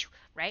 choo, choo,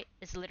 right?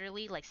 It's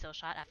literally like still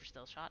shot after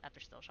still shot after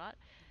still shot.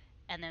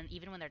 And then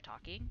even when they're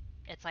talking,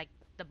 it's like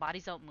the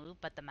bodies don't move,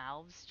 but the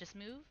mouths just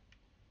move.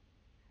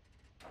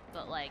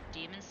 But like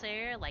Demon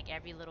Slayer, like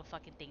every little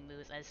fucking thing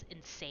moves. It's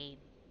insane.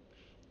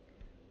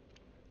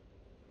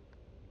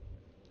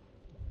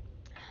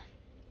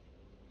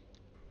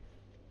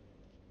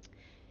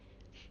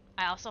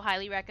 I also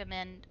highly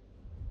recommend.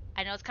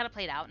 I know it's kind of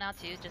played out now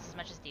too, just as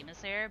much as Demon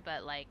Slayer,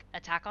 but like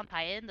Attack on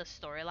Titan, the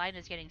storyline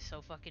is getting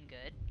so fucking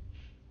good.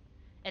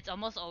 It's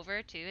almost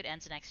over too. It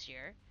ends next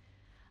year.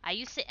 I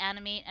used to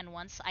animate, and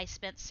once I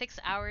spent 6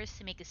 hours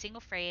to make a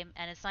single frame,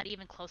 and it's not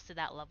even close to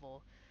that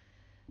level.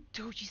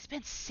 Dude, you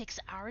spent 6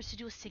 hours to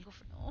do a single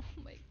frame. Oh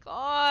my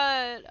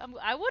god,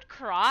 I would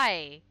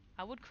cry.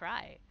 I would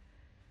cry.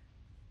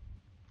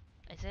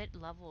 Is it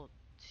level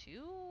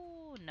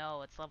 2?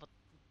 No, it's level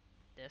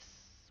this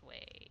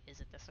way. Is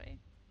it this way?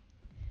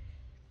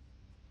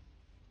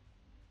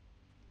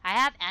 I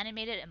have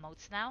animated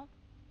emotes now,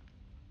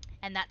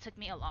 and that took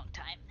me a long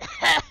time.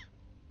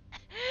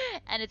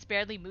 And it's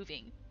barely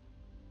moving.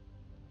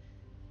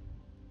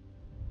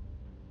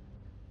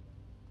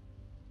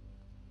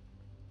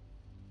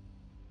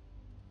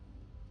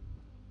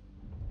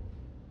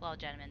 Well,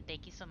 gentlemen,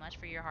 thank you so much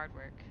for your hard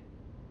work.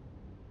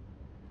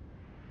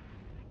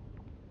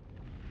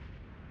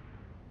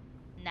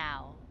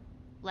 Now,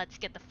 let's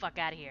get the fuck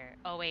out of here.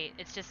 Oh wait,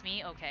 it's just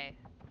me? Okay.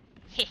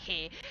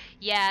 Hehe.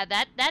 Yeah,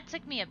 that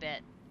took me a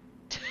bit.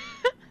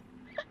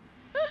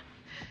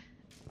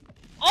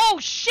 Oh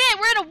shit,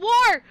 we're in a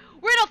war!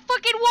 We're in a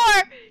fucking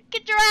war!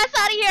 Get your ass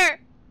out of here!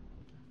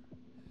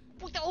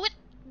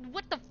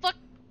 What the fuck?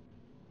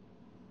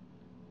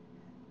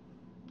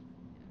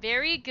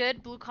 Very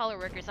good blue collar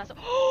workers. That's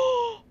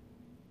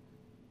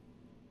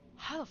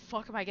how the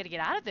fuck am I gonna get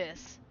out of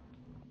this?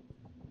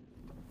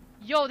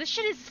 Yo, this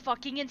shit is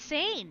fucking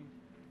insane.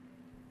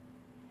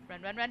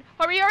 Run, run, run.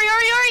 Hurry, hurry,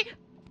 hurry, hurry!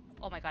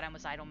 Oh my god, I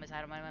almost died, almost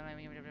died.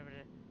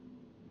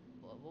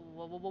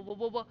 Whoa, whoa, whoa, whoa,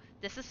 whoa, whoa.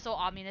 This is so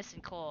ominous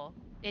and cool.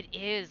 It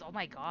is. Oh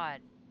my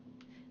god.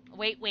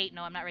 Wait, wait.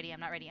 No, I'm not ready. I'm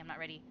not ready. I'm not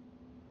ready.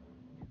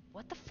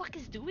 What the fuck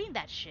is doing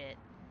that shit?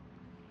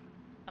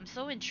 I'm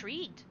so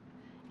intrigued.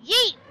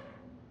 Yeet!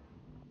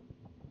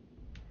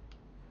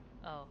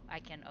 Oh, I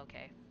can.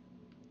 Okay.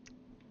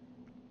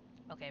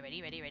 Okay,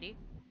 ready, ready, ready.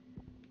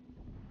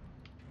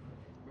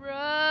 Run!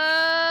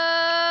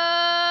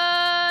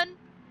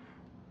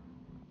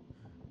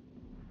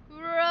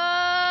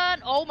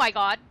 Run! Oh my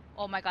god.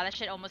 Oh my god, that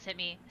shit almost hit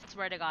me. I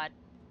swear to god.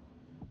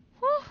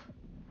 Whew!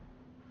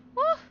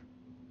 Whew!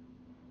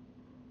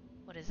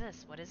 What is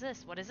this? What is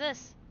this? What is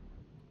this?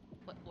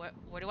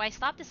 Where do I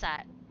stop this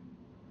at?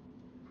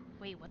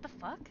 Wait, what the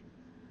fuck?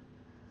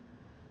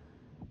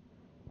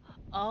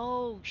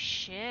 Oh,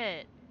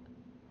 shit.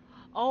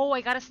 Oh, I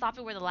gotta stop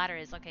it where the ladder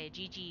is. Okay,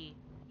 GG.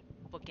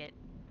 Book it.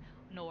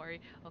 No worry.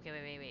 Okay,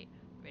 wait, wait, wait.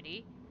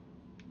 Ready?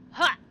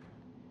 Ha!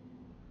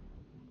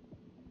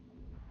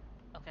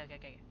 Okay, okay,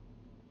 okay.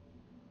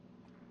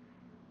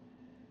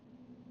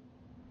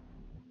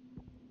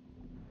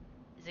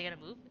 Is it gonna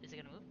move? Is it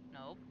gonna move?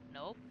 Nope.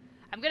 Nope.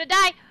 I'm gonna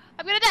die!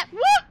 I'm gonna die! Woo!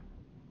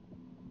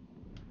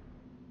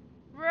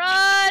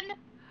 Run!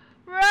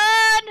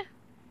 Run!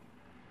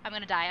 I'm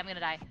gonna die. I'm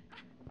gonna die.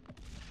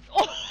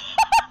 Oh!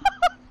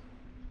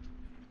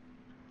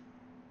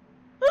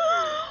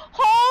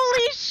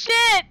 Holy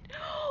shit!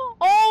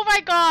 Oh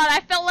my god, I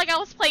felt like I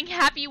was playing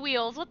Happy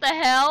Wheels. What the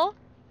hell?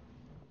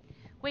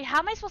 Wait, how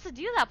am I supposed to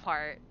do that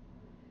part?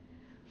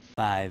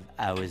 5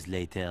 hours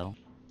later.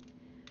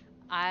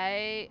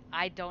 I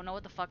don't know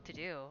what the fuck to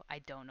do. I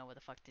don't know what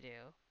the fuck to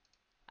do.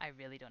 I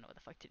really don't know what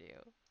the fuck to do.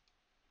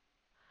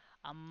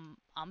 I'm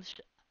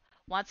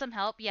want some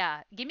help?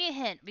 Yeah, give me a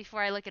hint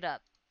before I look it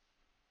up.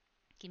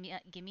 Give me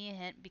a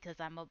hint because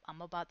I'm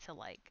about to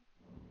like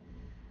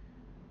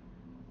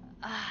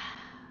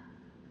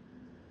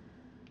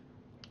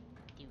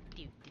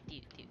do.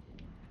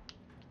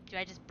 Do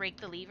I just break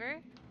the lever?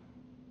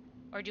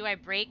 Or do I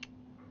break?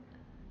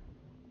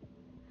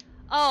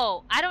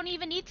 Oh, I don't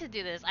even need to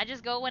do this. I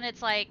just go when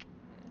it's like,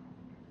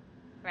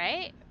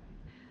 right?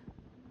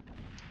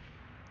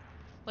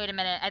 Wait a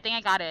minute. I think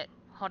I got it.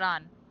 Hold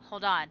on.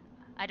 Hold on.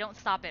 I don't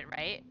stop it,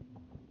 right?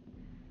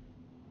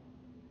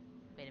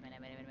 Wait a minute.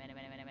 Wait a minute. Wait a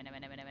minute. Wait a minute.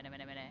 Wait a minute. Wait a minute.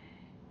 Wait a minute.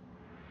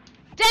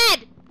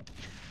 Dead!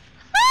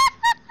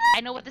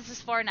 I know what this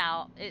is for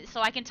now, so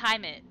I can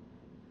time it.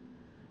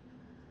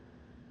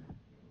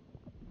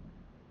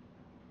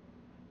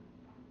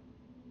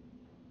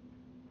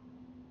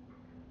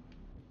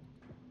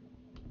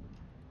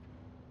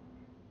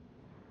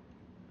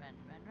 Run,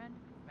 run, run.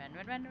 Run,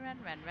 run, run, run,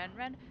 run, run,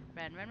 run.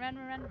 Run, run, run,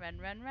 run, run,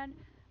 run, run.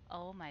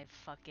 Oh my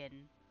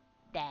fucking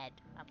dead.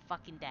 I'm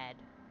fucking dead.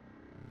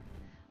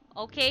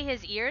 Okay,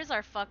 his ears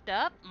are fucked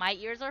up. My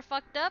ears are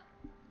fucked up.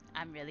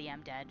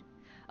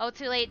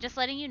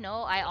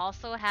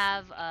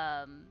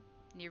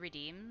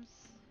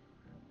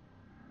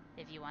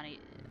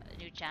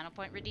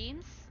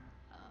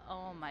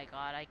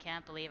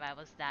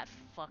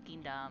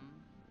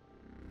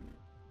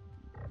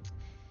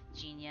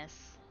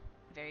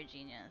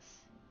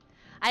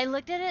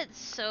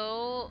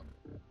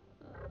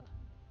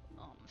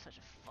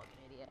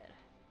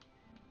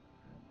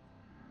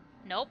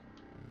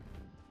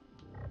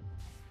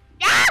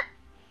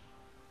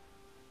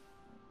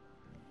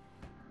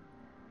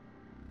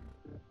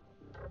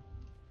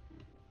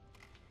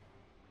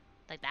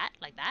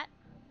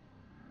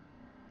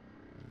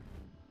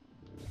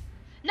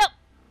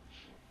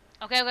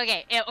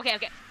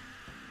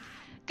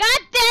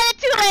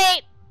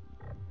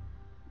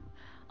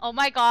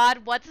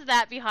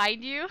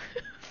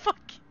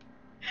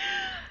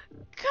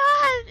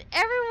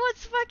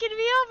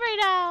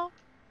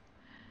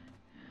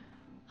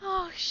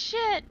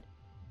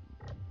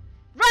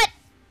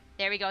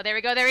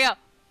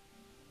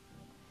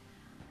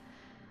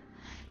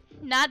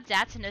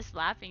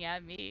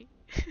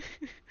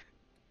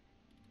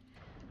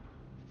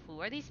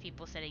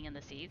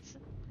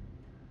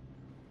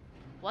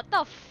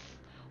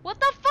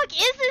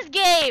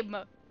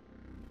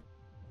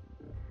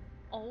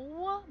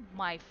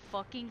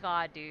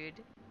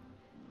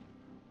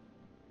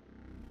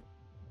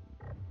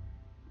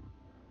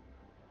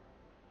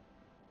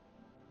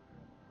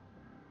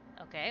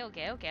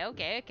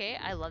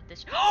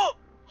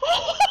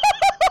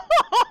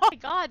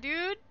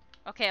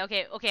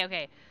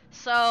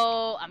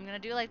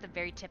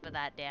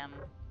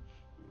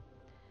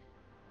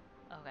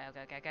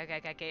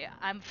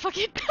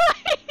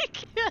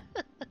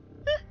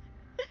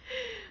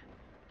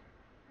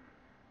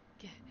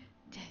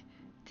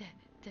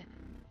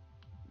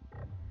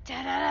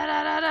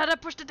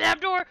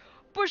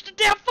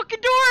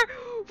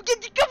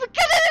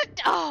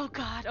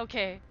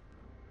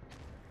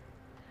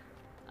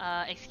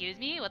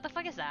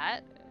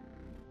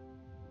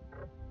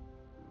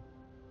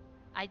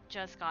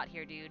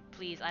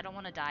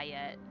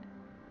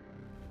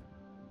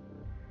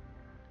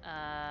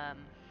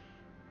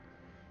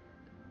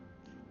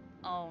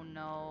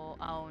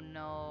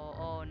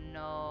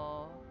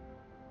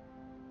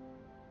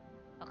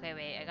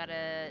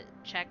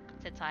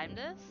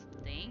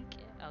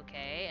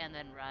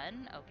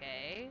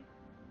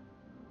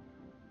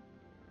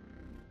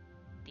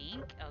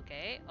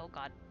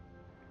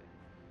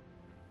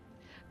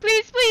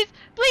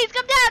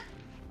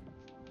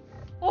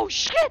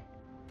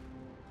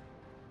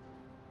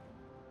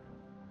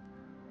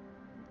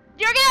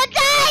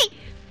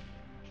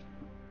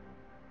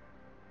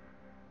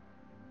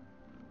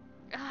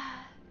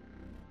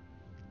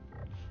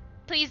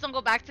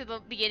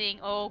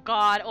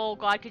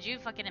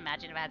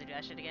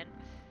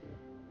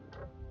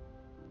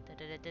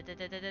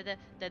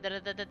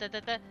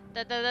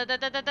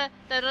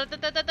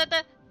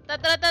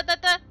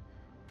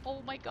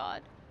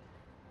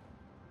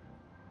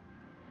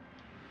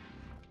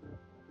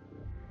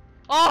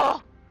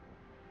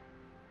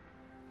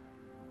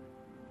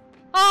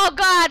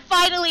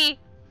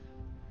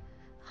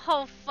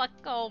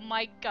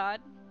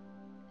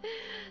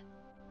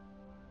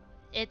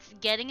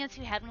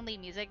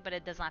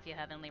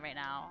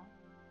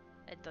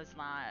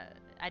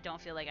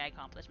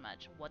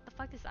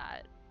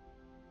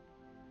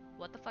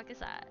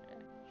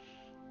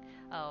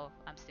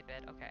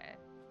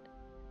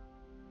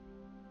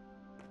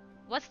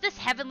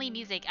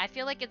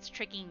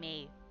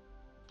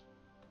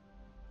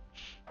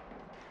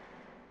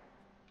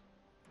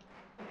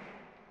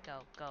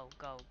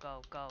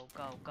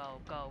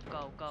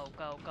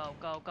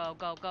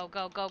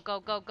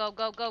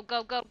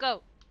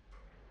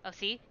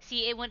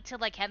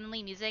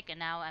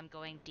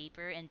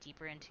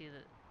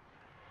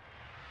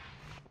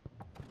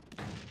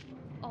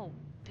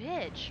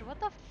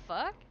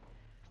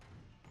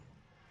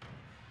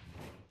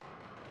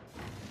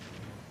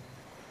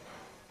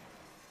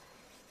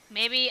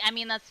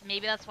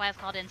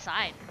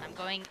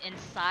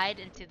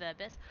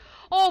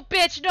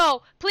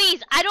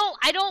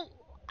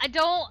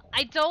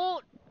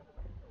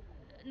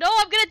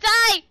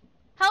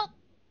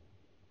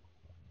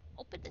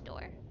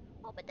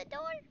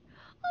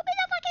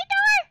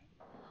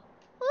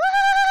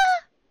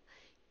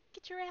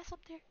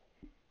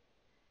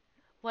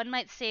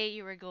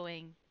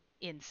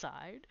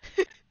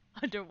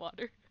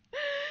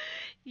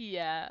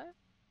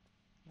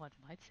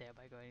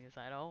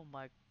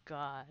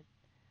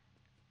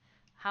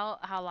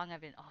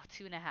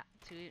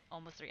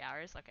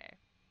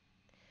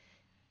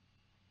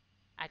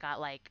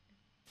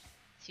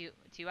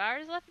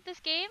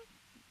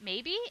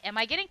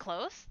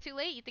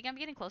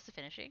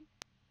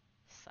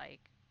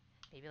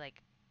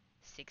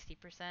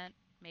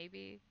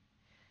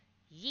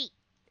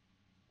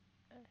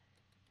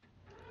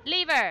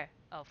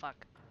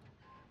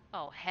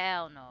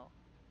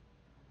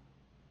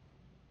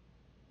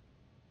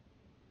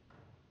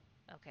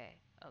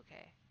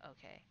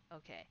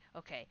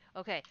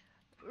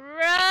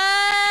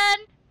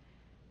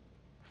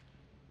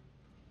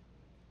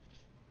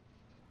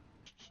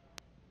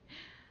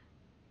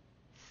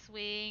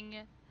 swing.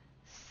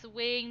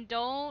 Swing.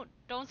 Don't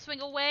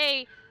swing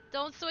away.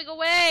 Don't swing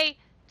away.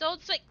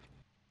 Don't swing.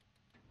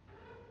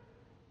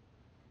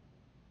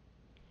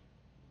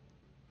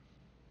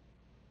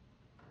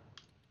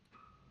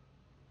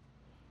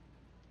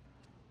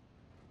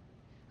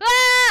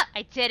 Ah!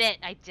 I did it.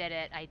 I did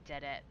it. I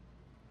did it.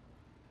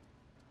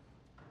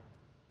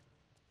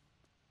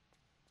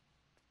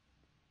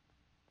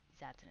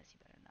 Satinus, you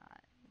better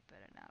not. You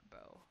better not,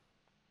 bro.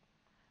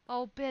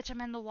 Oh, bitch,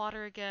 I'm in the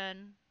water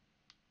again.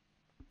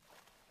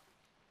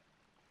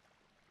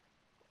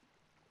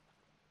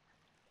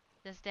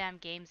 This damn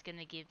game's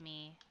gonna give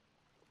me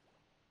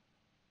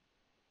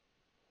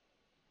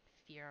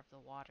fear of the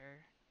water.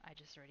 I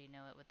just already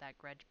know it with that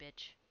grudge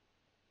bitch.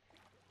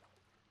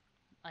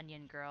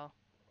 Onion girl.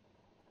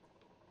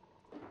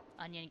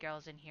 Onion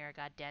girl's in here,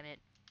 god damn it.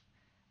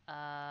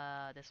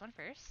 This one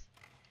first.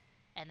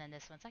 And then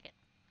this one second.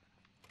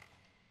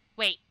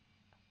 Wait.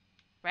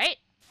 Right?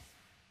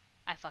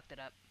 I fucked it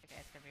up. Okay,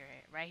 it's gonna be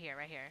right here,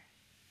 right here.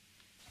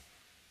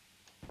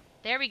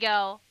 There we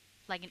go.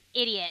 Like an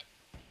idiot.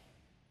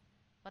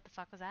 What the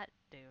fuck was that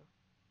do?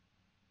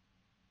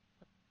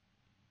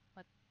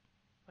 What,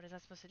 what is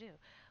that supposed to do?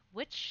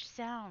 Which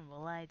sound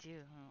will I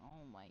do?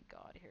 Oh my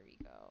god, here we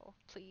go.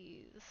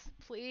 Please.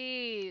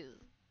 Please.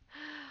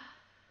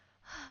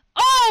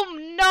 Oh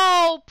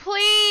no!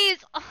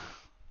 Please! Another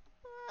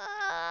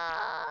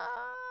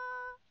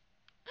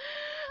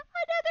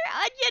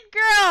onion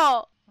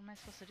girl! What am I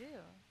supposed to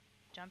do?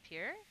 Jump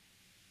here?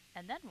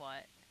 And then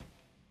what?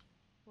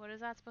 What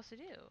is that supposed to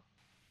do?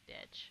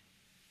 Bitch.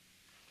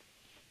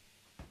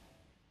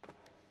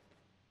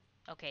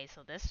 Okay,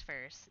 so this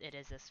first. It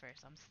is this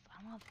first.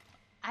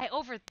 I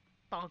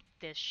overthunk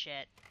this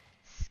shit.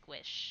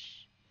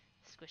 Squish.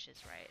 Squish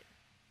is right.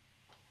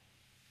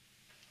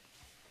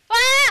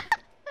 Ah!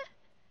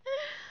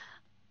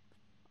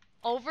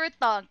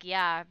 Overthunk,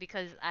 yeah,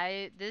 because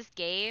this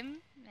game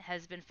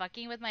has been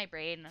fucking with my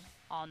brain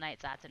all night,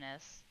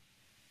 Satinus.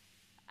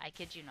 I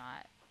kid you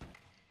not.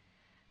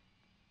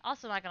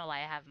 Also, not gonna lie,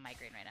 I have a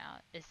migraine right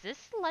now. Is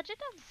this Legend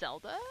of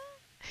Zelda?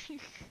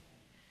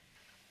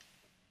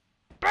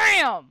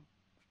 BAM!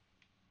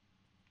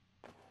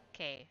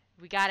 Okay,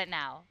 we got it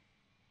now.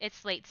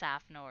 It's late,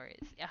 Sapph, no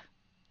worries. Yeah,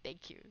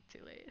 thank you. Too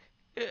late.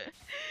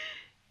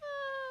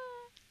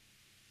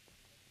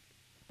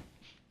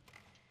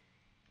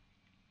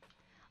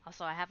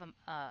 Also, I have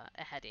a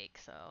headache,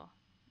 so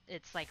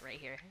it's like right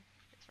here.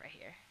 It's right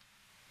here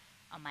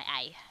on my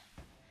eye.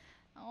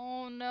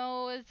 Oh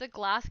no, is the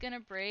glass gonna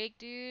break,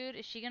 dude?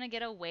 Is she gonna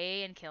get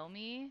away and kill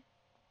me?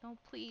 No,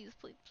 please,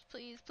 please,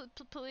 please, please,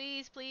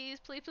 please, please,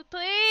 please, please,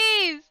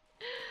 please!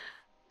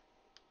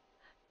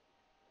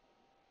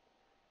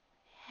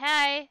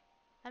 Hi,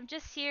 I'm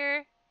just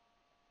here.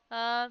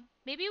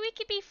 Maybe we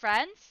could be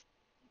friends?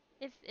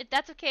 If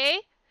that's okay?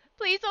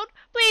 Please don't,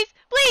 please,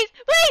 please,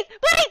 please,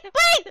 please,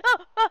 please!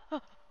 Oh, oh,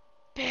 oh.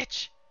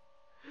 Bitch!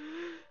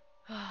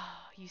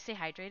 You stay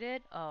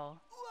hydrated? Oh.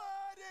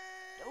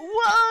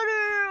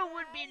 Water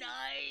would be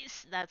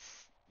nice.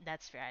 That's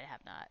fair. I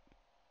have not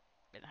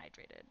been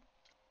hydrated.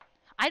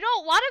 I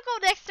don't want to go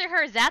next to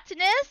her,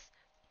 Zatinus.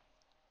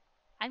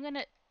 I'm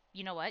gonna.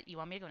 You know what? You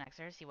want me to go next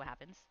to her? See what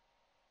happens.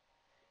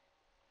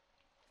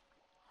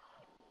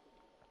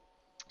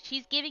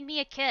 She's giving me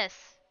a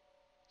kiss.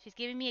 She's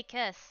giving me a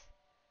kiss.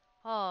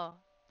 Oh,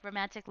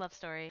 romantic love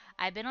story.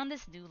 I've been on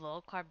this new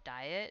low carb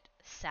diet,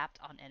 sapped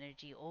on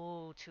energy.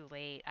 Oh, too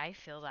late. I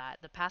feel that.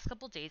 The past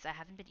couple days, I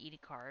haven't been eating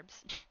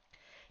carbs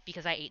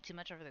because I ate too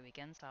much over the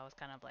weekend, so I was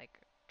kind of like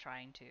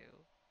trying to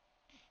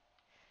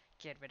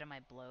get rid of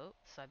my bloat.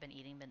 So I've been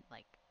eating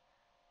like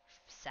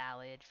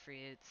salad,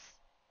 fruits,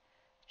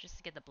 just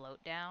to get the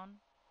bloat down.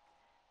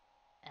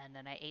 And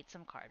then I ate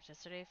some carbs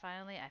yesterday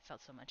finally. I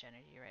felt so much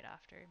energy right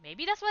after.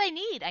 Maybe that's what I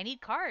need. I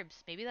need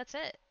carbs. Maybe that's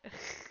it.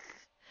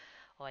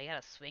 Oh, I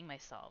gotta swing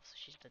myself so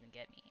she doesn't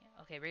get me.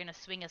 Okay, we're gonna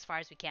swing as far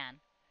as we can.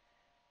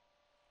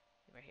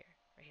 Right here.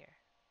 Right here.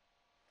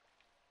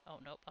 Oh,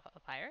 nope.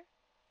 Up higher?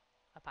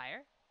 Up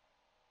higher?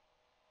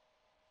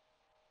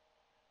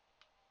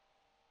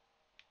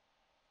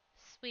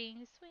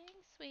 Swing,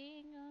 swing,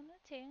 swing on the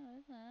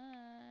tail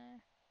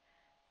line.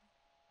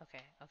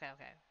 Okay, okay,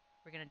 okay.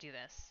 We're gonna do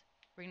this.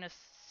 We're gonna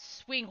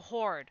swing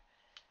hard.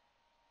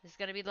 This is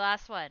gonna be the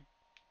last one.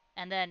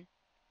 And then...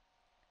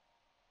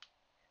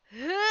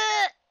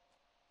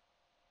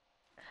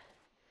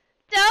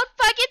 Don't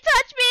fucking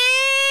touch me!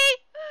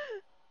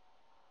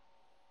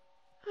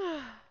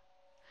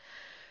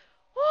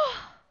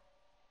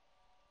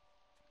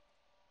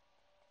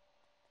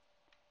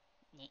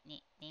 Nick,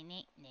 nick, nick,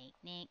 nick, nick,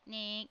 nick,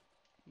 nick.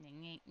 Nick,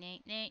 nick,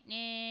 nick, nick,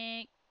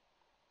 nick.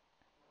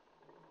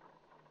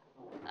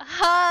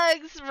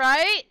 Hugs,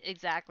 right?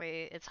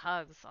 Exactly. It's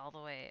hugs all the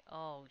way.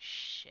 Oh,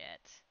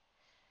 shit.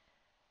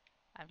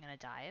 I'm gonna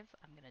dive.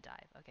 I'm gonna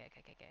dive. Okay,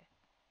 okay, okay, okay.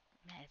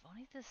 Man, if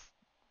only this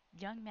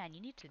young man, you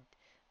need to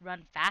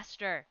run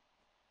faster.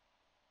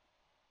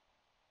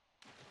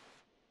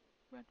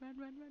 Run, run,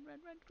 run, run, run,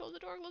 run. Close the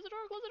door, close the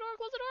door, close the door,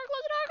 close the door,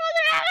 close the door, close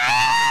the door!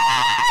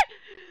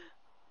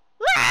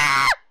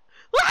 Ah!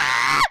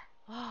 Ah!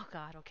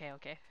 god, okay,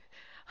 okay.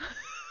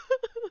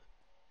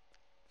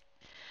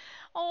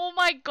 Oh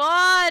my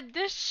god,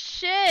 this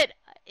shit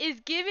is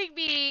giving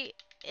me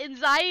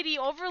anxiety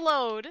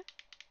overload.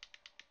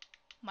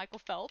 Michael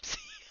Phelps.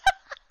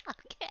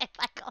 Okay,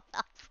 Michael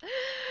Phelps.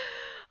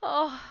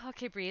 Oh,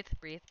 okay, breathe,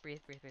 breathe, breathe,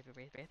 breathe, breathe,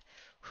 breathe, breathe.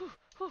 Whew,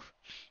 whew.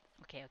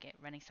 Okay, okay,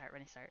 running start,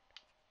 running start.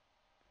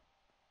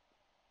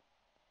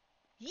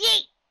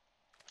 Yeet!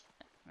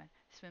 Run.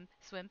 Swim,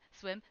 swim,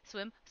 swim,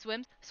 swim,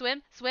 swim,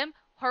 swim, swim.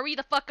 Hurry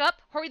the fuck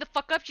up, hurry the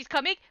fuck up, she's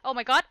coming. Oh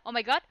my god, oh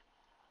my god.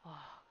 Oh,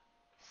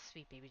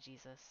 sweet baby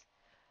Jesus.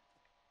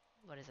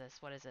 What is this?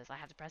 What is this? I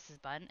have to press this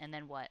button and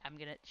then what?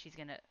 She's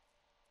gonna.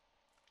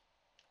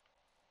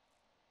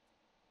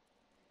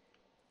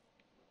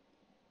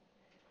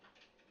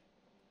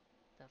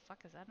 The fuck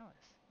is that noise?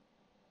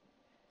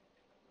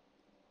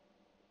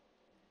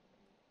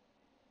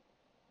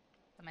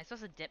 Am I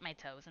supposed to dip my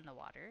toes in the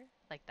water?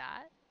 Like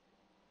that?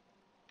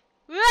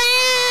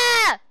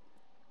 Ah!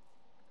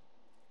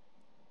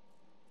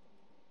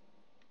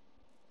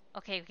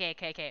 Okay, okay,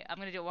 okay, okay. I'm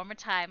gonna do it one more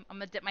time. I'm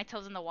gonna dip my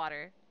toes in the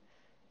water.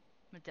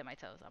 I'm gonna dip my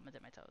toes. I'm gonna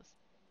dip my toes.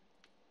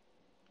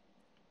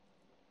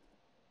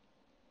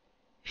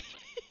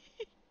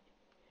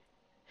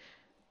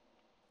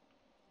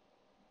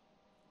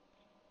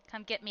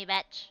 Come get me,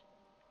 bitch.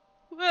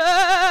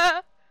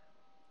 Ah!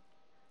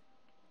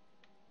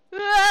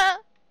 Ah!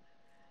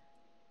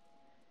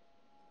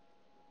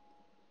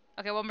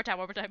 Okay, one more time,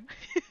 one more time.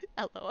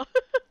 Hello.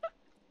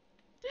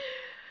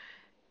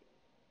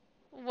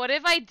 What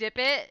if I dip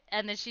it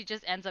and then she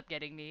just ends up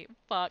getting me?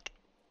 Fuck.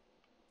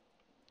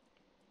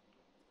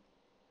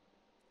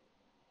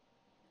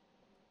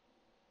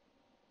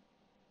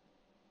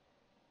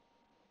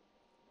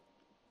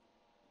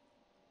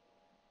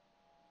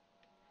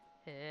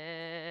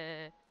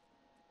 Eh.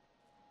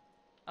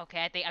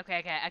 Okay, I think okay,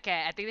 okay,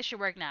 okay. I think this should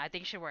work now. I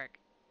think it should work.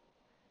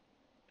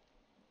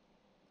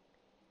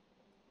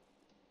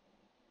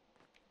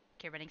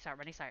 Okay, running start,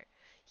 running start.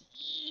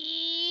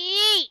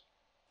 Yeet!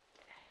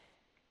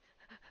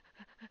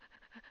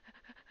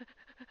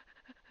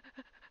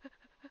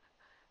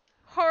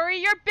 Hurry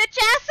your bitch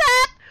ass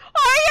up!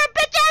 Hurry your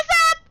bitch ass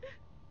up!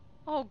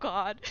 Oh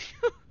god.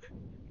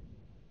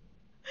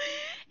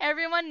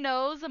 Everyone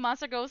knows the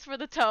monster goes for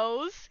the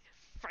toes.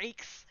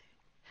 Freaks.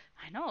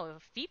 I know,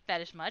 feet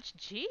fetish much.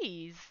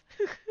 Jeez.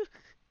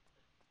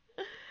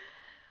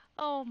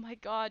 Oh my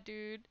god,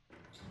 dude.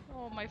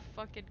 Oh my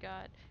fucking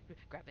god.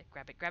 Grab it,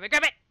 grab it, grab it,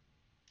 grab it!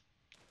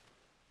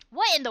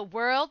 What in the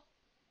world?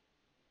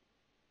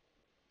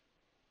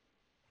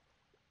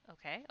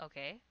 Okay,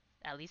 okay.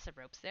 At least the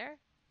rope's there.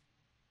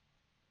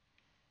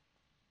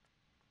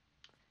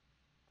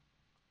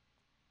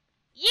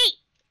 Yeet!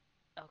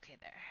 Okay,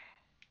 there.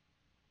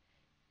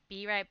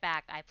 Be right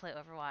back. I play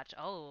Overwatch.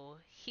 Oh,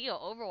 he a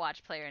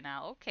Overwatch player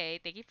now. Okay,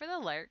 thank you for the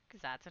alert,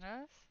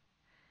 Zatanos.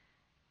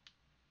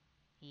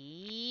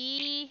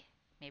 Eee.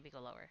 Maybe go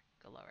lower.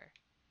 Go lower.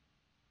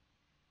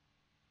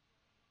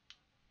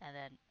 And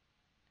then.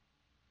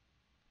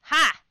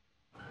 Ha!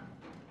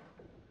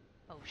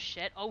 Oh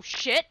shit. Oh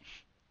shit!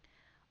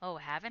 Oh,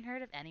 haven't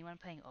heard of anyone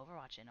playing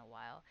Overwatch in a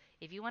while.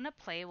 If you want to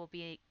play, we'll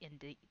be in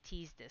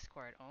T's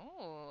Discord.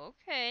 Oh,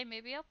 okay.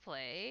 Maybe I'll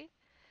play.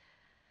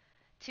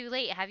 Too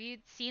late. Have you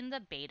seen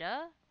the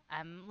beta?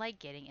 I'm like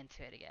getting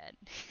into it again.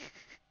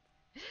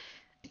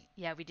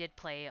 Yeah, we did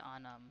play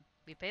on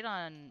we played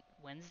on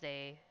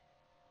Wednesday.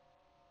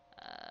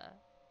 Uh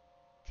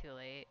Too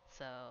late.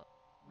 So,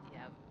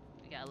 yeah,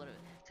 we got a little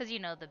bit cuz you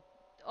know the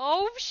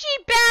Oh, she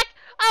back.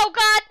 Oh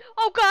god.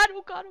 Oh god.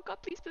 Oh god. Oh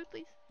god. Please, please,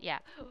 please. Yeah.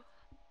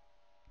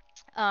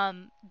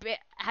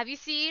 Have you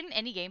seen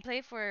any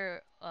gameplay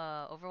for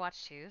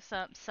Overwatch 2?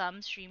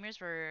 Some streamers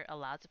were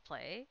allowed to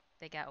play.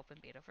 They got open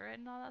beta for it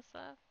and all that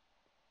stuff.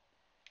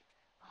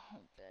 Oh,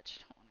 bitch,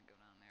 I don't want to go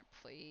down there,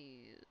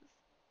 please.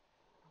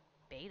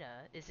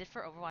 Beta? Is it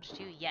for Overwatch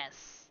 2?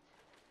 Yes.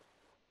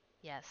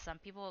 Yes, some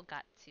people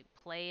got to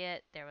play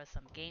it. There was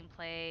some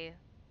gameplay.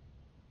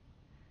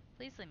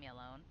 Please leave me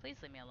alone. Please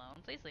leave me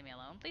alone. Please leave me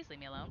alone. Please leave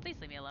me alone. Please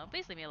leave me alone.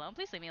 Please leave me alone.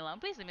 Please leave me alone.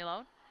 Please leave me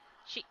alone.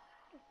 She.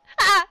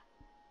 Ah!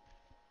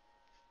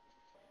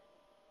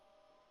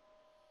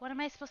 What am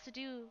I supposed to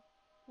do?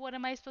 What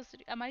am I supposed to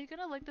do? Am I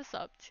gonna look this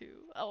up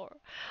too? Or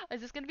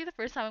is this gonna be the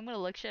first time I'm gonna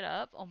look shit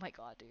up? Oh my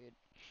god, dude.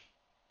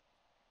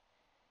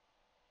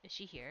 Is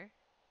she here?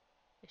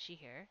 Is she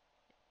here?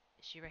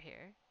 Is she right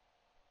here?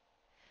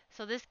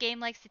 So this game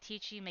likes to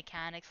teach you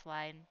mechanics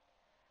line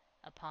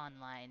upon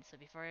line. So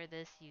before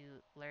this,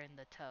 you learn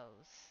the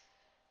toes.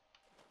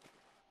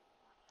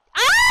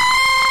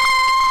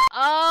 Ah!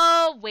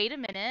 Oh, wait a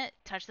minute.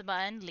 Touch the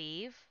button,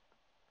 leave.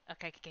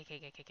 Okay, okay, okay,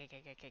 okay, okay,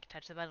 okay, okay, okay.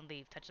 Touch the button,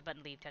 leave. Touch the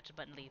button, leave. Touch the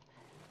button, leave.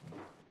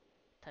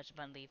 Touch the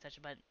button, leave. Touch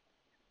the button.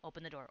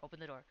 Open the door. Open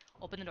the door.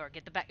 Open the door.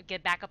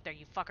 Get back up there,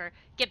 you fucker.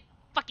 Get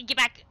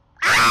back.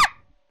 Ah!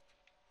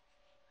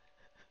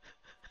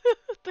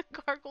 The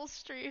gargle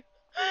stream.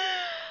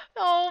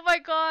 Oh my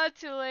god,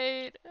 too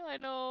late. I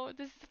know.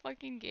 This is a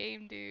fucking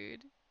game,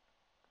 dude.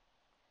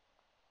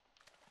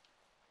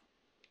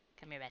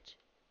 Come here, bitch.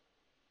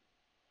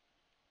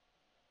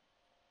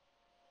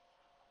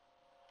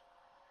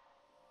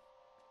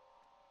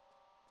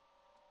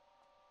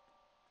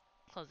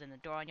 closing the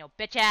door on your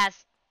bitch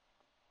ass.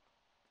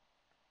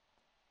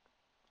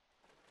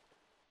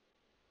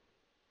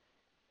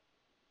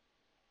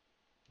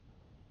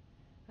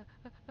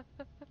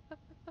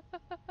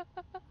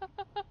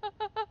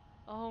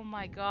 Oh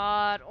my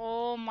god.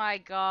 Oh my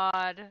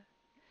god.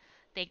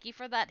 Thank you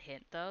for that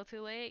hint though,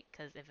 too late,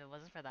 because if it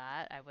wasn't for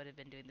that, I would have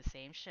been doing the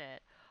same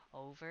shit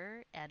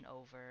over and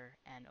over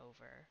and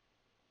over.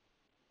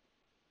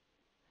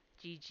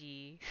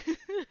 GG.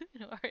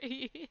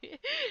 Nori.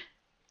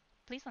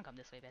 Please don't come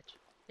this way, bitch.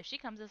 If she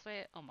comes this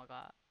way, oh my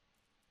god.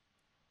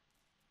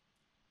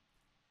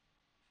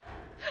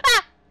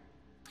 Ah!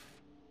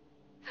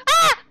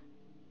 Ah!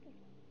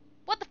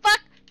 What the fuck?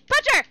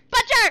 Punch her!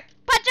 Punch her!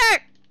 Punch her!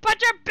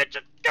 Punch her, bitch!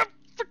 Go!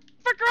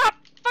 Fuck her up!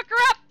 Fuck her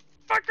up!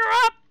 Fuck her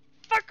up!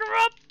 Fuck her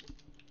up!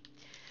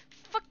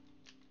 Fuck.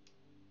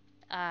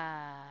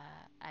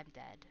 I'm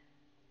dead.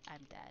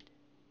 I'm dead.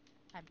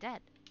 I'm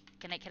dead.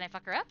 Can I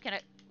fuck her up? Can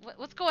I?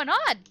 What's going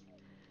on?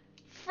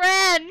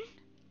 Friend!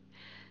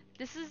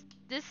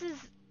 This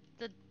is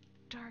the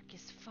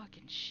darkest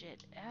fucking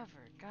shit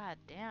ever. God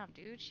damn,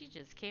 dude. She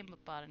just came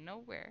up out of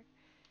nowhere.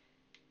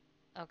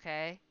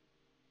 Okay.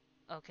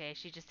 Okay,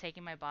 she's just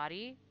taking my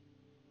body.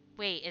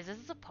 Wait, is this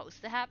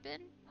supposed to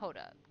happen? Hold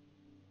up.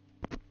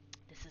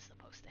 This is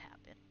supposed to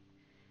happen.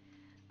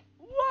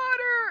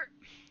 Water!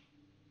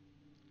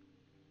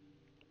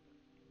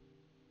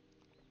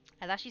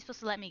 I thought she's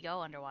supposed to let me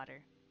go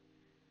underwater.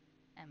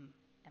 Am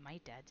I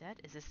dead?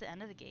 Is this the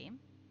end of the game?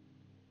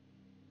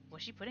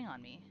 What's she putting on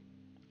me?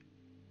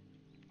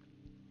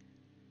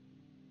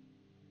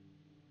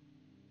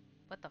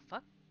 What the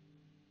fuck?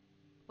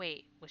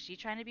 Wait, was she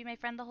trying to be my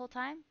friend the whole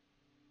time?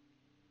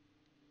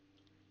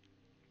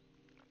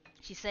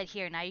 She said,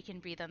 here, now you can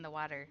breathe on the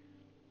water.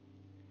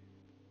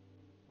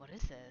 What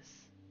is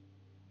this?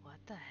 What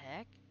the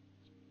heck?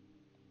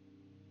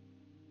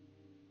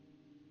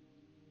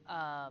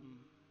 Um...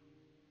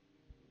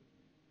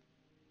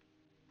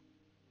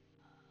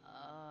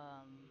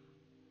 Um...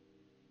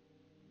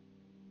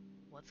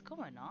 What's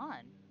going on?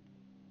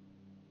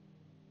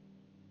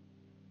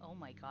 Oh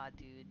my god,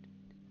 dude.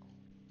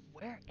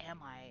 Where am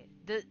I?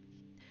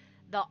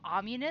 The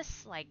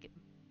ominous, like,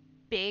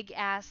 big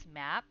ass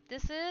map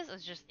this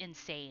is just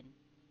insane.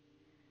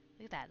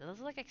 Look at that.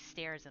 Those look like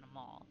stairs in a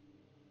mall.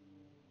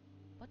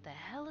 What the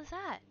hell is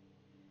that?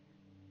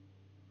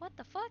 What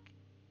the fuck?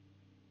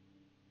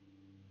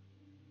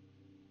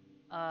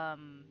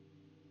 Um,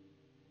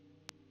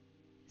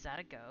 is that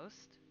a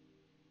ghost?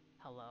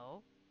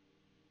 Hello?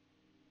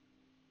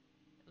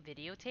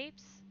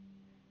 Videotapes?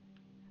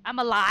 I'm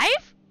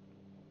alive?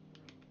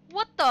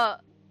 What the?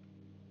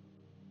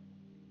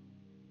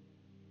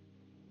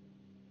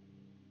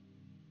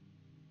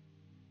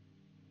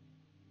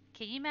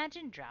 Can you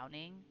imagine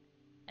drowning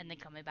and then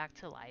coming back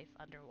to life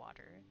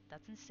underwater?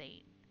 That's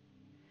insane.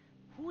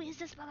 Who is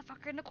this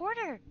motherfucker in the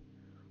corner?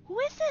 Who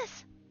is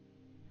this?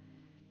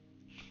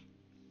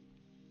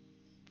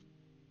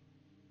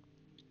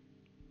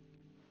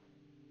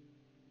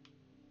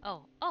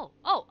 Oh,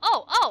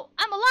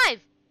 I'm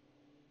alive!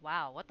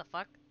 Wow, what the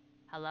fuck?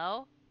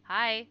 Hello?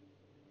 Hi?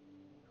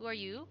 Who are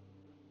you?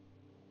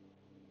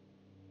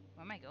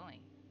 Where am I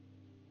going?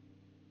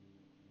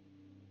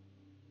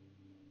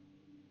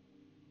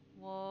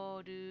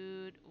 Whoa,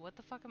 dude. What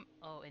the fuck am...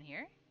 Oh, in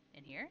here?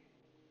 In here?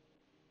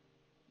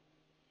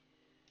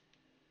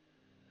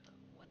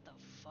 What the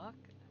fuck?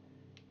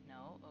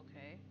 No,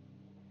 okay.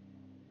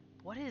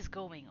 What is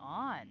going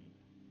on?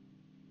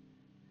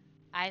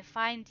 I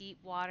find deep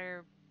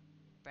water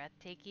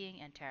breathtaking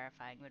and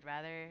terrifying. Would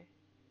rather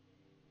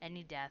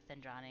any death than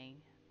drowning.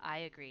 I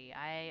agree.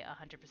 I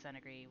 100%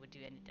 agree. Would do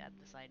any death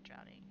beside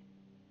drowning.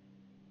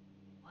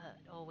 What?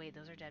 Oh, wait.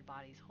 Those are dead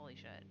bodies. Holy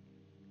shit.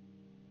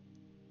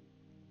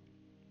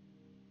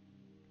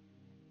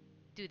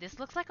 Dude, this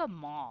looks like a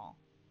mall.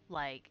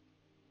 Like,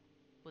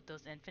 with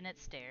those infinite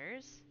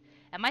stairs.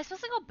 Am I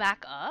supposed to go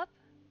back up?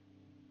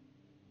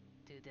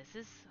 Dude, this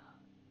is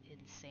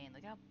insane.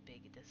 Look how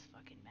big this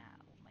fucking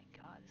map. Oh my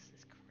god, this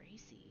is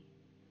crazy.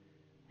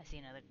 I see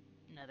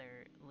another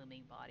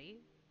looming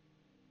body.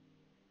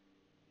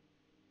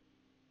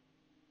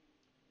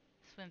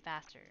 Swim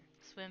faster.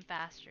 Swim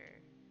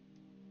faster.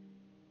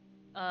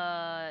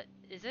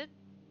 Is it?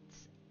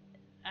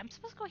 I'm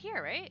supposed to go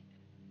here, right?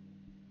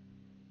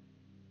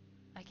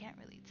 I can't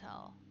really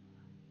tell.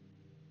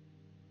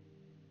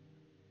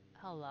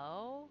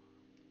 Hello?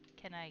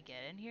 Can I get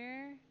in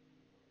here?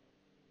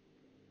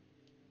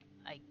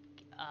 I,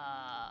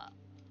 uh,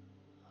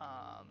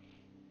 um,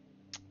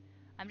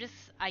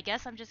 I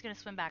guess I'm just gonna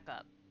swim back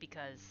up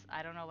because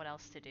I don't know what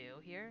else to do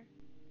here.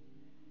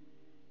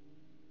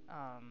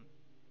 Um,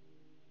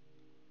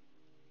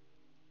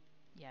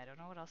 yeah, I don't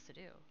know what else to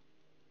do.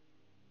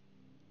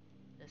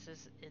 This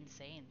is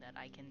insane that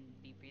I can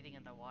be breathing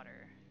in the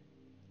water.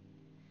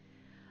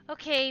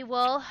 Okay,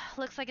 well,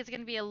 looks like it's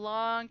gonna be a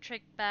long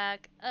trek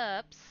back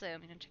up, so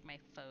I'm gonna check my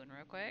phone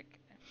real quick.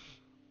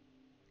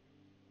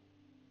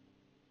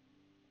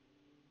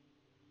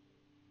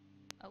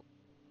 Oh,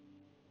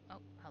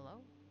 oh,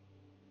 hello?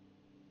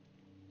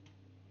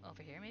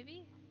 Over here,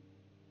 maybe?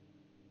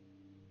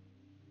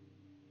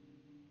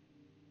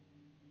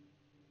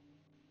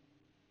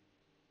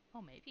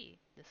 Oh, maybe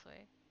this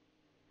way.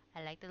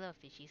 I like the little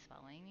fishies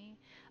following me.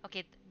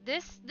 Okay,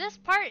 this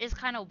part is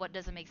kind of what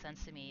doesn't make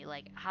sense to me.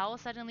 Like, how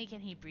suddenly can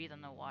he breathe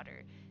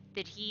underwater?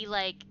 Did he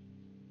like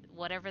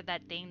whatever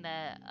that thing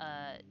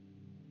that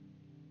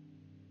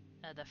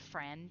the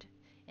friend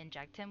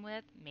inject him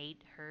with made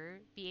her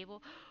be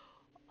able?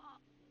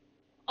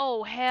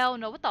 Oh hell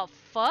no! What the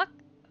fuck?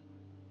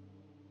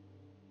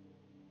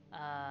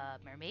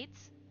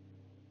 Mermaids?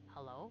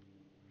 Hello?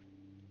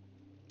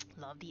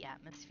 Love the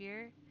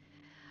atmosphere.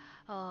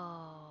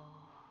 Oh,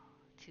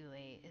 too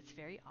late. It's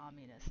very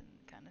ominous and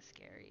kind of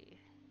scary.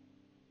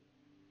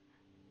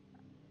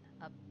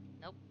 Up.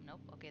 Nope,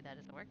 nope. Okay, that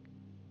doesn't work.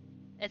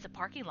 It's a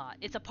parking lot.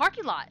 It's a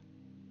parking lot!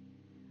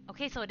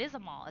 Okay, so it is a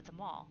mall. It's a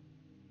mall.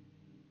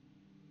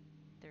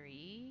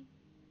 3.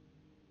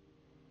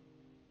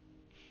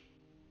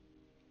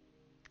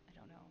 I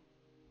don't know.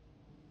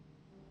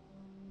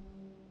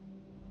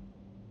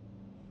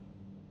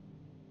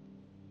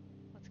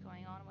 What's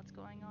going on? What's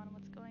going on?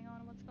 What's going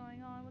on? What's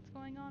going on? What's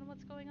going on?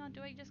 What's going on?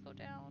 Do I just go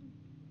down?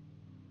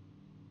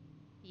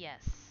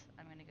 Yes.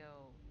 I'm gonna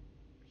go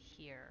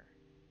here.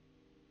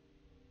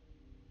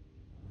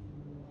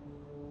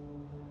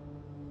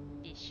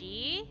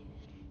 Fishy?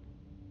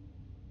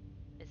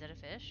 Is it a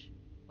fish?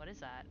 What is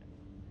that?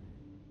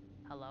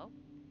 Hello?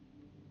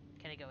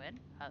 Can I go in?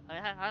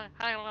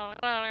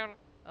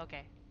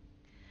 Okay.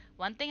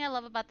 One thing I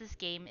love about this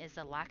game is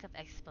the lack of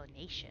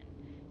explanation.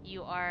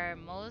 You are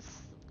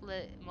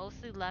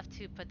mostly left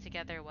to put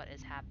together what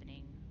is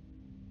happening.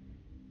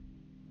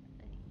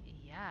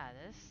 Yeah,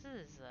 this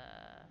is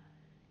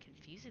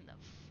confusing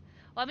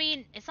well, I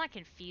mean, it's not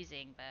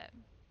confusing, but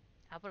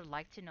I would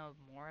like to know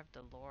more of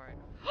the lore.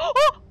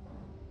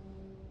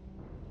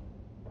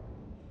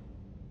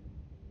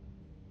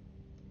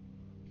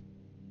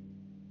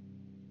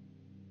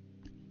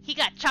 He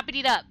got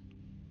choppity up.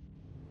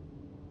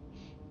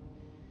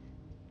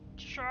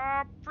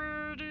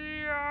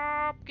 Choppity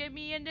up. Get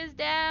me in this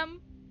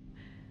damn.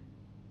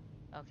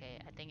 Okay,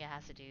 I think it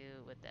has to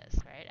do with this,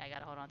 right? I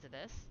gotta hold on to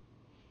this.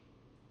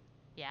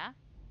 Yeah?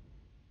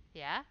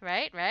 Yeah?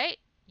 Right? Right?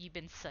 You've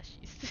been such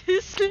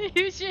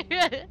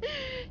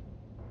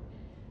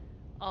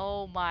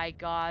Oh my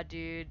god,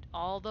 dude.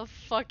 All the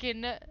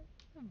fucking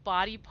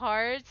body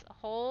parts.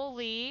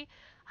 Holy.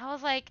 I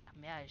was like,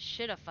 man, I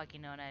should have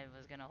fucking known I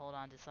was gonna hold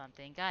on to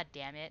something. God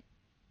damn it.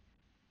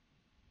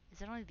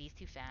 Is it only these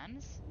two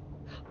fans?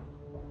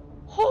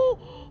 Oh!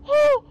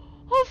 Oh!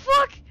 Oh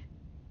fuck!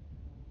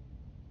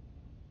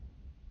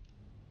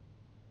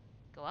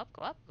 Go up,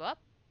 go up, go up.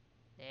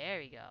 There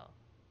we go.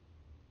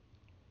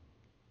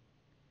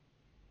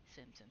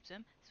 Swim, swim,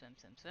 swim, swim,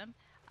 swim, swim.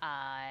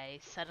 I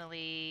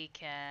suddenly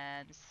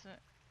can swim.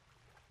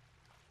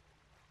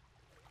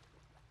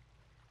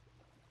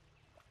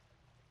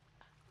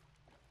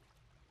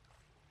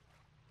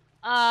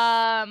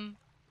 Um,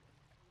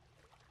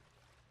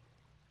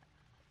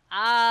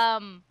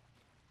 um,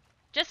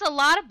 just a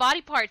lot of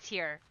body parts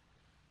here.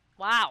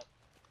 Wow.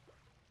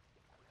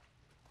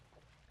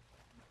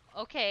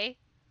 Okay.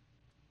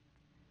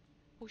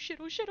 Oh shit,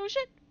 oh shit, oh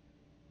shit.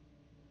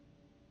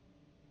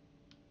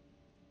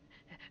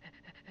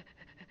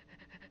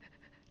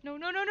 No,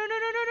 no, no, no, no,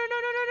 no, no, no, no,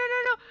 no, no, no,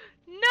 no, no.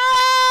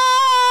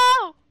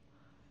 No!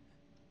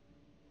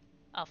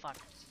 Oh fuck.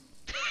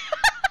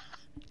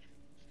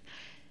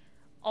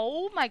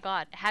 Oh my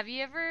god. Have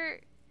you ever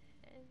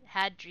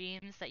had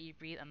dreams that you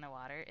breathe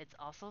underwater? It's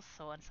also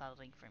so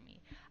unsettling for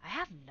me. I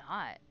have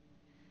not.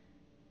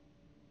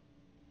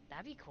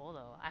 That'd be cool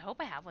though. I hope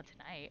I have one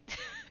tonight.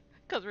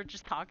 Because we're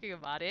just talking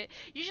about it.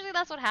 Usually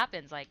that's what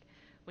happens. Like,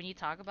 when you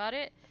talk about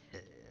it,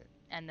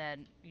 and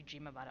then you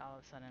dream about it all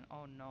of a sudden.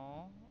 Oh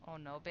no. Oh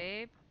no,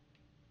 babe.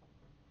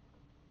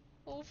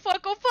 Oh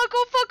fuck, oh fuck,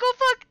 oh fuck, oh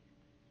fuck!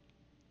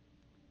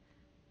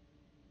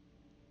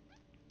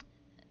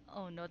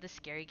 Oh no, the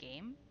scary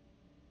game?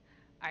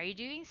 Are you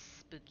doing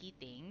spooky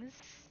things?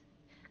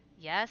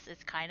 Yes,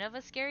 it's kind of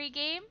a scary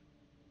game.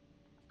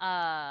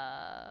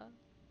 Uh,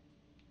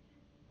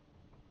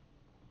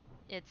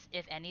 it's,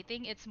 if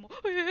anything, it's more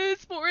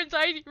it's more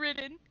anxiety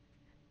ridden.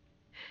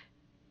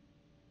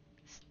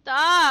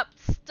 Stop!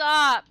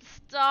 Stop!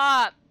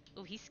 Stop!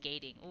 Oh, he's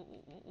skating.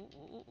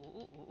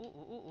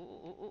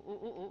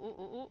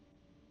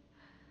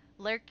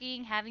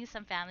 Lurking, having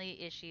some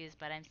family issues,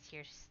 but I'm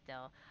here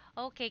still.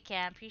 Okay,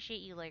 Cam,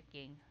 appreciate you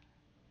lurking.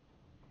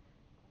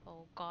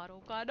 Oh god,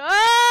 oh god.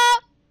 Ah!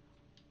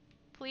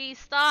 Please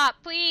stop,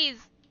 please!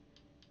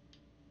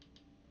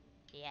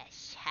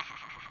 Yes.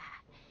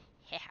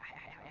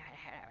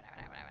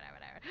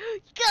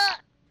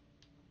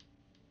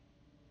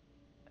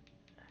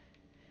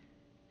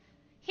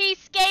 He's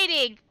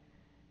skating!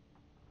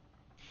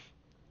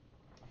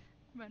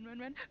 Run, run,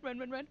 run, run,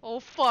 run, run. Oh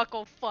fuck,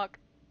 oh fuck.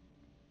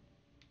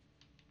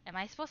 Am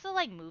I supposed to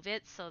like move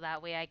it so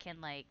that way I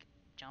can like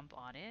jump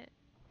on it?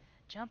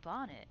 Jump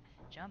on it.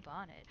 Jump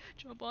on it.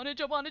 Jump on it,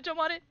 jump on it, jump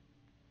on it.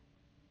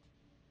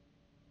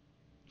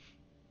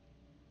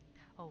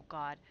 Oh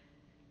god.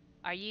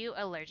 Are you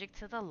allergic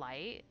to the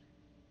light?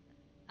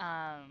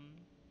 Um,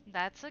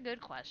 that's a good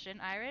question,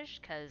 Irish,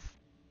 cuz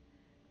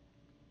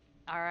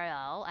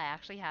RL, I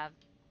actually have.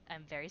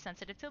 I'm very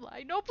sensitive to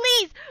light. No,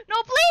 please! No,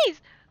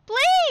 please!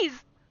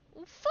 Please!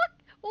 Oh, fuck!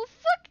 Oh,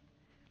 fuck!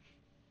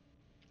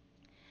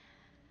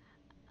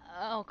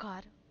 Oh,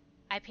 God.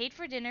 I paid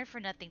for dinner for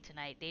nothing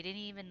tonight. They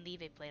didn't even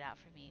leave a plate out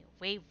for me.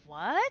 Wait,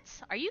 what?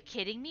 Are you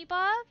kidding me,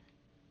 Bob?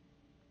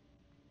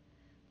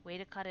 Way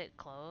to cut it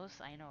close.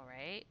 I know,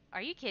 right?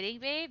 Are you kidding,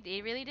 babe?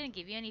 They really didn't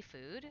give you any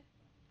food?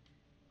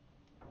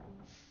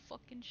 Oh,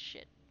 fucking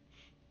shit.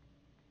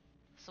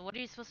 So what are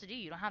you supposed to do?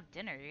 You don't have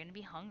dinner. You're gonna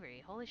be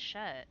hungry. Holy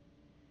shit.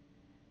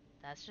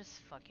 That's just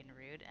fucking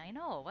rude. I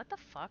know. What the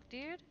fuck,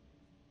 dude?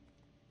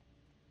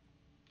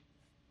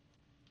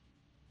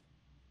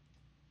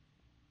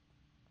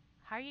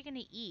 How are you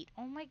gonna eat?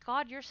 Oh my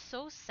god, you're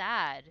so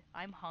sad.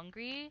 I'm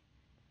hungry.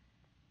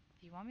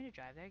 Do you want me to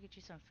drive there, get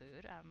you some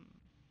food?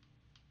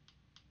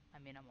 I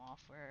mean, I'm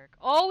off work.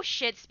 Oh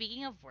shit,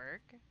 speaking of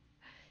work.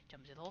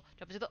 Jump to the hole,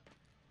 jump to the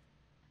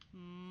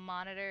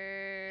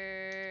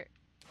monitor.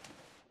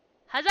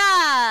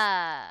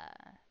 Huzzah!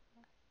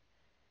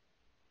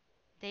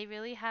 They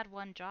really had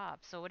one job.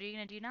 So what are you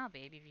gonna do now,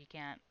 babe, if you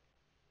can't?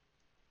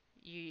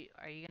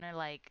 Are you gonna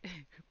like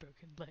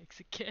broken legs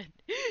again?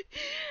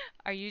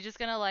 Are you just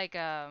gonna like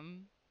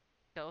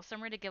go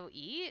somewhere to go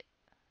eat?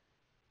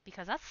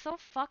 Because that's so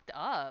fucked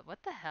up.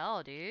 What the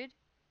hell, dude?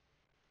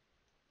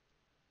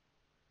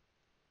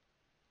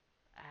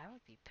 I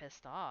would be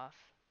pissed off.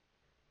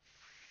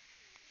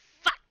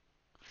 Fuck.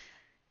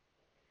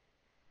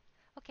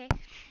 Okay.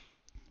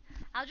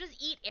 I'll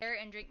just eat air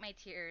and drink my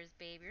tears,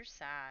 babe. You're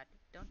sad.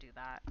 Don't do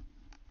that.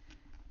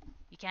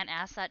 You can't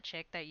ask that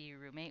chick that you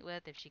roommate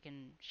with if she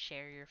can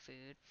share your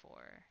food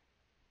for.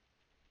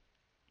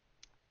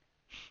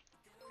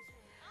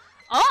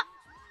 Oh!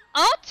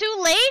 Oh, too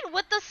late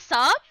with the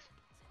sub?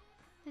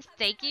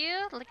 Thank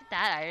you. Look at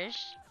that,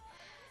 Irish.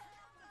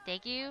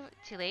 Thank you,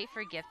 too late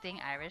for gifting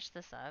Irish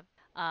the sub.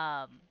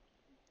 Um,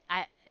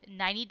 I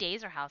 90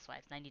 days or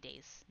Housewives? 90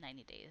 days.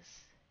 90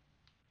 days.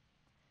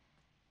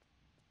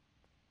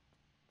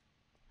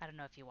 I don't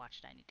know if you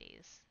watched 90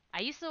 Days. I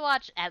used to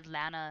watch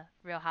Atlanta,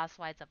 Real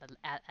Housewives of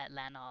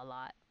Atlanta a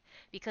lot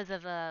because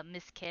of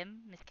Miss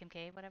Kim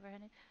K, whatever her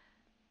name.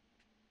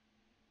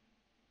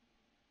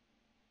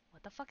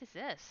 What the fuck is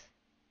this?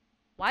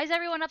 Why is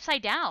everyone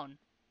upside down?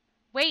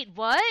 Wait,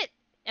 what?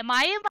 Am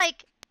I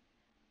like?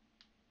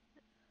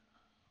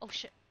 Oh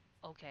shit.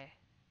 Okay,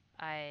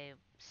 I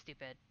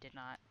stupid did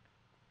not.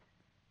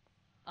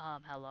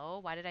 Hello?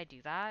 Why did I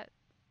do that?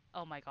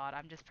 Oh my god,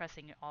 I'm just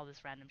pressing all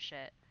this random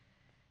shit.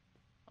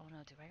 Oh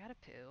no, do I gotta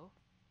poo?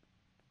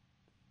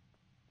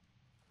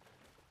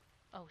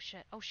 Oh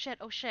shit, oh shit,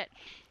 oh shit.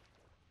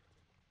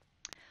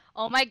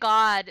 Oh my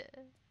god.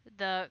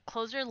 The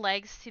close your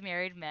legs to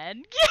married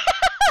men.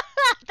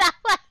 That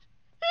one.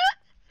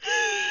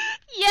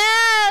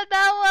 Yeah,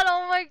 that one.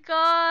 Oh my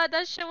god.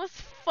 That shit was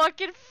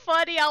fucking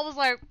funny. I was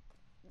like,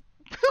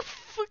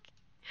 fuck.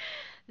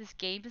 This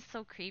game is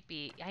so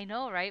creepy. I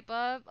know, right,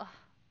 bub? Ugh.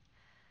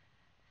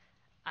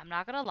 I'm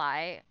not gonna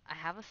lie. I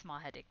have a small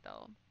headache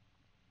though.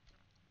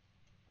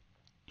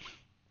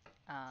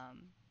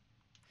 Um,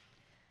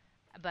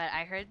 but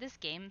I heard this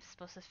game's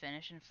supposed to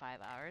finish in 5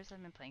 hours.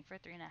 I've been playing for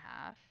 3.5.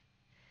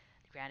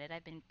 Granted,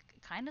 I've been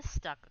kind of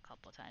stuck a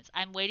couple times.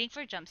 I'm waiting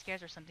for jump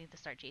scares or something to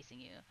start chasing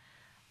you.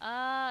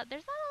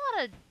 There's not a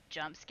lot of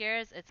jump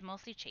scares. It's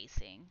mostly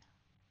chasing.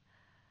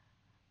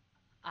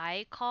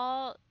 I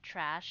call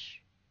trash.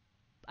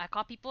 I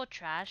call people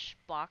trash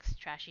box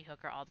trashy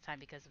hooker all the time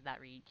because of that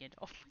reunion.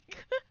 Oh my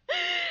god.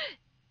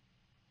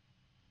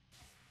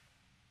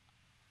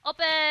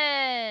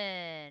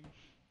 Open.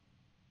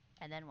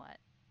 And then what?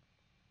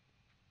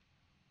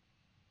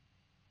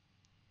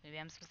 Maybe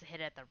I'm supposed to hit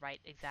it at the right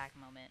exact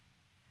moment.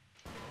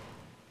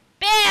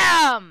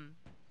 Bam!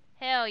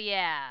 Hell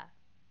yeah.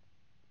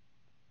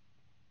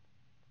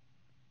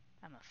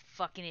 I'm a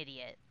fucking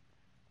idiot.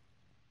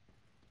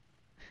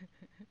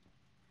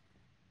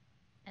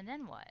 And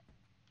then what?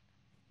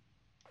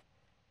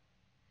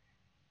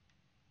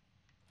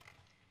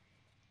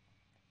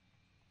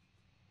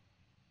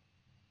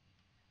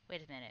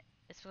 Wait a minute.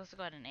 It's supposed to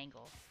go at an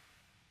angle.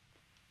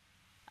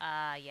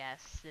 Ah,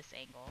 yes. This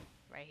angle.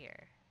 Right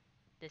here.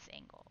 This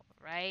angle.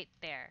 Right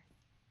there.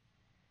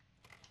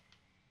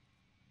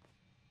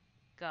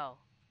 Go.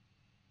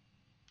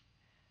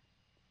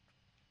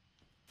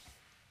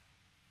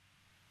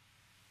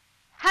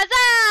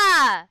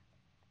 Huzzah!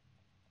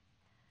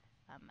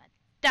 I'm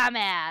a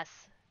dumbass.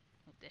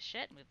 Move this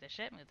shit, move this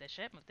shit, move this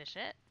shit, move this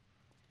shit.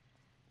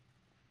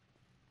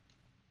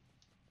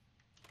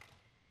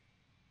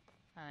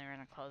 And then we're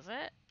gonna close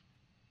it.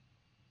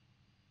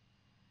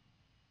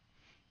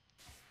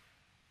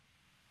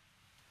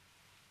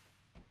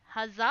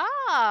 Huzzah!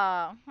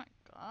 Oh my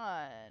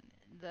god.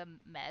 The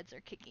meds are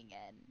kicking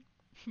in.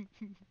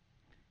 Gonna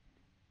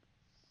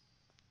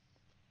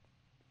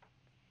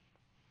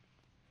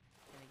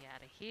get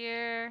out of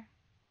here.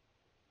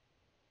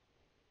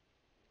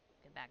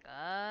 Get back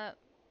up.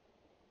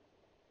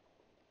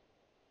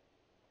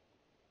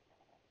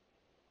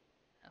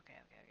 Okay.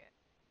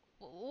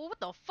 What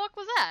the fuck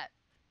was that?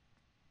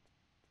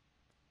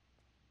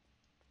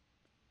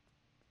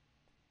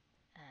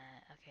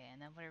 Okay,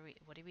 and then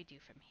what do we do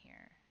from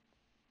here?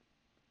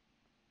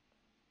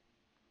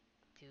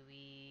 Do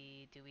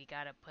we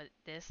gotta put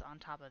this on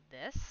top of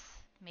this?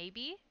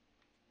 Maybe?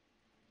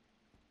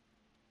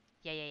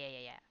 Yeah, yeah, yeah, yeah,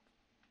 yeah.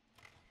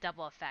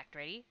 Double effect.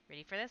 Ready?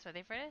 Ready for this?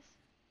 Ready for this?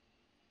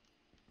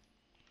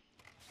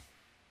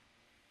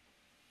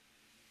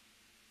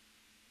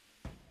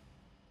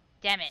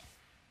 Damn it.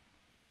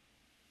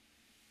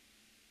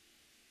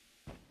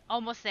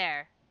 Almost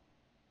there.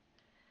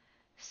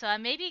 So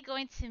I'm maybe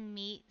going to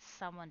meet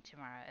someone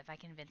tomorrow if I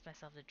can convince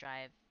myself to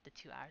drive the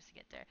 2 hours to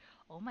get there.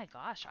 Oh my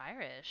gosh,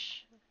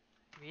 Irish.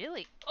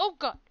 Really? Oh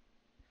god.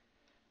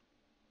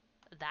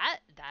 That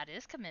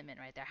is commitment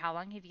right there. How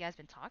long have you guys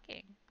been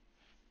talking?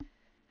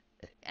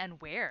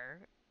 And where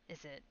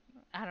is it?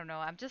 I don't know.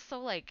 I'm just so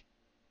like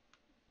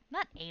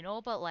not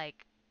anal, but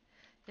like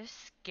there's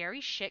scary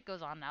shit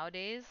goes on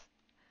nowadays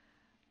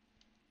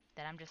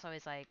that I'm just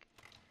always like,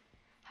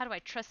 how do I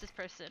trust this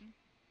person?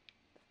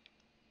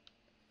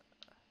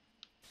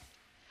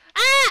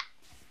 Ah!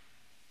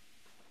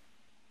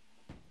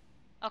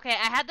 Okay,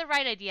 I had the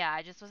right idea.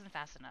 I just wasn't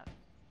fast enough.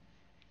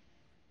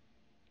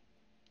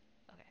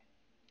 Okay.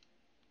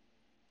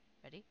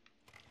 Ready?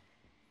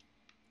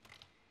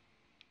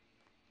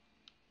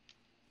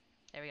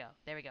 There we go.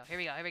 There we go. Here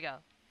we go. Here we go.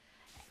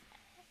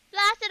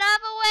 Blast it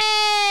off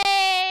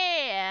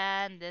away!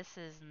 And this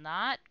is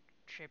not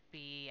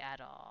trippy at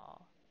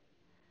all.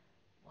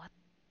 What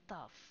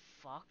the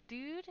fuck,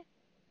 dude?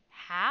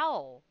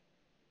 How?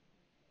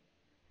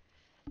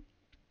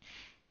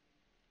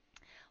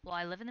 Well,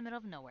 I live in the middle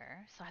of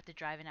nowhere, so I have to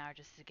drive an hour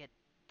just to get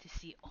to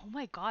see. Oh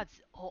my god.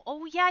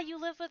 Oh yeah,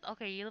 you live with.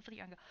 Okay, you live with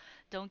your uncle.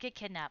 Don't get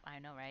kidnapped. I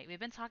know, right? We've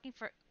been talking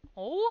for.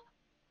 Oh?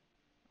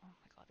 Oh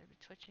my god, they've been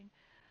twitching.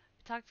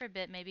 We talked for a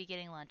bit, maybe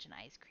getting lunch and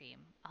ice cream.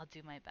 I'll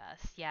do my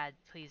best. Yeah,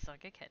 please don't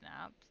get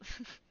kidnapped.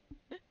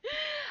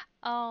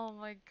 Oh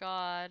my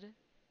god.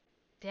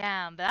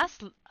 Damn, but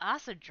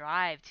that's a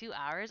drive. 2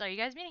 hours. Are you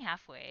guys meeting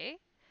halfway?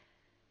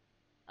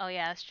 Oh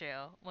yeah, that's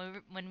true.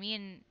 When me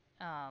and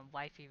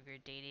wifey were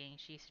dating,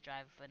 she used to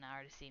drive an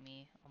hour to see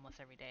me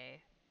almost every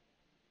day.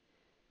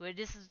 But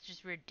this is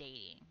just we're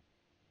dating.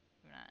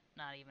 We're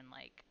not even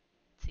like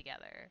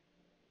together.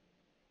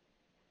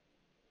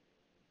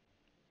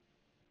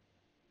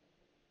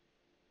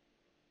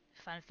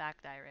 Fun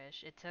fact,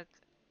 Irish.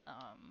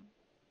 Um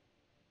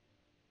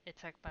it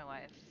took my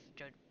wife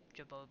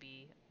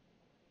Jabobi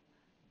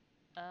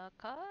a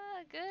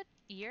good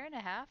year and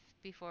a half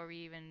before we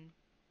even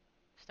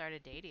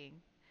started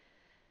dating.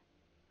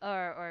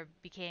 Or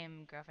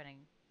became girlfriend and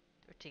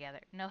we're together.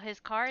 No, his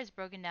car is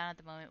broken down at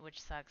the moment,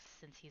 which sucks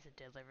since he's a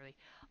delivery.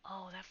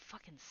 Oh, that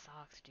fucking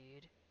sucks,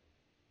 dude.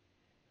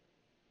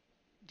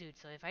 Dude,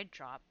 so if I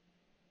drop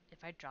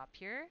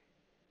here,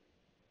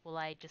 will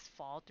I just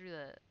fall through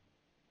the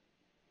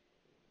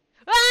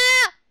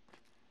Ah!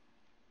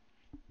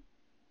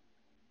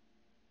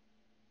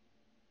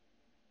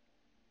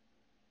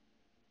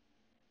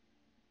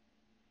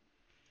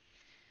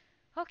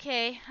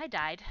 Okay, I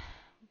died.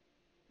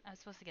 I was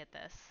supposed to get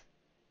this.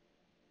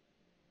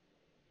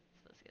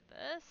 Supposed to get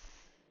this.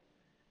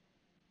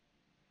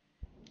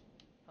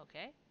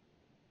 Okay.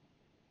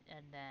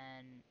 And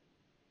then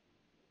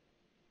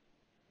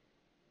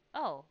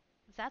oh,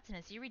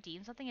 Zatinus, you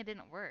redeemed something that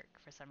didn't work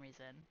for some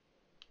reason.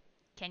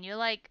 Can you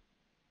like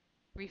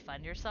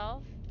refund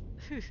yourself?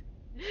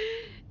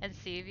 And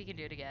see if you can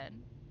do it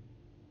again.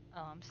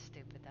 Oh, I'm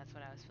stupid. That's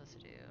what I was supposed to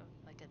do.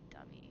 Like a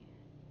dummy.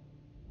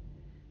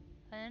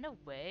 And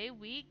away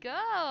we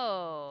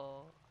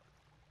go!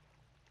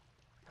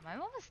 Am I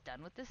almost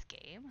done with this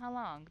game? How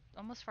long?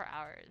 Almost 4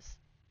 hours.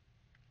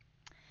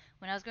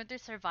 When I was going through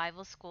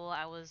survival school,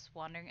 I was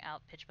wandering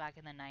out pitch black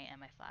in the night and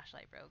my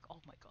flashlight broke. Oh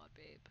my god,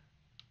 babe.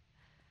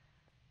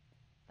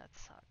 That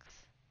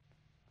sucks.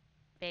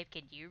 Babe,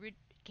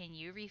 can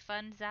you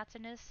refund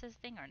Zatinus'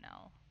 thing or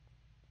no?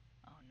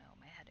 Oh no,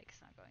 my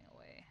headache's not going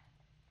away.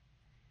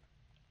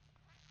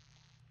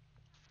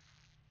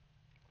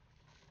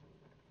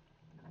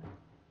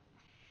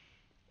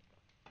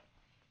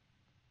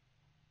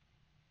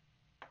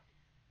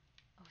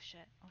 Oh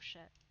shit, oh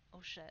shit,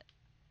 oh shit,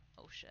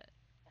 oh shit.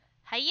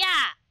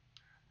 Hiya!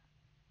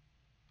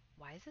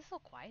 Why is it so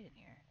quiet in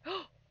here?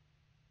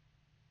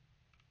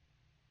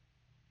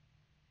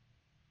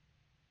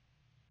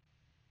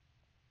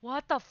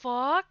 What the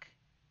fuck?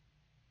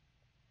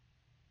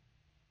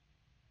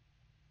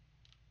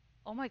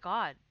 Oh my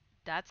god.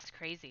 That's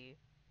crazy.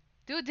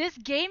 Dude, this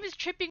game is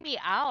tripping me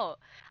out.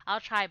 I'll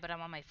try, but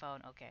I'm on my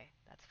phone. Okay,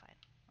 that's fine.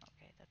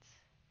 Okay,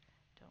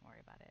 don't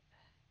worry about it.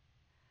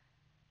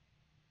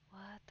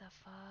 What the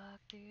fuck,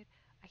 dude?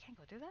 I can't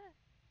go through that?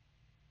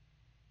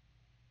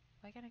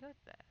 Why can't I go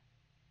through that?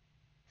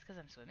 It's because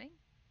I'm swimming?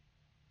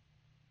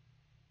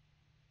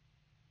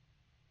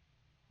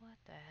 What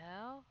the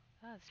hell?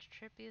 That's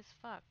trippy as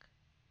fuck.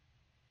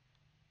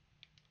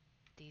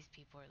 These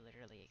people are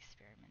literally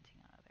experimenting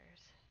on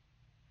others.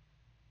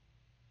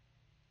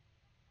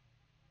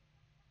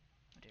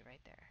 I'll do it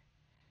right there.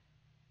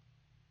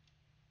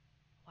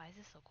 Why is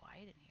it so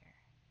quiet in here?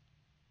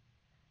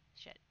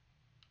 Shit.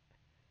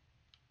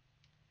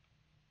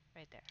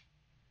 Right there.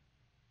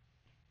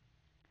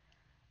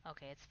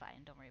 Okay, it's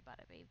fine. Don't worry about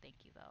it, babe. Thank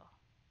you, though.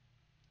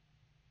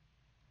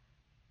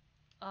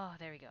 Oh,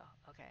 there we go.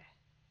 Okay.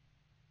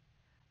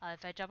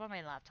 If I jump on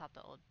my laptop,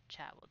 the old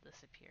chat will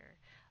disappear.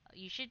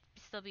 You should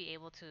still be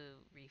able to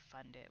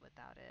refund it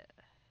without it.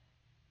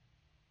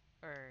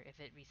 Or if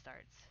it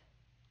restarts.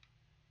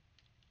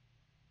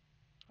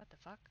 What the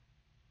fuck?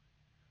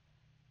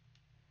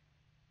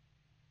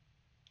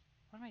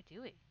 What am I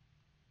doing?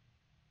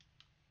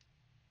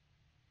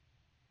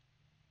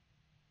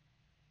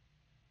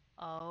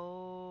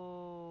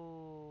 Oh.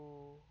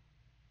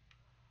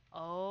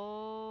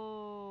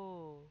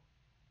 Oh.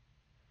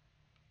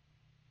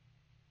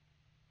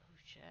 Oh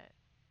shit.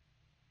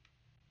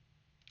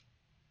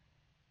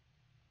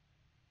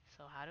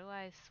 So how do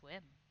I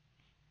swim?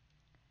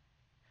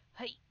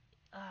 Hey.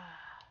 Uh.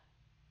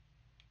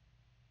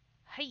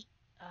 Hey.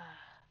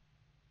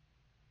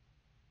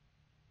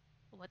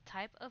 What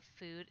type of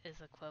food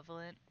is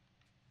equivalent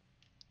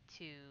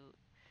to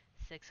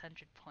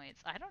 600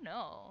 points? I don't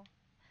know.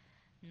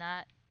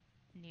 Not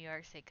New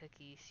York State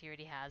cookies. She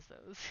already has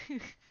those.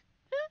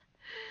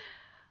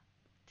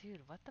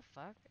 Dude, what the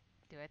fuck?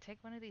 Do I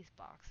take one of these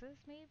boxes,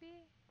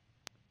 maybe?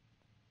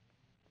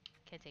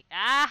 Can't take.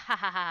 Ah ha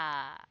ha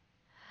ha!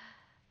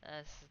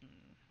 That's.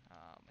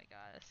 Oh my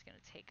god, this is gonna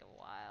take a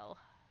while.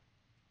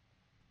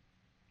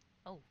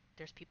 Oh,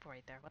 there's people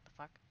right there. What the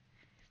fuck?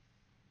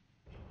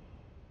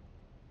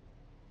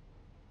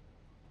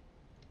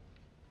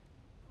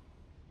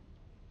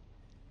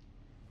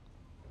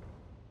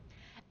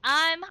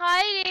 I'm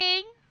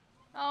hiding!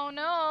 Oh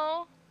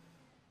no!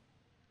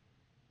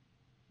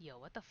 Yo,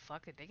 what the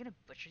fuck? Are they gonna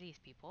butcher these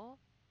people?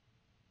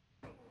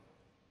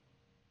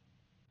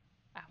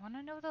 I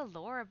wanna know the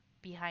lore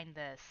behind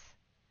this.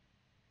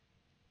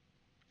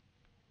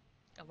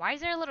 Why is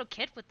there a little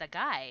kid with the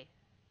guy?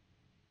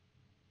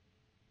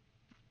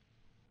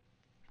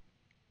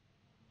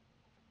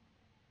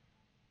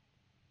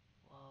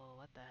 Whoa,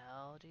 what the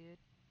hell, dude?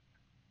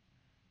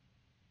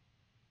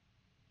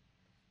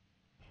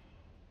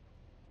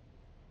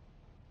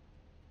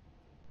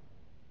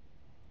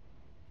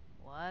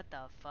 What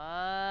the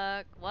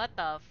fuck? What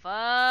the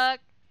fuck?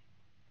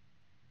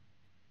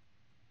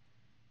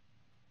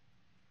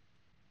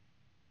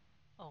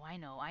 Oh, I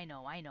know. Okay,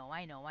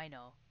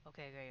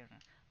 okay, okay.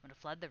 I'm gonna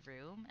flood the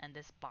room, and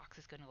this box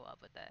is gonna go up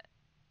with it.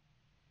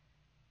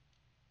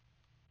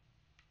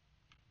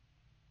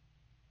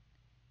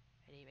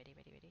 Ready, ready,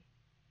 ready, ready.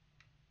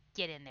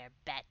 Get in there,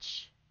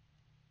 bitch.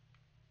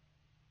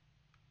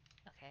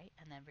 Okay,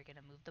 and then we're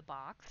gonna move the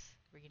box.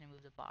 We're gonna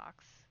move the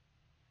box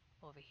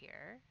over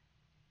here,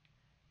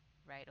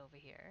 right over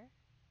here,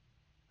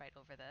 right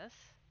over this.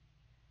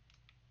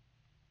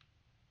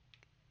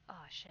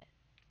 Oh shit.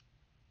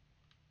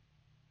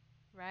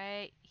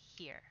 Right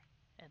here.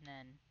 And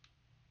then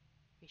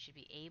we should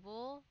be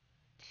able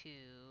to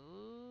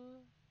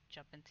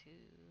jump into.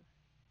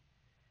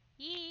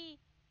 Yee!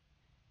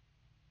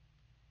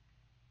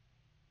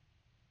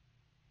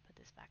 Put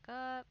this back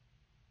up.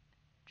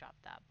 Drop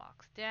that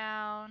box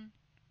down.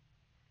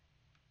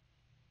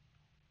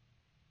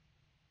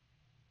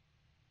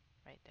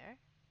 Right there.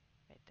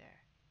 Right there.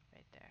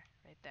 Right there.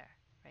 Right there.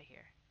 Right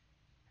here.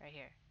 Right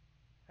here.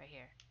 Right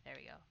here. There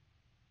we go.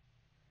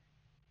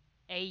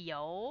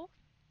 Ayo.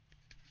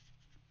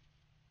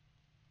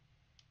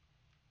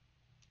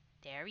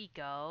 There we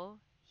go.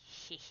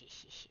 I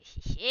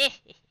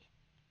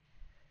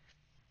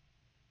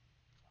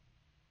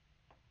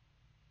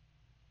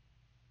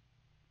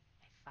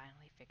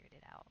finally figured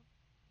it out.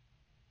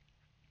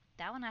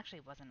 That one actually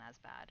wasn't as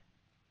bad.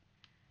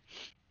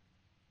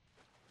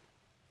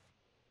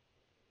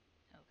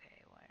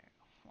 Okay,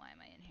 why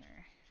am I in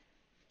here?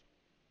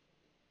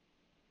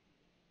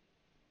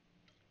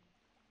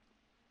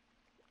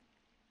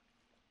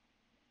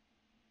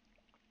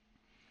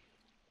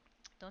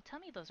 Don't tell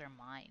me those are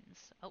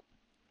mines. Oh,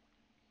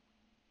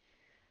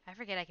 I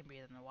forget I can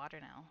breathe in the water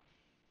now.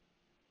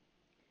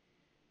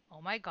 Oh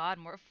my god,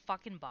 more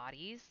fucking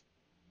bodies.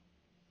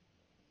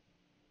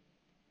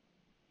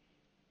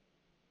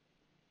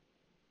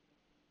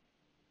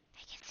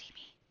 They can see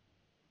me.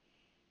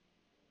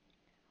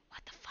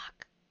 What the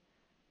fuck?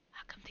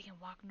 How come they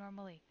can walk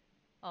normally?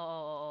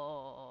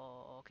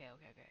 Oh, okay,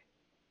 okay, okay.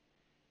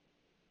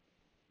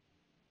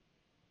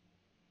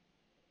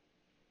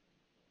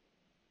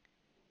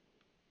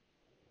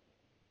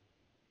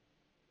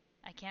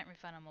 I can't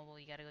refund on mobile.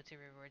 You gotta go to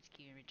rewards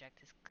queue and reject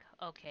this.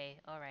 Okay,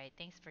 alright.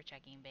 Thanks for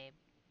checking, babe.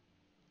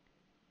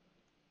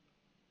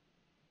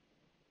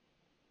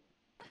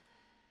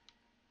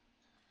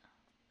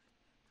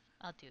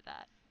 I'll do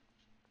that.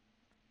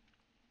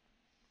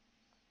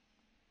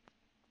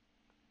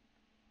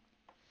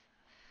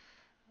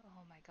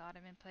 Oh my god,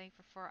 I've been playing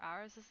for 4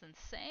 hours. This is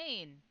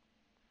insane.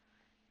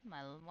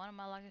 One of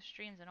my longest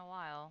streams in a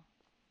while.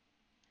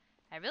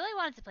 I really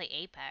wanted to play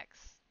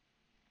Apex.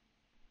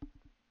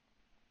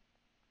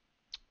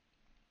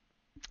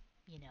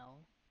 You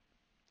know,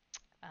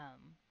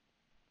 um,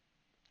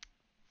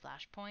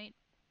 Flashpoint.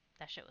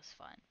 That shit was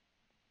fun.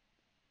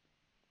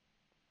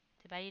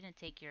 Too bad you didn't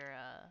take your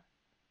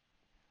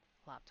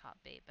laptop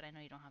bait, but I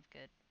know you don't have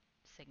good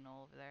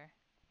signal over there.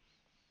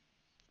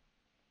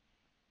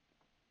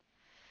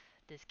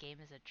 This game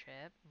is a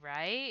trip,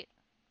 right?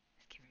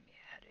 It's giving me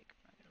a headache,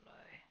 I'm not gonna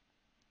lie.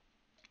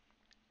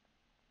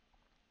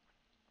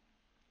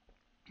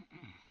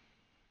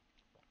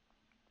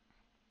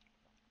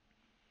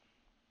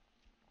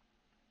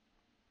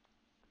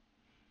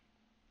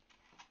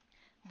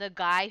 The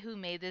guy who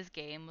made this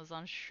game was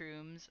on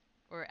shrooms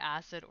or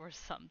acid or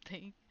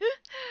something.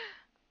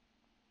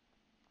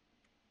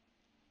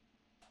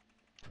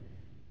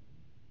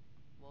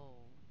 Whoa.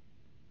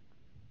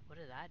 What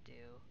did that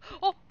do?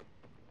 Oh!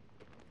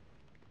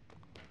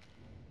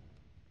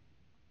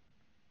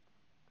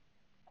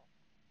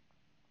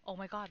 Oh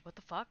my god, what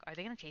the fuck? Are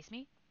they gonna chase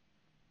me?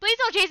 Please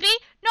don't chase me!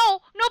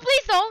 No! No,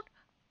 please don't!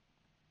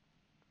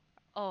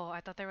 Oh, I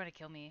thought they were gonna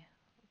kill me.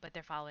 But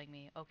they're following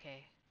me.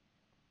 Okay.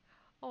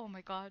 Oh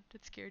my god,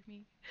 that scared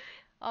me.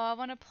 Oh, I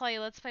wanna play.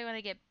 Let's play when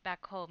I get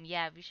back home.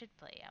 Yeah, we should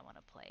play. I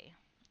wanna play.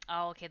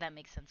 Oh, okay, that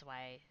makes sense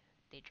why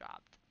they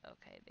dropped.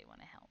 Okay, they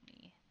wanna help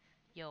me.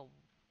 Yo,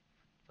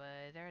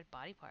 but they're at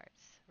body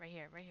parts. Right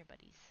here,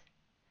 buddies.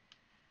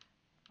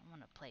 I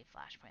wanna play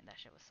Flashpoint. That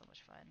shit was so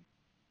much fun.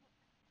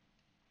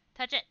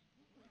 Touch it!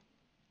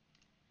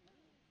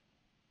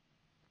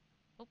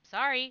 Oops,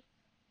 sorry.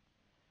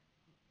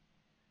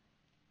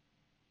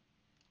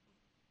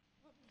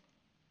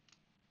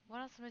 What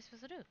else am I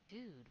supposed to do?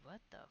 Dude,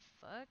 what the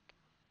fuck?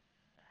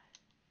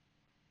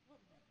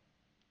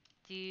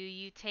 Do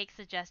you take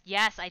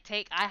Yes, I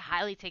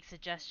highly take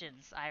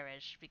suggestions,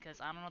 Irish, because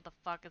I don't know what the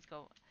fuck is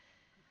going.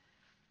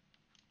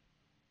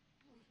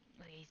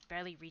 He's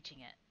barely reaching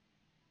it.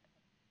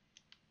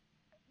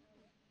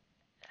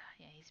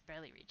 Yeah, he's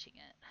barely reaching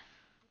it.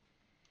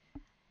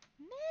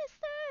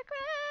 Mr.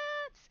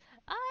 Krabs,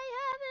 I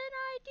have an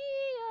idea.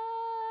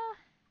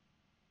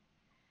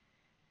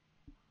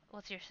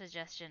 What's your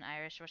suggestion,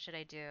 Irish? What should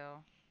I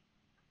do?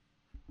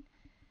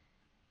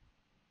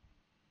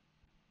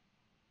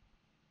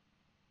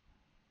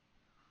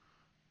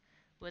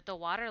 With the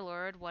Water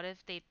Lord, what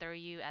if they throw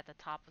you at the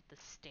top of the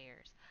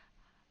stairs?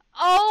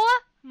 Oh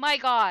my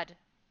god!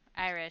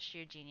 Irish,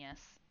 you're genius.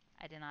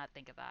 I did not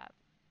think of that.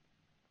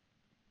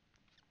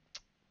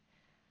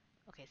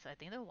 Okay, so I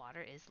think the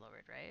water is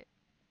lowered, right?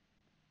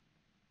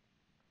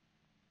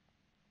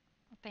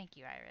 Thank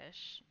you,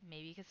 Irish.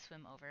 Maybe you could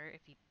swim over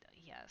if you.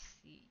 Yes,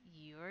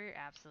 you're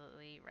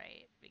absolutely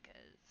right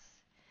because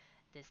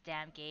this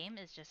damn game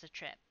is just a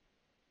trip.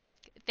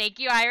 Thank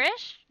you,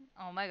 Irish.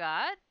 Oh my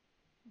god,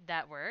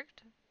 that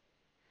worked.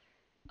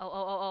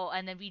 Oh,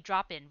 and then we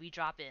drop in. We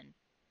drop in.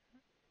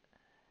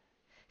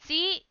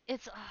 See,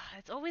 it's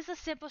always the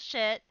simple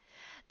shit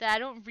that I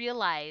don't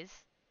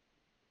realize.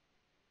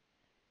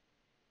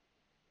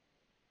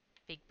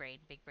 Big brain,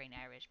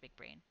 Irish, big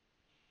brain.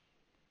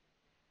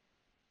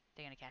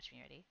 They're gonna catch me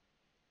already.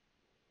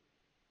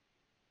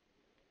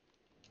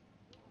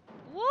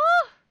 Woo!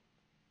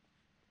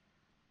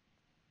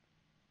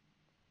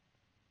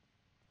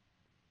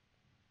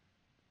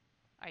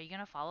 Are you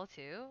gonna follow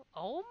too?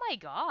 Oh my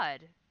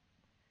god.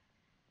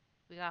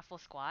 We got full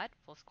squad.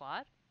 Full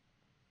squad.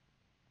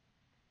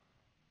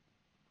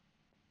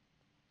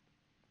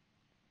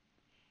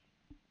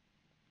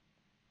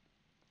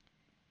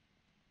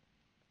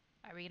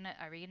 Are we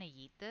gonna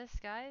yeet this,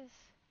 guys?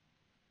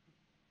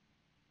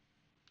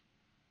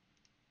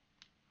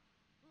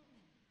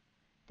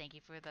 Thank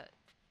you for the.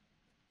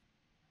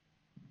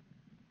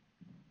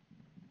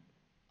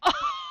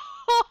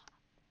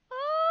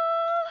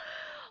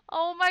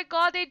 Oh my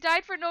god, they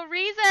died for no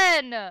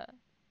reason!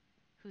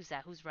 Who's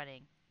that? Who's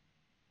running?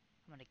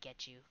 I'm gonna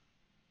get you.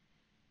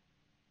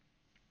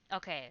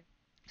 Okay.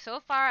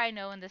 So far I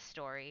know in this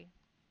story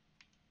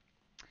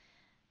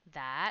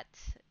that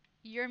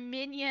your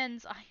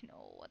minions. I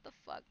know, what the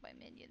fuck, my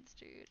minions,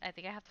 dude. I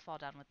think I have to fall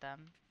down with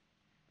them.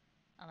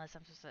 Unless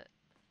I'm supposed to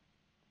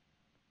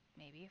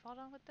maybe fall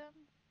down with them?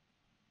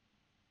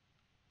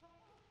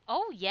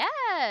 Oh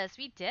yes,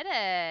 we did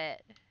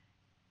it.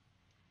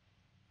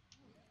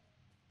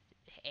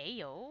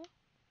 Ayo.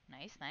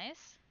 Nice,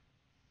 nice.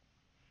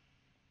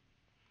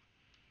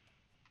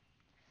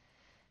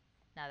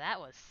 Now that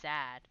was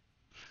sad.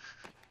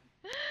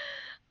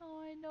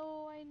 Oh, I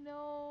know, I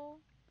know.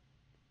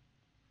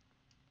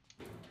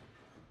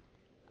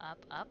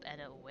 Up, up, and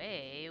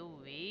away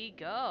we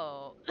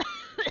go.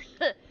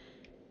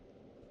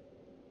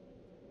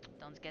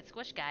 Don't get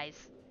squished,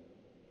 guys.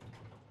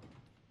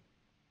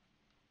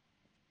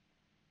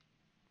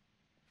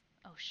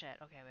 Oh shit.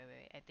 Okay,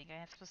 wait. I think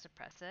I am supposed to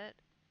press it.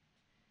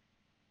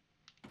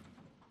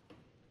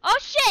 Oh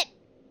shit!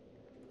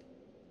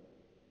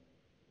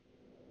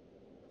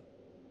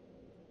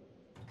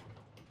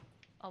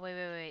 Oh,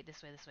 wait.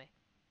 This way, this way.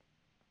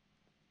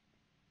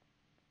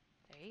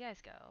 There you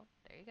guys go.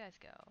 There you guys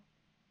go.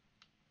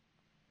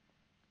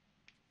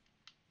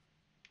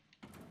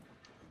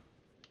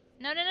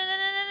 No, no, no, no,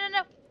 no, no,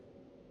 no,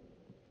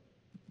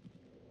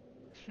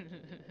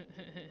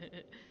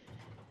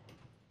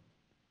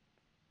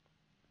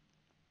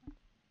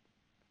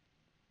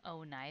 no.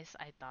 Oh, nice.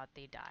 I thought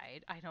they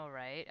died. I know,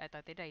 right? I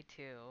thought they died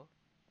too.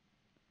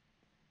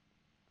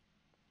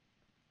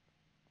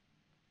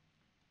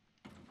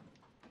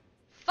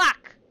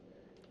 Fuck!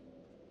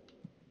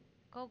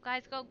 Go,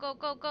 guys, go, go,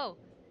 go, go!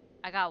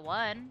 I got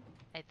one,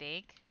 I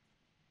think.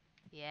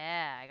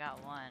 Yeah, I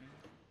got one.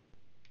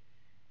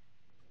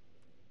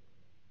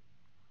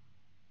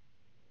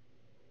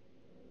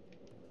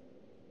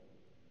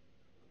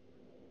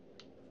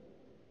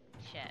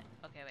 Shit.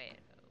 Okay, wait.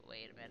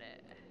 Wait a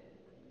minute.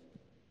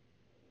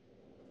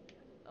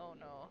 Oh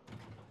no.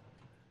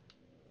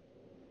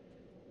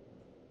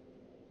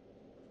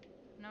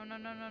 No, no,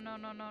 no, no, no,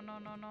 no, no, no,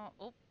 no, no.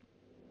 Oh.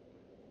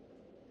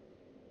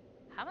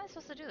 How am I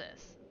supposed to do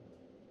this?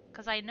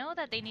 Because I know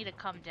that they need to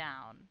come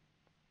down.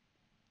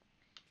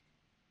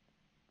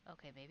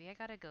 Okay, maybe I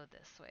gotta go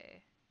this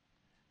way.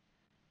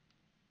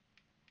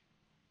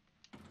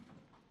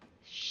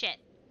 Shit.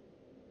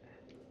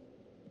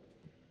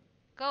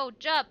 Go,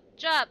 jump,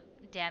 jump!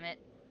 Damn it.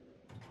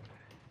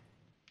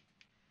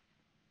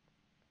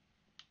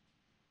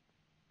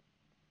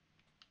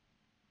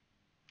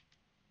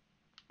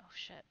 Oh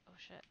shit, oh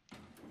shit.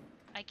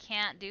 I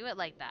can't do it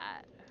like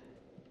that.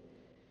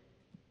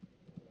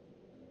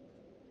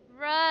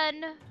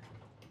 Run!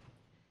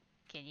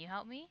 Can you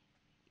help me?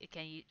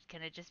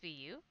 Can it just be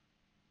you?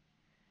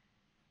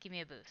 Give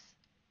me a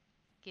boost.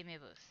 Give me a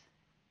boost.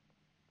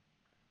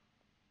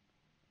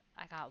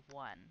 I got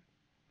one.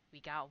 We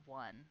got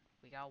one.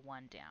 We got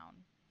one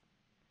down.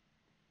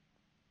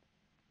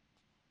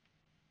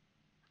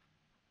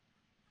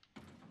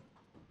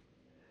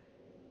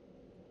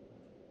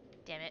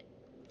 Damn it.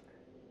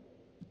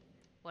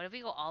 What if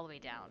we go all the way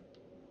down?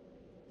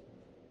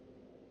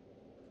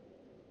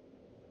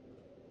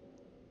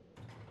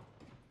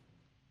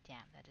 Damn,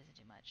 that doesn't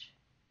do much.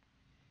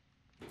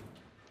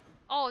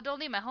 Oh, don't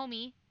leave my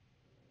homie.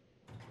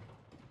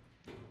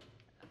 Okay,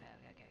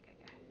 okay, okay, okay,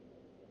 okay.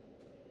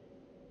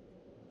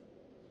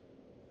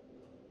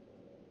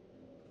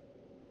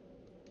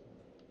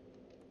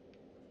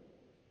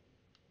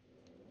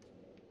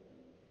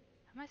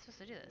 How am I supposed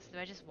to do this? Do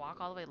I just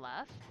walk all the way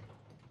left?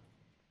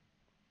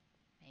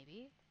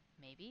 Maybe?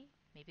 Maybe?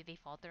 Maybe they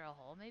fall through a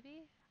hole,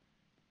 maybe?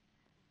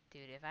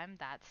 Dude, if I'm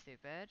that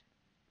stupid,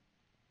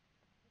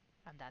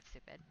 I'm that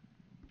stupid.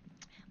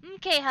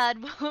 Okay, Hud,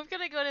 I'm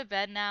gonna go to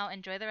bed now.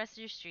 Enjoy the rest of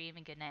your stream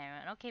and good night,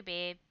 everyone. Okay,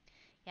 babe.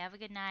 You have a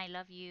good night.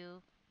 Love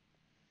you.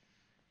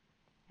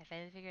 I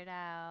finally figured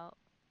out.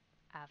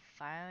 I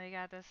finally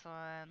got this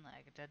one.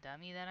 Like the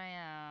dummy that I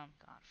am.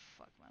 God,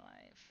 fuck my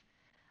life.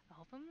 I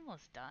hope I'm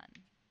almost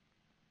done.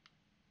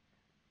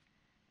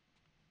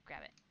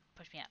 Grab it.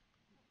 Push me up.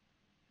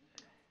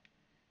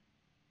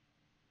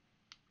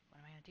 What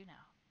am I gonna do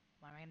now?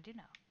 What am I gonna do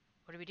now?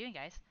 What are we doing,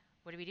 guys?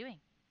 What are we doing?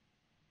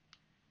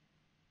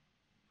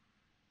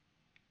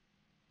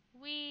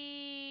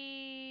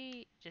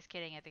 Wee! Just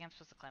kidding. I think I'm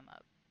supposed to climb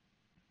up.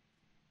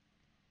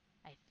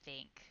 I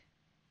think.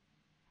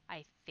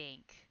 I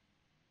think.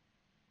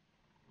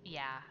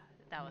 Yeah,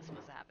 that was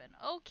supposed to happen.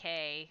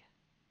 Okay.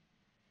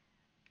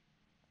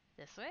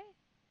 This way?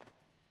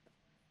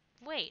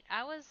 Wait,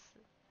 I was...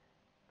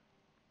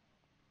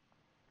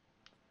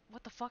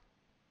 What the fuck?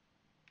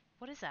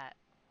 What is that?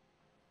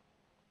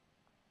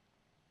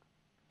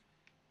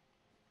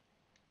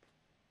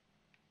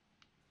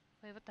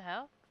 Wait, what the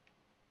hell?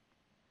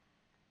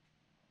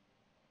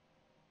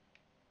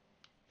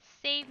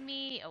 Save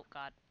me! Oh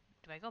god.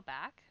 Do I go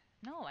back?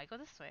 No, I go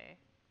this way.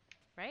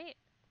 Right?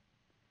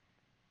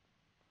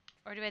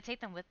 Or do I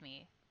take them with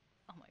me?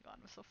 Oh my god,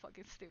 I'm so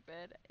fucking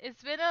stupid.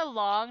 It's been a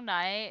long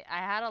night. I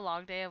had a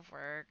long day of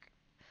work.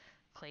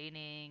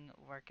 Cleaning,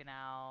 working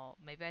out.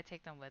 Maybe I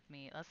take them with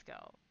me. Let's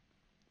go.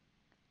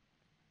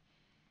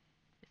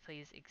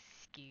 Please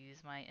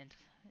excuse my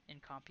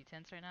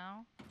incompetence right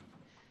now.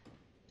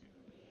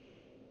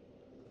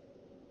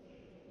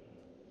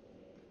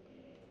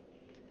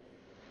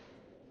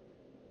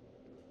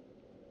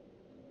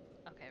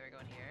 Okay, we're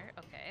going here.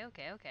 Okay,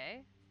 okay,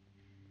 okay.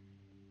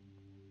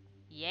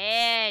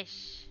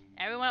 Yes!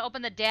 Everyone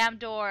open the damn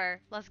door.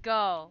 Let's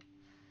go.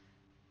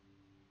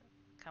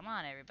 Come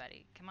on,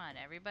 everybody. Come on,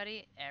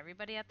 everybody.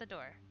 Everybody at the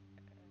door.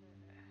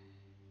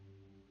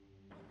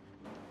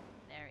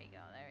 There we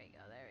go, there we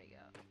go, there we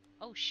go.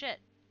 Oh, shit.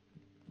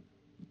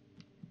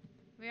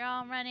 We're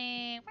all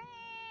running.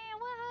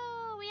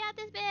 Woohoo! We got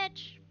this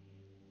bitch!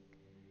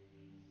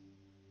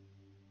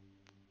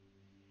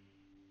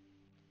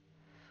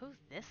 Who's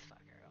this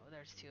fucker? Oh,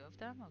 there's two of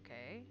them?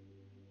 Okay.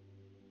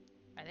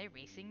 Are they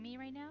racing me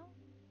right now?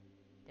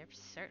 They're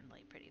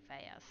certainly pretty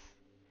fast.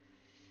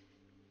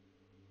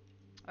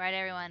 Alright,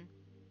 everyone.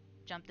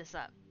 Jump this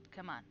up.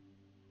 Come on.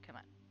 Come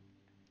on.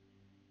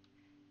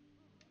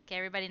 Okay,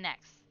 everybody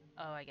next.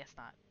 Oh, I guess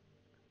not.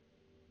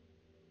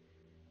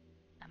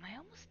 Am I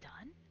almost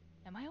done?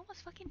 Am I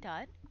almost fucking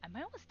done? Am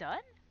I almost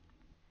done?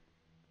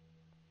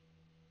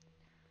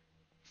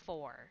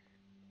 4.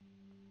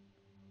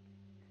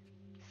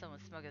 Someone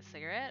smoke a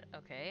cigarette?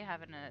 Okay,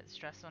 having a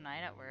stressful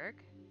night at work.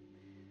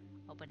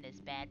 Open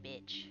this bad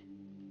bitch.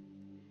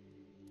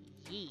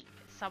 Yeet.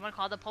 Someone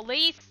call the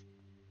police!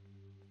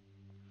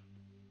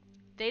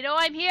 They know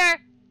I'm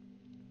here!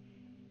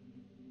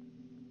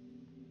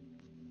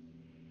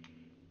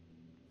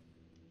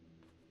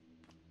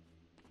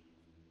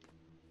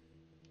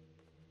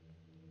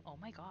 Oh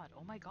my god,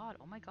 oh my god,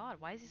 oh my god.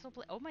 Why is he so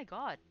oh my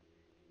god.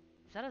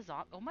 Is that a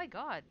zombie? Oh my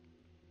god.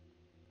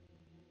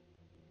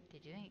 They're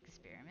doing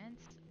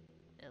experiments?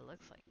 It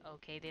looks like.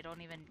 Okay, they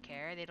don't even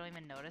care. They don't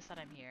even notice that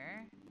I'm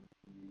here.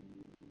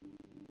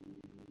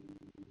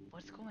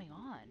 What's going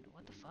on?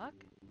 What the fuck?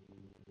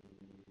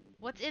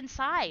 What's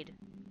inside?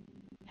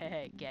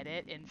 Hey, get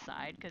it?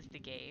 Inside, because the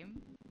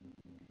game.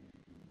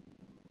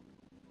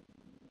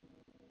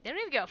 They don't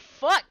even give a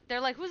fuck!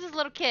 They're like, who's this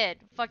little kid?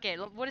 Fuck it,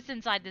 what is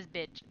inside this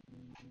bitch?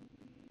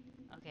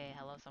 Okay,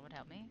 hello, someone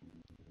help me.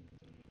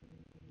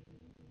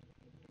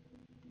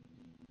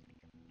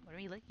 What are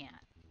we looking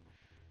at?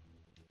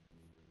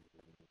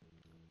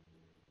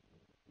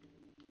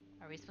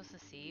 Are we supposed to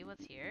see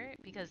what's here?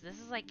 Because this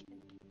is like,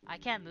 I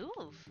can't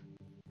move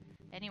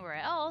anywhere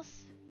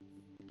else.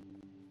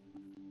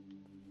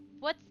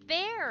 What's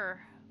there?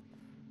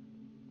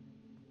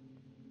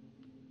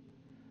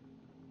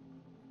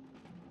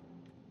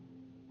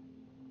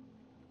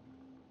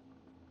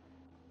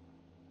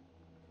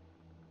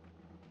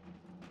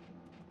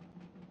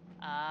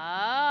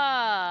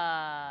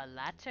 Ah,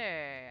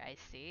 latter. I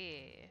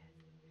see.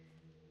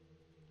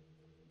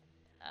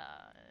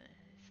 Uh,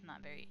 it's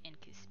not very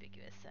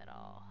inconspicuous at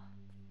all.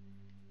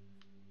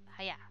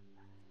 Hiya.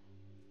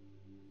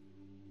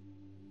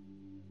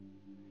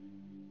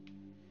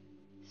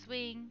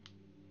 Swing.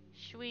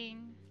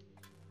 Swing.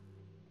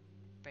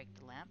 Break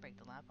the lamp,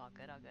 all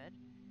good, all good.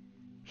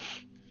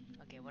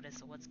 Okay,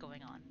 what's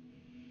going on?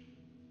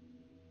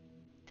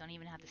 Don't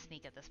even have to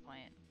sneak at this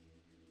point.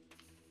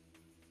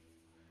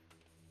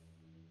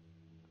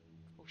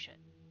 Oh shit.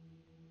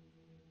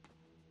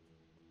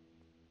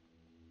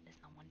 Is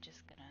no one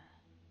just gonna...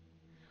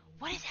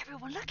 What is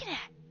everyone looking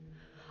at?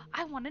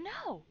 I wanna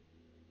know!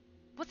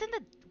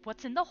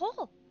 What's in the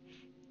hole?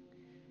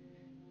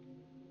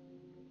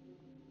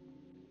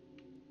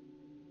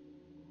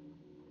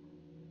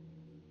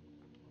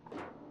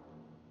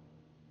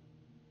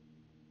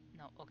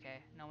 No, okay.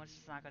 No one's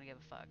just not gonna give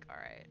a fuck.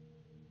 Alright.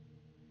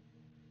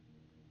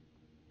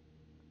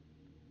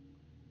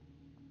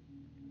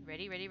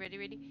 Ready, ready, ready,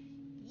 ready.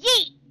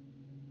 Yeet!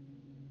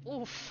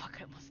 Oh fuck,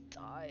 I almost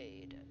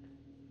died.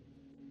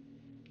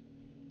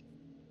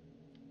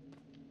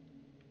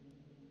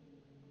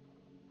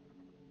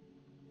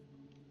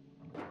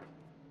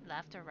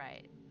 Left or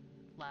right?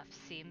 Left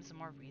seems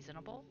more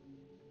reasonable.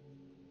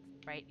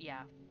 Right?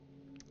 Yeah.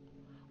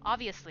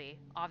 Obviously.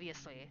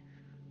 Obviously.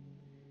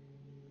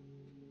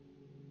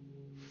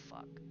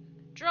 Fuck.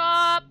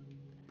 Drop!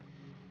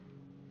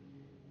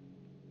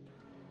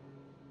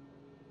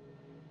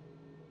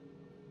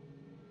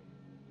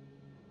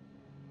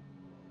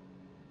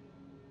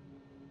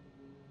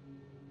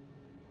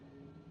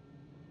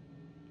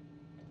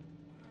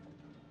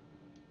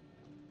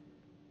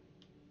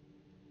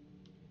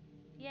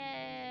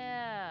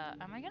 Yeah.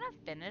 Am I gonna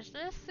finish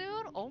this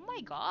soon? Oh my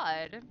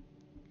god.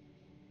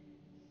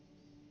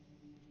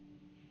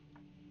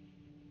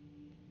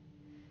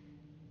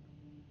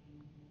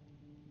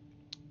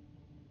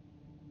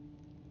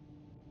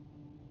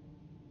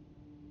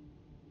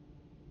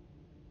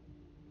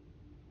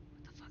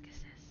 What the fuck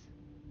is this?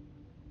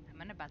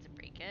 Am I about to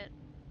break it?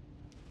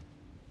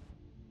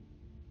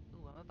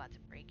 Ooh, I'm about to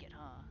break it,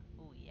 huh?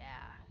 Ooh, yeah.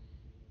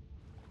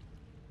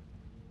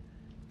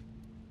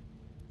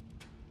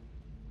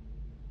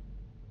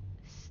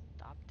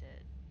 Stopped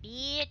it.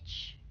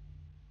 Bitch!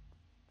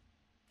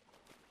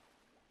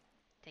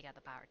 Take out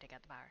the power, take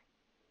out the power.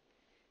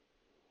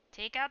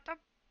 Take out the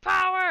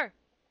power!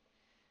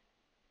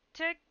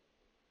 Take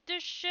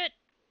this shit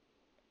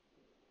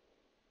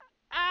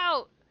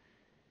out!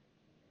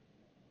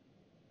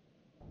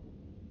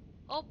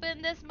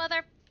 Open this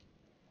mother...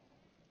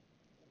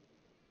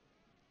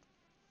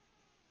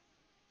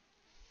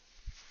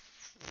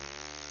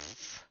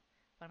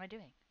 What am I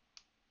doing?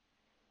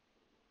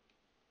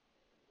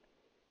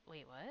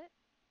 Wait, what?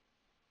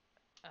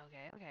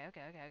 Okay, okay,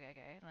 okay, okay, okay,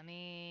 okay. Let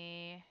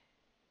me...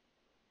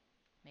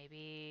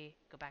 Maybe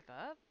go back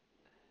up?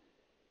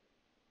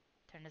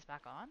 Turn this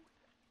back on?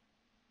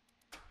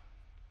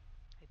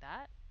 Like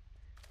that?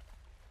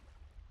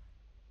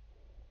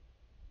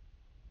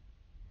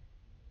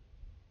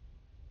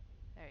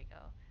 There we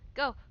go.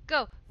 Go,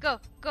 go, go,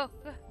 go, go!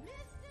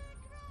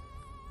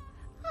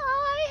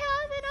 I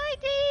have an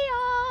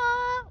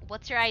idea!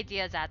 What's your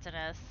idea,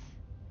 Zatanus?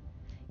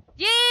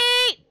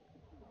 Yeet!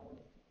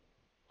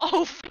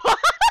 Oh, fuck!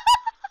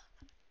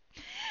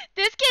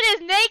 This kid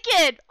is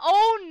naked!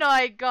 Oh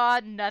my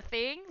god,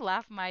 nothing.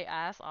 Laugh my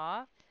ass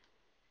off.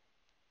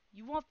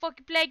 You wanna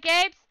fucking play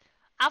games?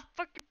 I'll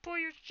fucking pull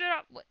your shit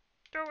up. What?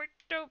 Do it,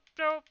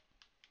 do.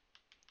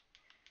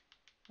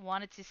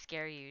 Wanted to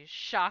scare you.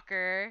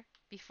 Shocker.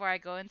 Before I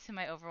go into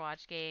my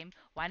Overwatch game,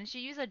 why didn't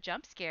you use a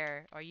jump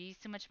scare? Or you use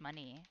too much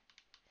money?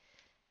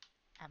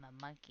 I'm a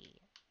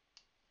monkey.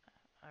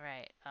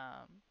 Alright,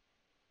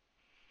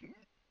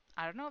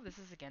 I don't know if this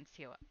is against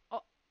you.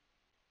 Oh!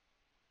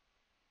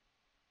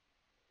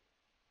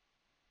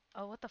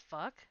 Oh, what the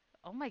fuck?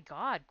 Oh my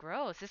god,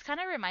 gross. This kind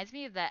of reminds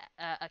me of that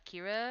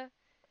Akira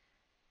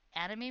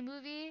anime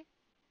movie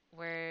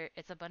where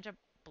it's a bunch of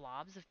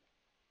blobs of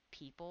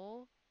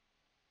people.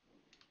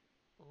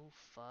 Oh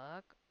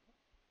fuck.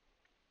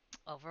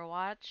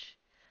 Overwatch.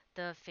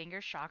 The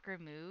finger shocker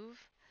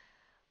move.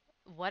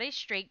 What a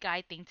straight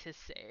guy thing to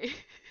say.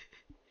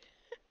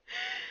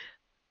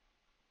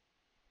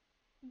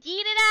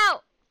 Yeet it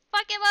out!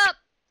 Fuck him up!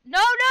 No,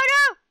 no,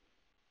 no!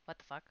 What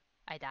the fuck?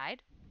 I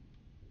died?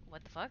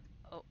 What the fuck?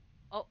 Oh,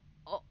 oh,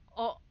 oh,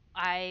 oh.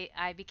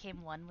 I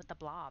became one with the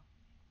blob.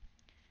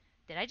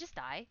 Did I just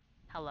die?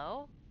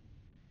 Hello?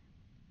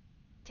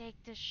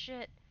 Take this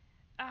shit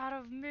out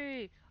of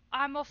me.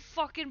 I'm a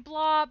fucking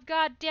blob,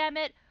 god damn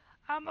it.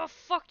 I'ma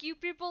fuck you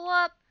people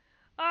up.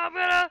 I'm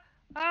gonna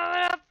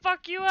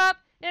fuck you up.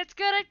 It's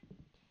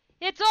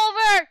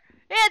over.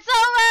 It's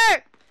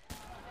over.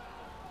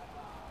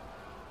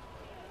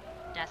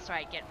 That's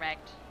right, get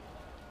wrecked.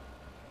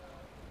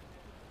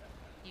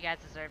 You guys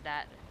deserve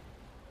that.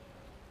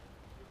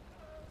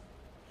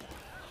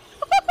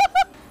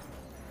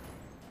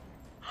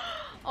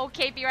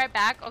 Okay, be right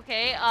back.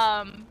 Okay,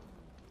 I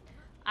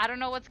don't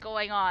know what's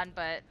going on,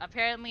 but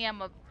apparently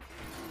I'm a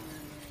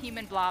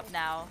human blob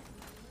now.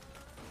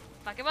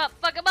 Fuck him up,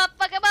 fuck him up,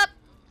 fuck him up!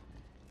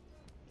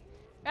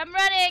 I'm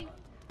running!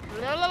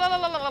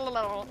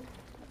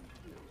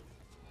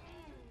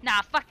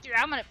 Nah, fuck you,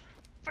 I'm gonna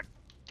fuck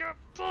you,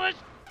 push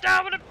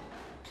down with a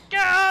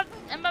god!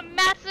 I'm a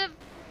massive,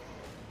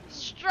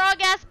 strong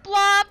ass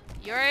blob!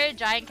 You're a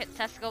giant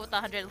testicle with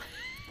 100.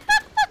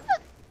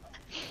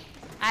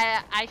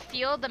 I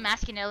feel the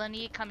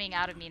masculinity coming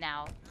out of me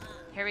now.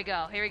 Here we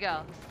go, here we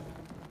go.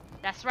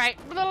 That's right.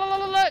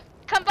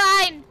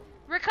 Combine!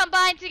 We're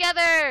combined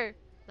together!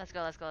 Let's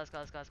go, let's go, let's go,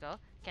 let's go, let's go.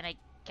 Can I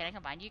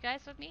combine you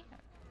guys with me?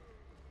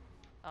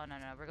 Oh no,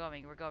 no, we're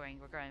going, we're going,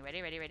 we're going.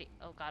 Ready, ready, ready.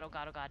 Oh god, oh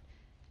god, oh god.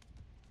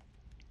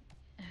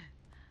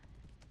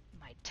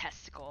 My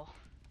testicle.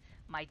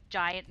 My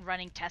giant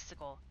running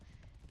testicle.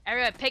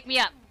 Everyone, pick me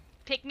up.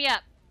 Pick me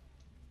up.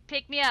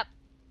 Pick me up.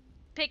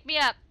 Pick me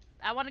up.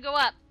 I want to go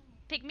up.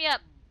 Pick me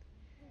up.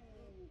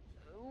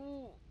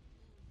 Ooh.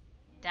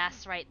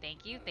 That's right.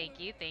 Thank you. Thank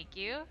you. Thank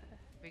you.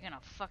 We're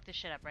gonna fuck this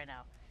shit up right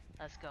now.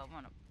 Let's go. I'm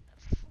gonna.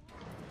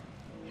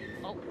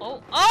 Oh,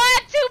 oh, oh!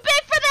 I'm too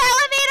big for the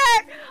elevator!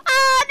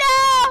 Oh no!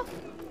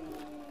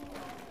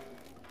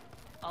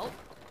 Oh,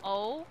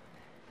 oh.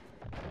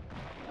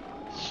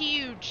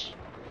 Huge.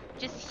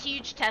 Just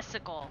huge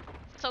testicle.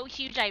 So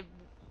huge I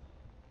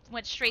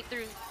went straight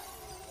through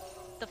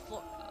the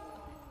floor.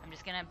 I'm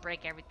just gonna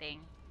break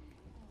everything.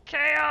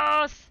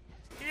 Chaos!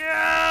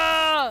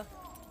 Yeah!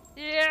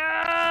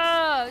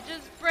 Yeah!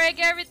 Just break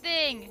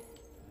everything!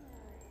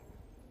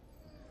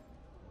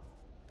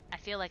 I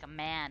feel like a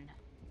man.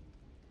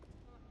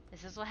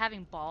 Is this what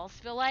having balls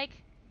feel like?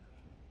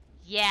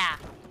 Yeah!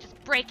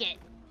 Just break it!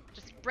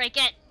 Just break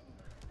it!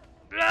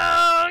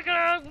 I'm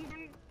gonna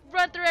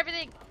run through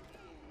everything!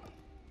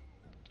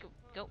 Go,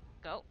 go,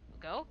 go,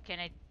 go. Can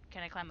I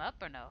climb up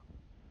or no?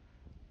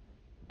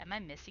 Am I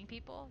missing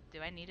people? Do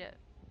I need to...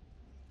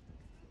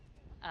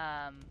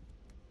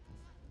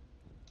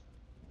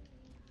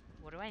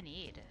 What do I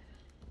need?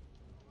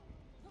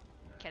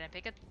 Can I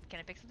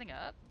pick something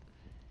up?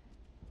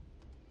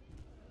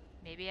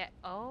 Maybe I...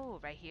 Oh,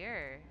 right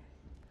here.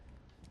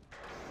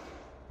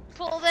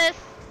 Pull this!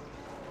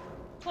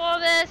 Pull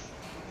this!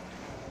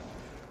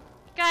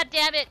 God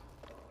damn it!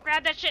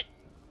 Grab that shit!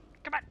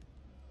 Come on!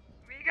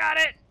 We got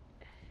it!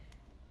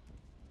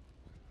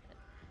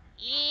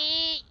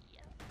 Eee!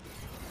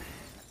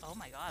 Oh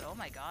my god, oh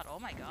my god, oh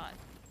my god.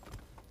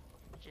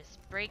 Just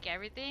break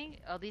everything?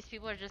 Oh, these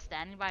people are just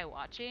standing by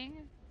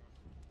watching?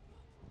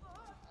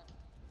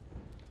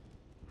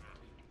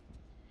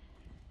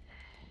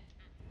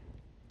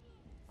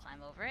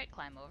 Climb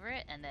over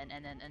it, and then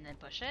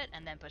push it,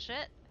 and then push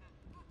it.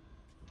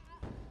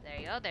 There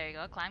you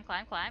go, climb,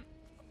 climb, climb.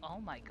 Oh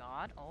my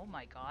god, oh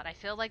my god. I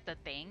feel like the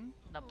thing,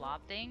 the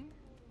blob thing.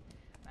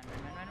 Run,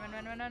 run,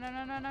 run, run, run, run, run,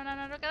 run, run, run, run, run,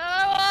 run, run.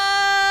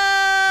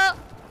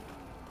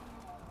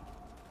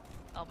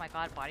 Oh my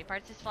god, body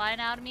parts is flying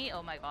out of me.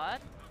 Oh my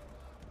god.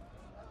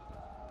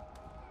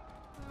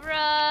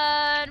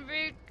 Run!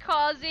 We're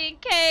causing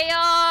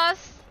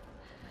chaos!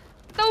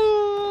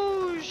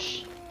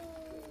 Boosh!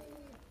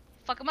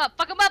 Fuck him up!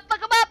 Fuck him up! Fuck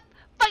him up!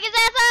 Fuck his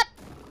ass up!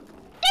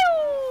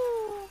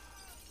 Ew!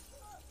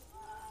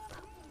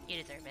 You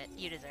deserve it.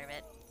 You deserve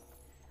it.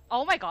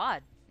 Oh my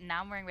god.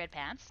 Now I'm wearing red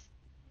pants.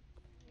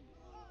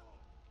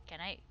 Can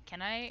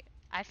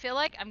I feel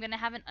like I'm gonna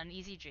have an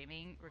uneasy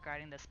dreaming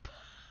regarding this.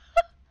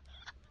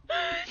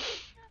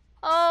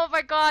 Oh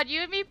my god,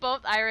 you and me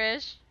both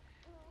Irish.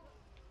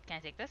 Can I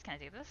take this? Can I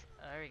take this?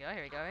 Oh, there we go,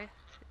 here we go.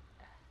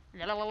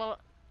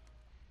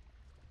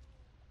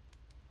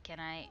 Can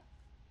I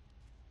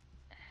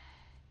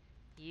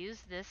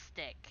use this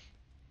stick?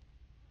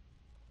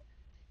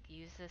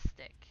 Use this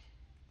stick.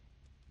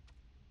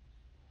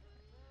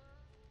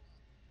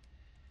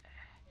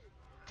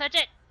 Touch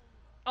it!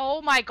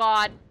 Oh my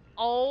god.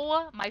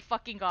 Oh my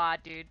fucking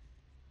god, dude.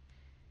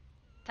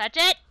 Touch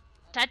it!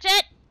 Touch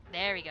it!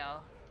 There we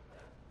go.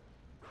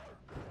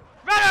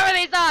 Run over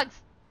these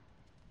dogs!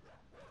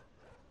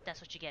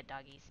 That's what you get,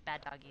 doggies.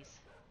 Bad doggies.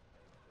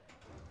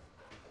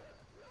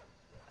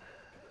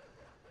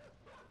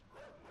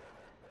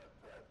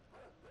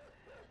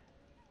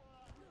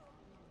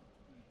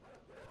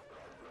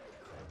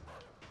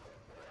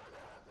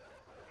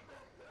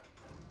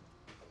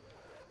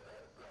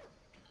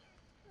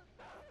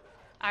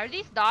 Are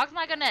these dogs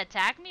not gonna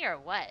attack me or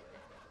what?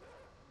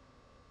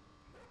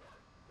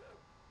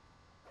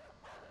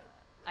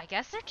 I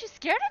guess they're too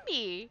scared of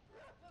me.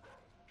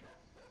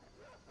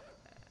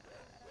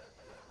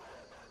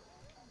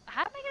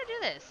 How am I gonna do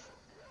this?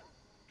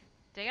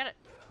 Do I gotta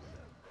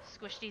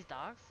squish these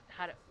dogs?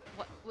 How to...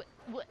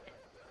 What?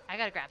 I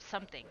gotta grab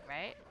something,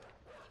 right?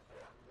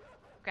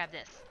 Grab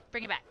this.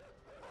 Bring it back.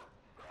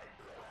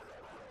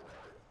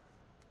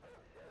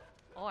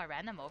 Oh, I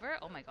ran them over?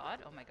 Oh my god,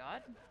 oh my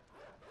god.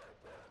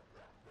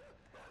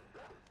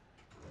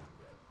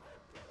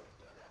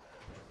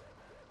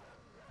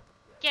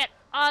 Get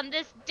on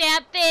this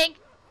damn thing!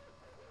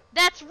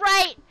 That's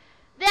right!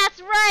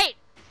 That's right!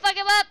 Fuck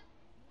him up!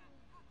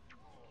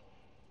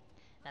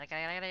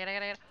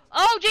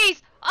 Oh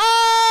jeez!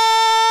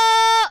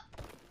 Oh!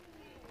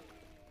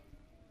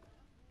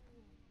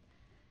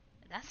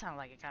 That sounded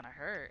like it kind of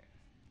hurt.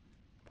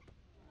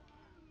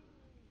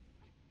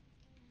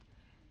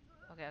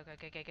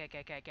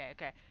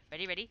 Okay.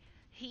 Ready?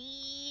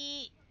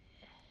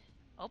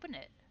 Open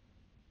it.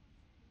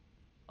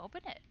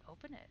 Open it.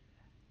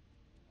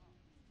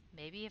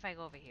 Maybe if I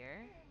go over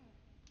here,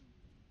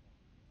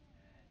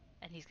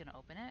 and he's gonna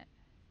open it.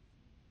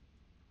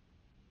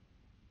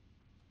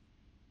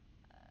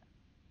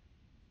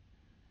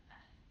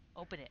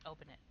 Open it.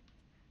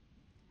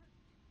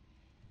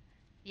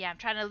 Yeah, I'm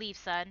trying to leave,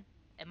 son.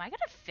 Am I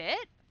gonna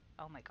fit?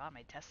 Oh my god,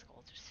 my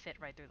testicles just fit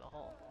right through the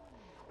hole.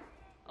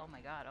 Oh my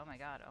god.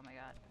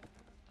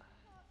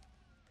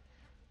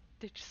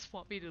 They just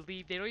want me to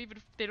leave. They don't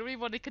even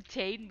want to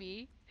contain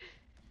me.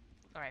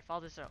 Alright,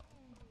 follow this road.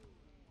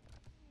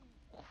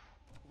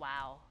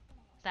 Wow.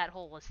 That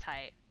hole was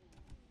tight.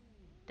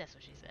 That's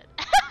what she said.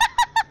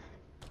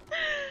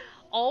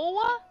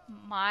 Oh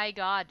my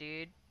god,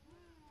 dude.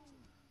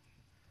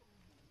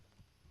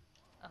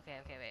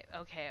 Wait.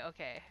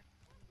 Okay.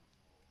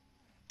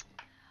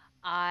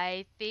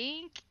 I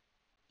think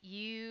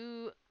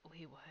you...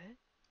 Wait, what?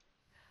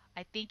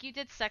 I think you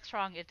did sex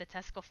wrong if the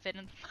testicle fit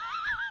in...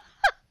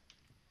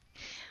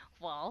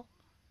 Well,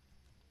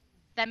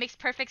 that makes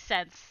perfect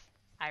sense,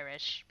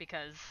 Irish,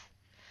 because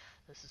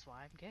this is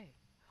why I'm gay.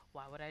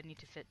 Why would I need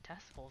to fit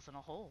testicles in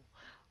a hole?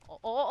 Oh.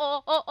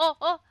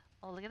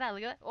 Oh, look at that.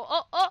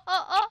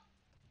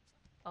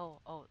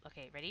 Oh,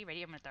 okay, ready?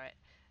 I'm gonna throw it.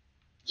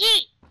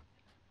 Yeet!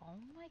 Oh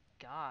my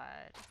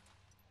god.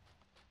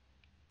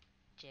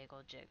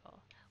 Jiggle.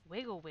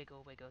 Wiggle.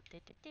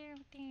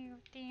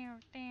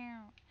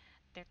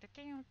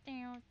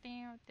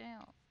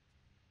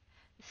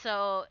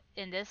 So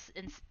in this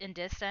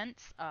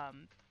sense,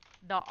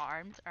 the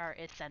arms are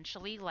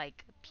essentially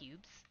like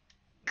pubes.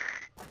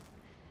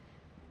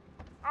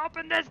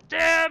 Open this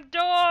damn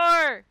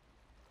door!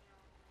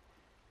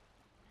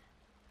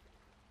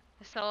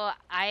 So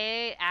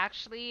I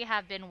actually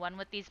have been one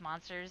with these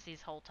monsters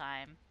this whole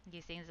time.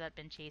 These things that have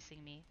been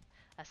chasing me,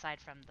 aside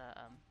from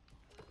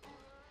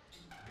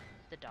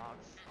the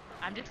dogs.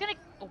 I'm just gonna.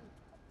 Oh,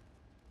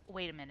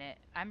 wait a minute.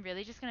 I'm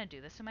really just gonna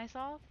do this to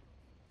myself?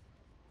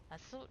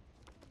 That's so.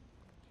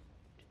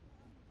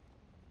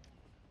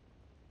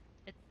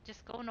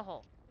 Just go in the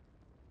hole.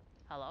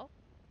 Hello?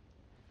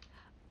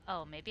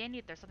 Oh, maybe I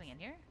need. There's something in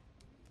here.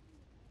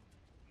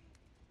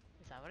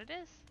 Is that what it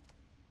is?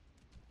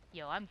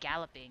 Yo, I'm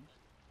galloping.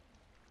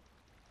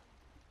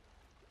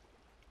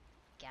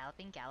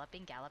 Galloping.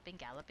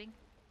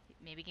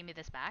 Maybe give me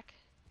this back.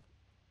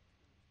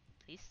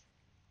 Please.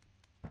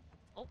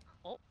 Oh,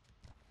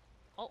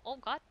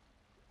 God.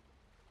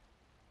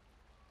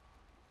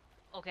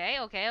 Okay.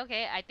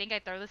 I think I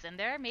throw this in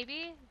there,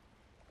 maybe?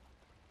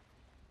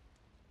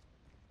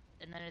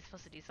 And then it's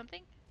supposed to do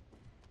something?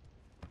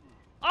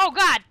 Oh,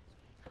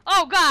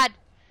 God!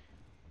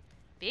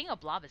 Being a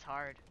blob is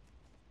hard.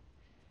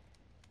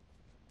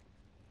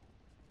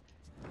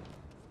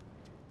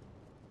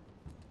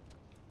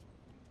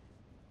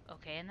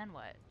 Okay, and then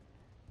what?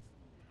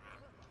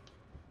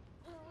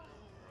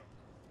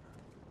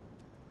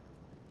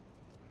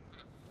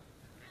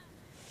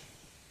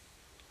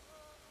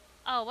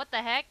 Oh, what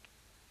the heck?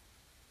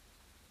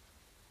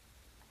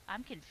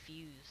 I'm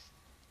confused.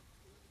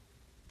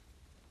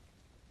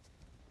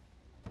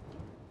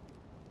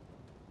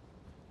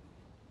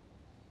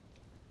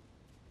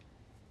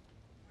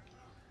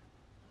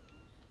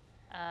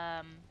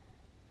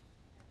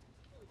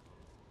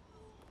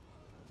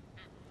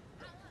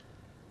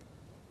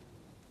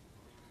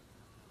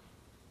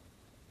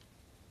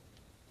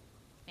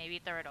 Maybe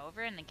throw it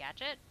over and then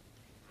catch it?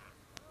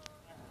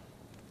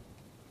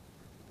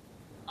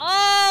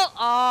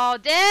 Oh,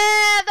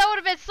 damn! That would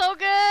have been so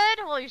good!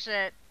 Holy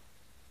shit.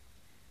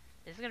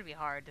 This is gonna be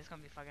hard. This is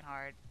gonna be fucking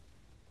hard.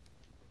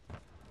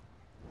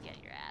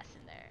 Get your ass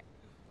in there.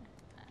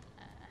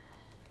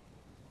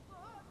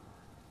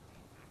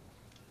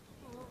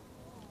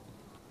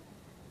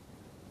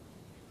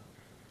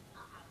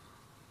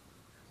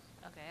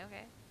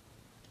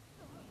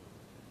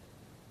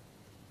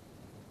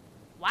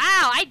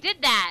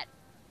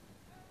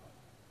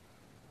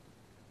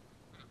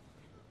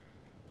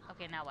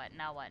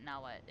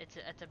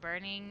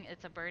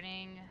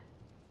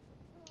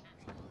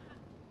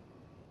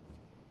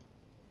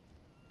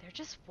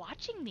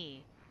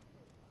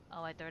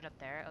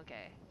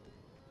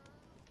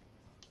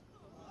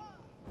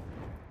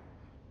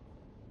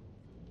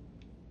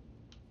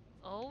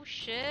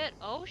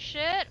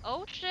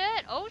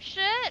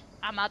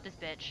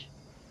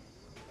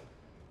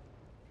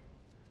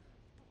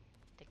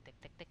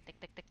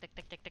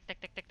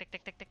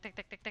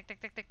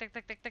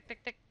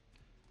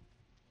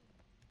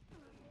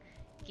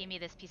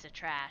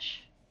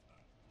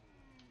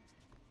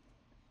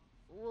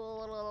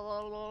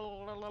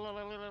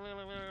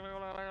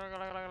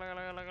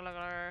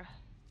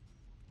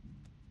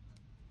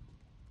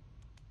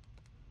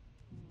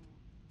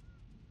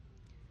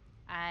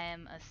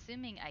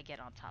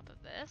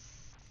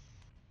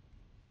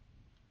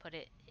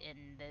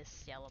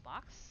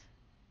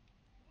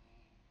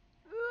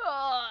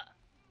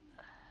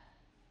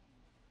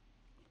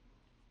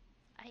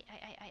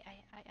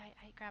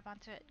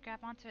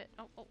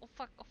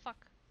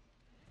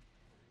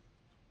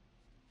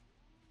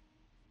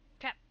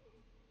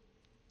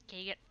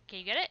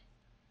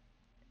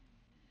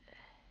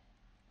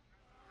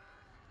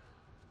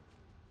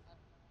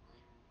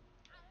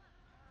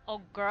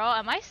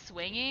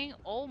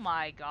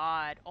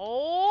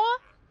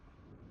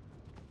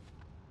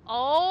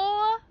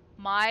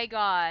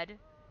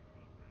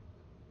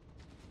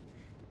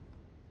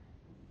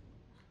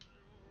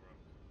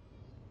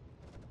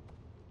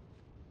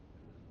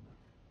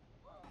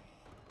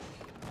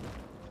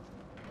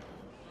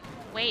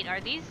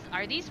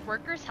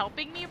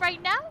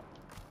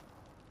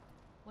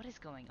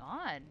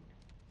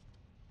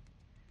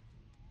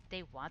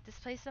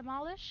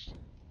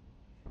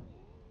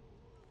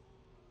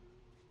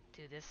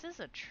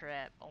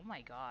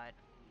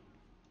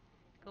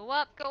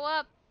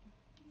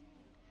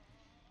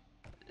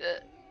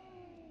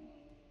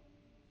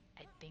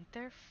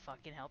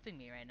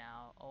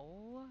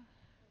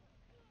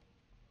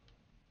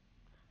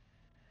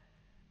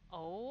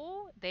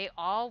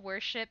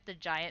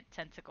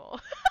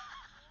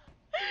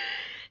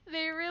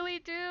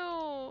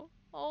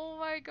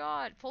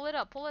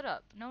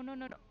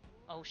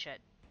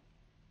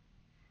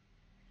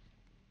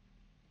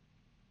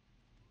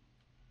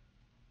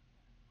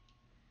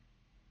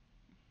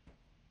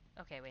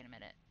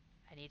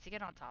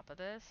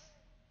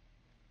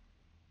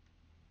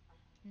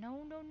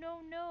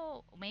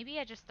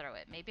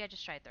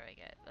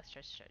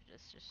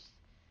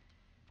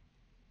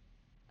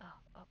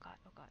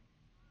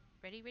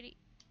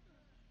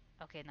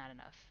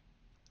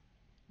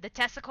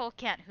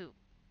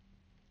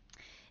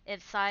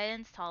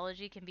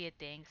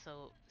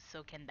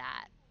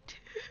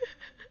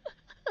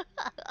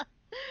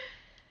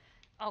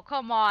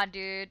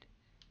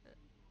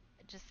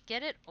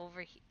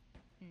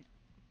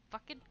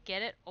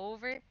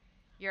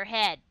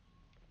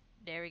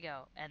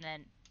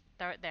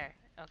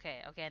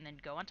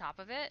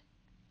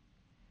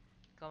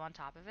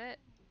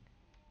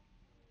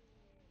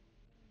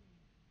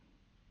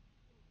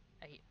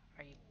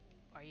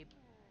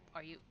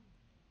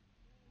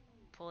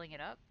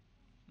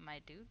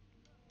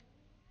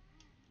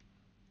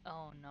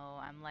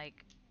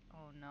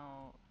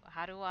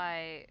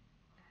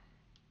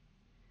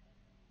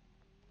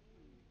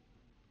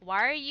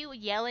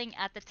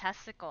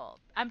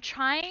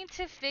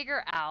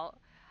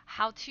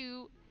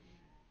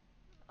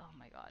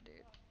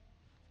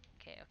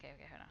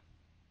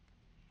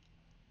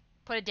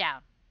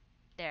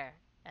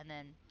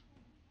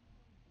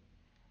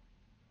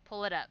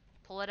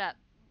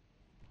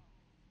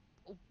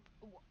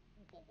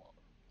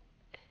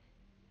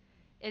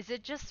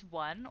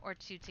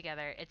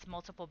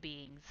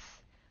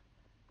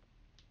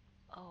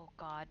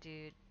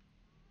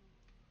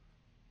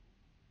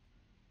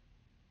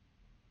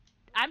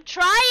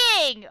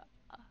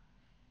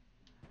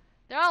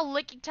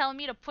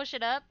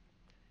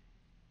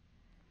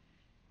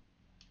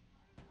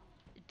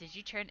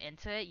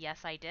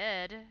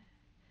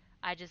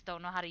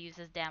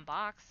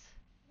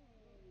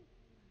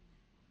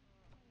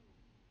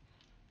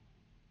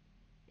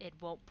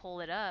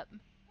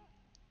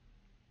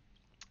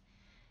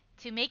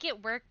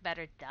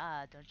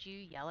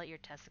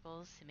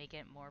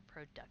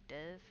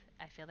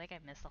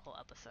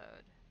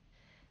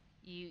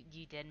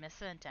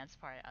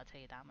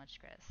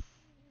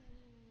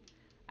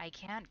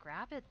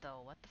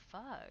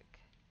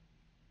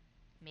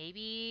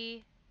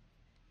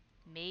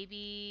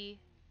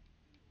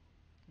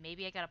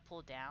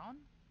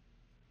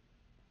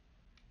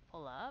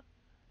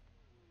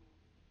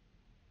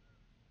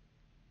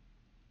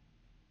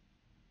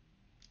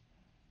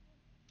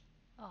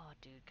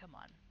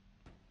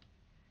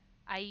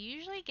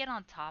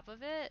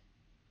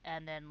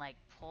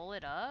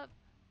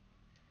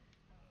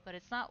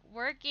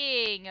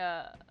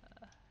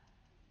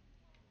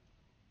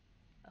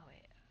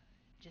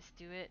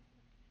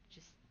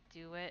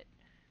 Do it.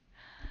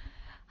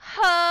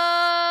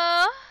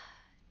 Huh?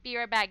 Be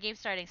right back. Game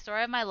starting.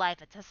 Story of my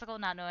life. A testicle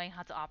not knowing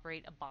how to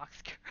operate a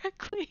box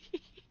correctly.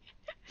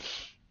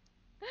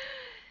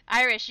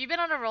 Irish, you've been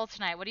on a roll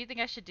tonight. What do you think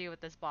I should do with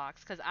this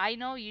box? Because I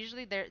know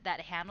usually there that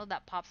handle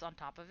that pops on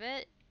top of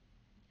it,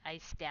 I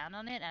stand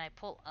on it and I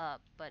pull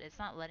up, but it's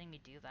not letting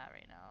me do that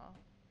right now.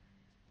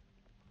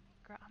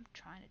 Girl, I'm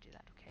trying to do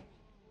that, okay?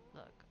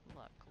 Look,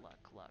 look,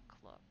 look, look,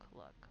 look,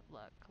 look,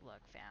 look,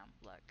 look, fam,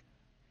 look.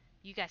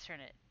 You guys turn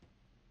it.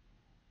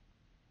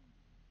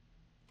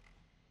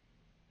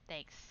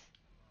 Thanks.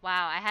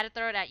 Wow, I had to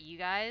throw it at you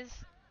guys.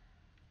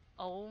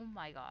 Oh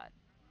my god.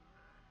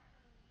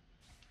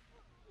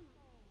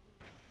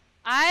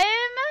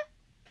 I'm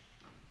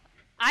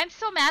I'm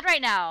so mad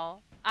right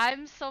now.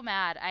 I'm so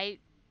mad.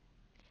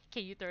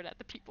 Can you throw it at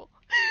the people?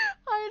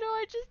 I know,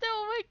 I just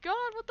oh my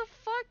god, what the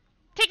fuck?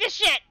 Take this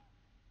shit!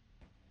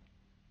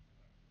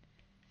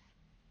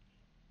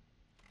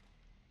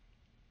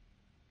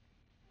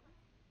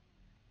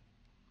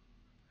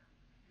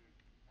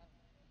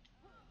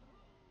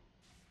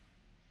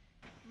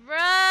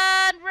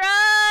 Run,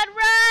 run,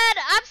 run!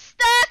 I'm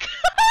stuck!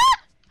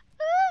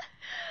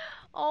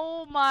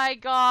 Oh my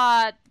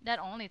god. That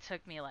only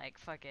took me like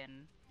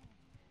fucking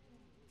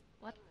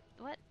what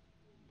what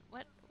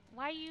what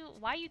why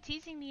you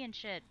teasing me and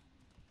shit?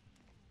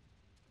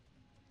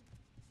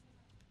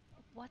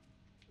 What?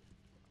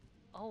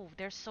 Oh,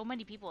 there's so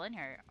many people in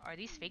here. Are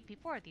these fake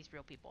people or are these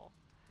real people?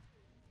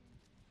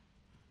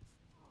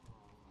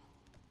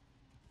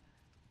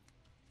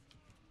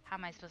 How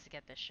am I supposed to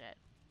get this shit?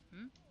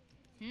 Hmm?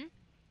 Hmm?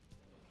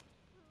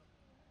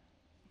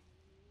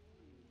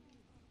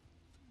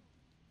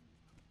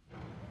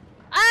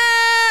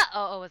 Ah!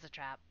 Oh, it was a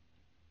trap.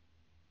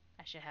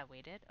 I should have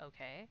waited.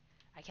 Okay.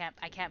 I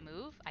can't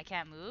move. I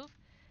can't move.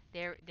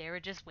 They were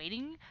just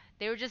waiting.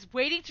 They were just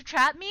waiting to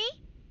trap me?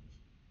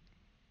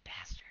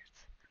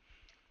 Bastards.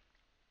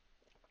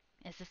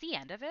 Is this the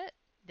end of it?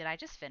 Did I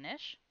just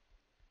finish?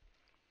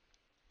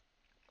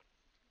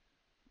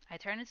 I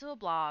turned into a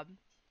blob,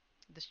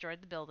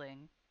 destroyed the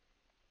building,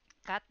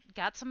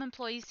 got some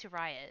employees to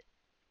riot.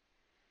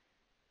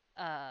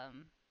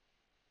 Um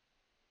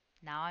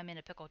Now I'm in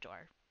a pickle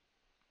jar.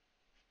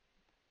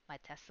 My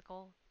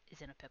testicle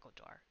is in a pickle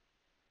jar.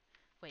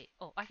 Wait,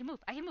 oh, I can move.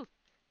 I can move.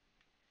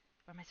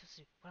 What am I supposed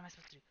to do? What am I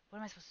supposed to do? What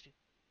am I supposed to do?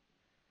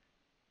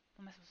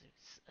 What am I supposed to do?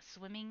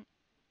 Swimming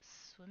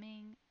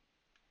swimming.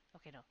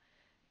 Okay, no.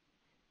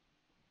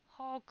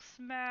 Hulk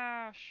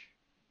smash.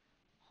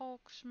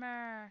 Hulk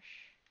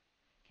smash.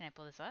 Can I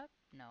pull this up?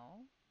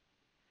 No.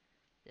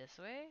 This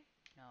way?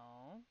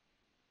 No.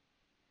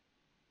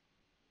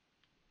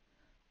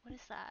 What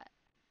is that?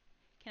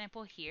 Can I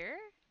pull here?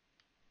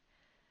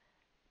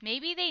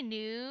 Maybe they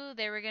knew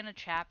they were gonna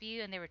trap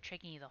you and they were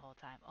tricking you the whole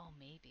time. Oh,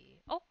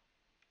 maybe. Oh,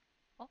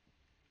 oh,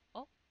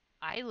 oh.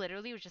 I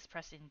literally was just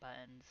pressing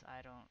buttons.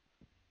 I don't.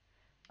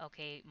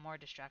 Okay, more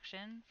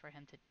destruction for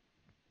him to.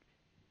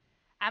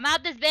 I'm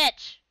out this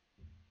bitch!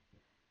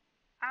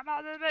 I'm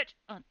out this bitch!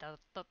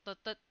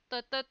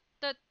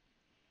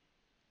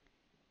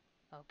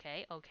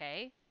 Okay,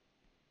 okay.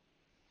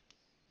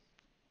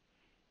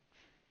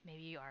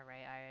 Maybe you are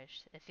right,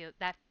 Irish. I feel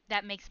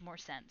that makes more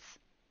sense.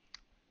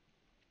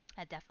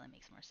 That definitely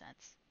makes more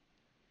sense.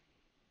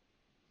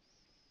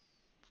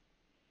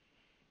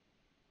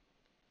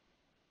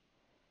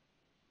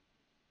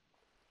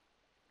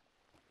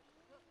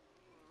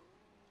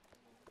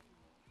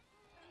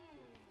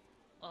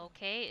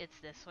 Okay, it's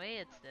this way,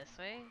 it's this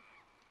way.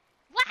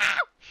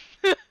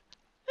 Wow!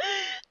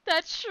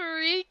 That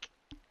shriek!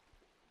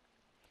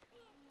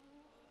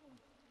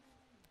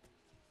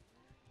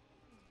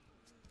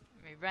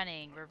 We're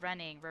running, we're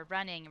running, we're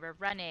running, we're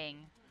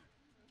running.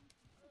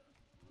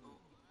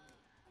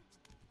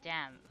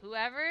 Damn,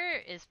 whoever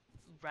is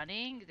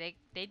running,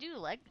 they do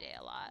leg day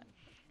a lot.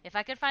 If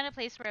I could find a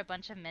place where a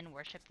bunch of men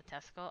worship the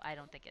testicle, I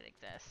don't think it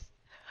exists.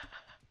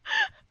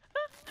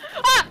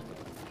 Ah!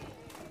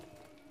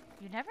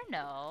 You never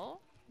know.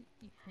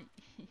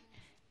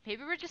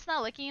 Maybe we're just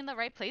not looking in the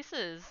right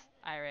places,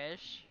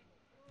 Irish.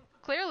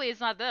 Clearly it's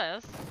not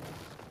this.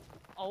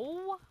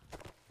 Oh.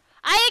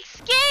 I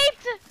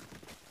escaped!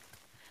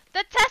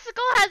 The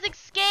testicle has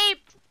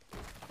escaped!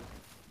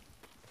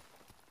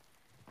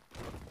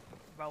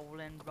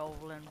 Rolling,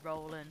 rolling,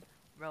 rolling.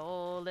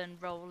 Rolling,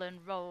 rolling,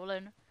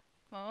 rolling.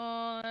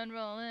 Rolling,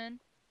 rolling.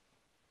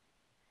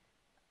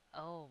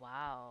 Oh,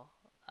 wow.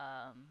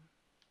 Um.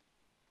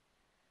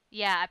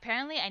 Yeah,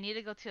 apparently I need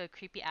to go to a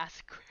creepy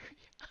ass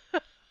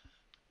aquarium.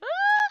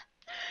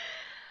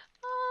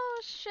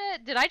 Oh,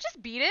 shit. Did I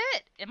just beat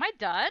it? Am I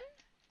done?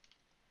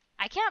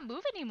 I can't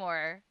move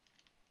anymore.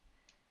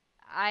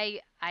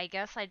 I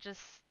guess I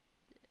just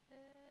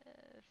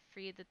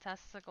freed the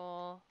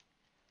testicle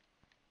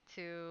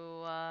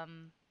to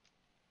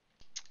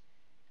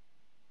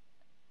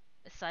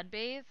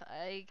sunbathe,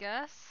 I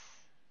guess.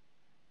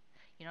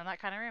 You know, that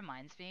kind of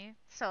reminds me.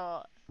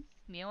 So,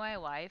 me and my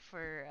wife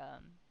were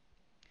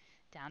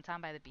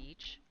downtown by the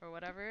beach or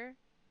whatever,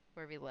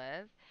 where we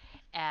live,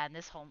 and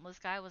this homeless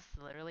guy was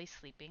literally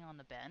sleeping on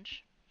the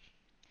bench.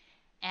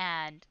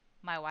 And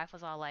my wife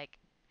was all like,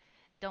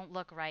 "Don't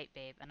look right,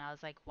 babe." And I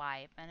was like,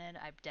 "Why?" And then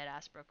I dead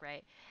ass broke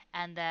right.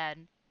 And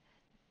then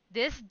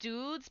this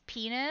dude's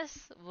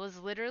penis was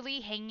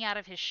literally hanging out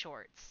of his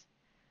shorts.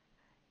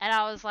 And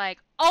I was like,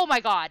 "Oh my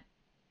god."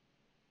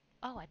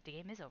 Oh, the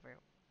game is over.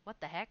 What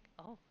the heck?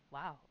 Oh,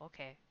 wow.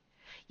 Okay.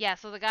 Yeah,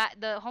 so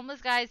the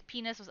homeless guy's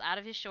penis was out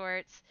of his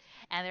shorts,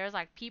 and there was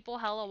like people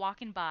hella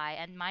walking by,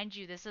 and mind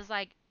you, this is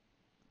like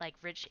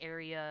rich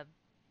area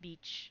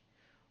beach,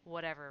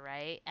 whatever,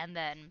 right? And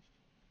then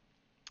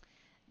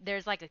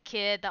there's like a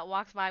kid that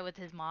walks by with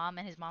his mom,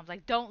 and his mom's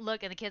like, "Don't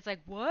look," and the kid's like,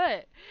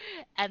 "What?"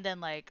 And then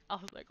like I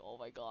was like, "Oh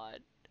my god,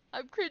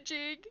 I'm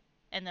cringing."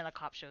 And then a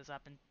cop shows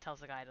up and tells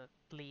the guy to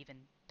leave and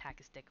pack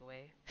his dick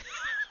away.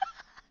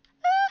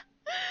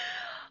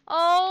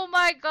 Oh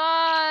my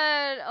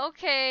god.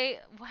 Okay.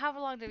 How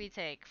long did we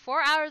take?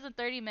 4 hours and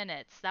 30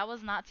 minutes. That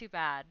was not too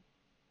bad.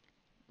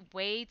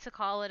 Way to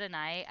call it a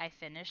night. I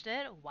finished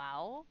it.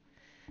 Wow.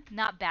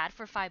 Not bad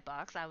for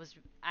 $5.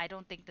 I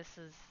don't think this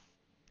is.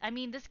 I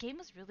mean, this game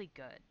is really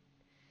good.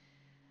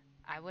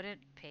 I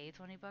wouldn't pay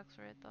 $20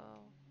 for it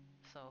though.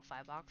 So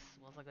 $5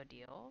 was a good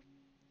deal.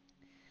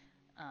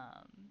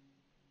 Um,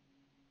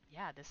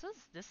 yeah,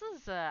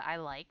 I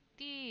like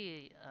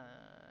the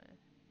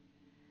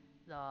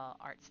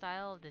art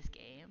style of this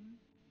game.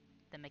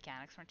 The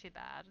mechanics weren't too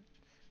bad.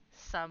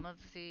 Some of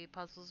the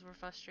puzzles were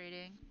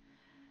frustrating.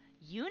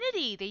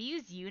 Unity. They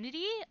use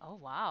Unity? Oh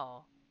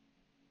wow.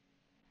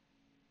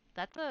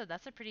 That's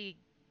a pretty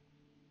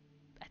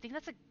I think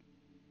that's a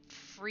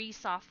free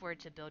software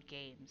to build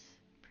games.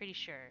 Pretty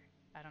sure.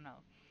 I don't know.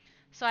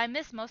 So I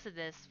missed most of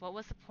this. What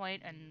was the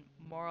point and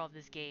moral of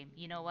this game?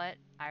 You know what,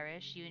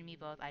 Irish, you and me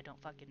both, I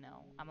don't fucking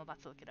know. I'm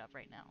about to look it up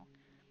right now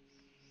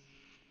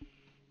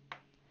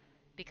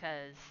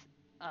because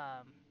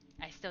um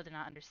I still did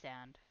not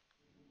understand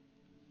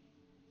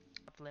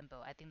of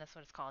Limbo. I think that's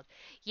what it's called.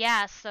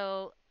 Yeah,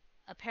 so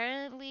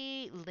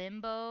apparently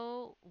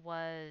Limbo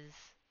was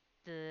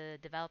the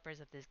developers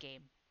of this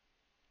game.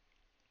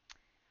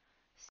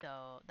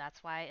 So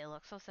that's why it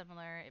looks so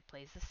similar. It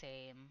plays the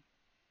same.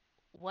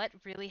 What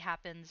really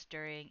happens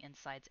during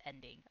Inside's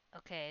ending?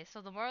 Okay,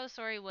 so the moral of the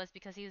story was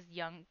because he was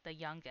young, the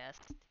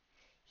youngest,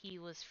 he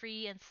was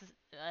free and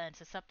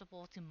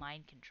susceptible to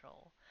mind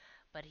control,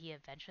 but he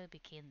eventually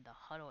became the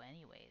huddle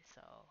anyway.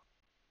 So,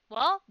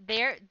 well,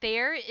 there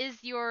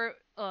is your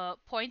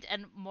point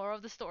and moral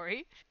of the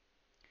story.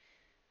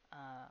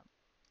 Uh,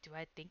 do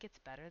I think it's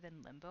better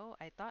than Limbo?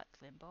 I thought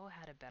Limbo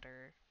had a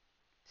better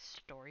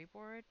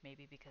storyboard,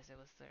 maybe because it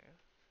was the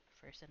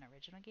first and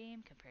original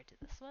game compared to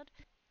this one.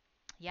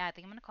 Yeah, I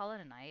think I'm gonna call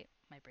it a night.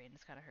 My brain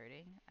is kind of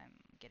hurting. I'm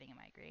getting a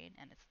migraine,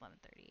 and it's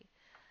 11:30.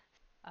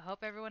 I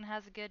hope everyone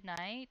has a good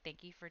night.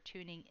 Thank you for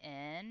tuning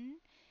in,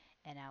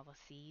 and I will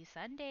see you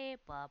Sunday.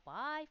 Bye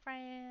bye,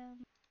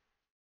 friends.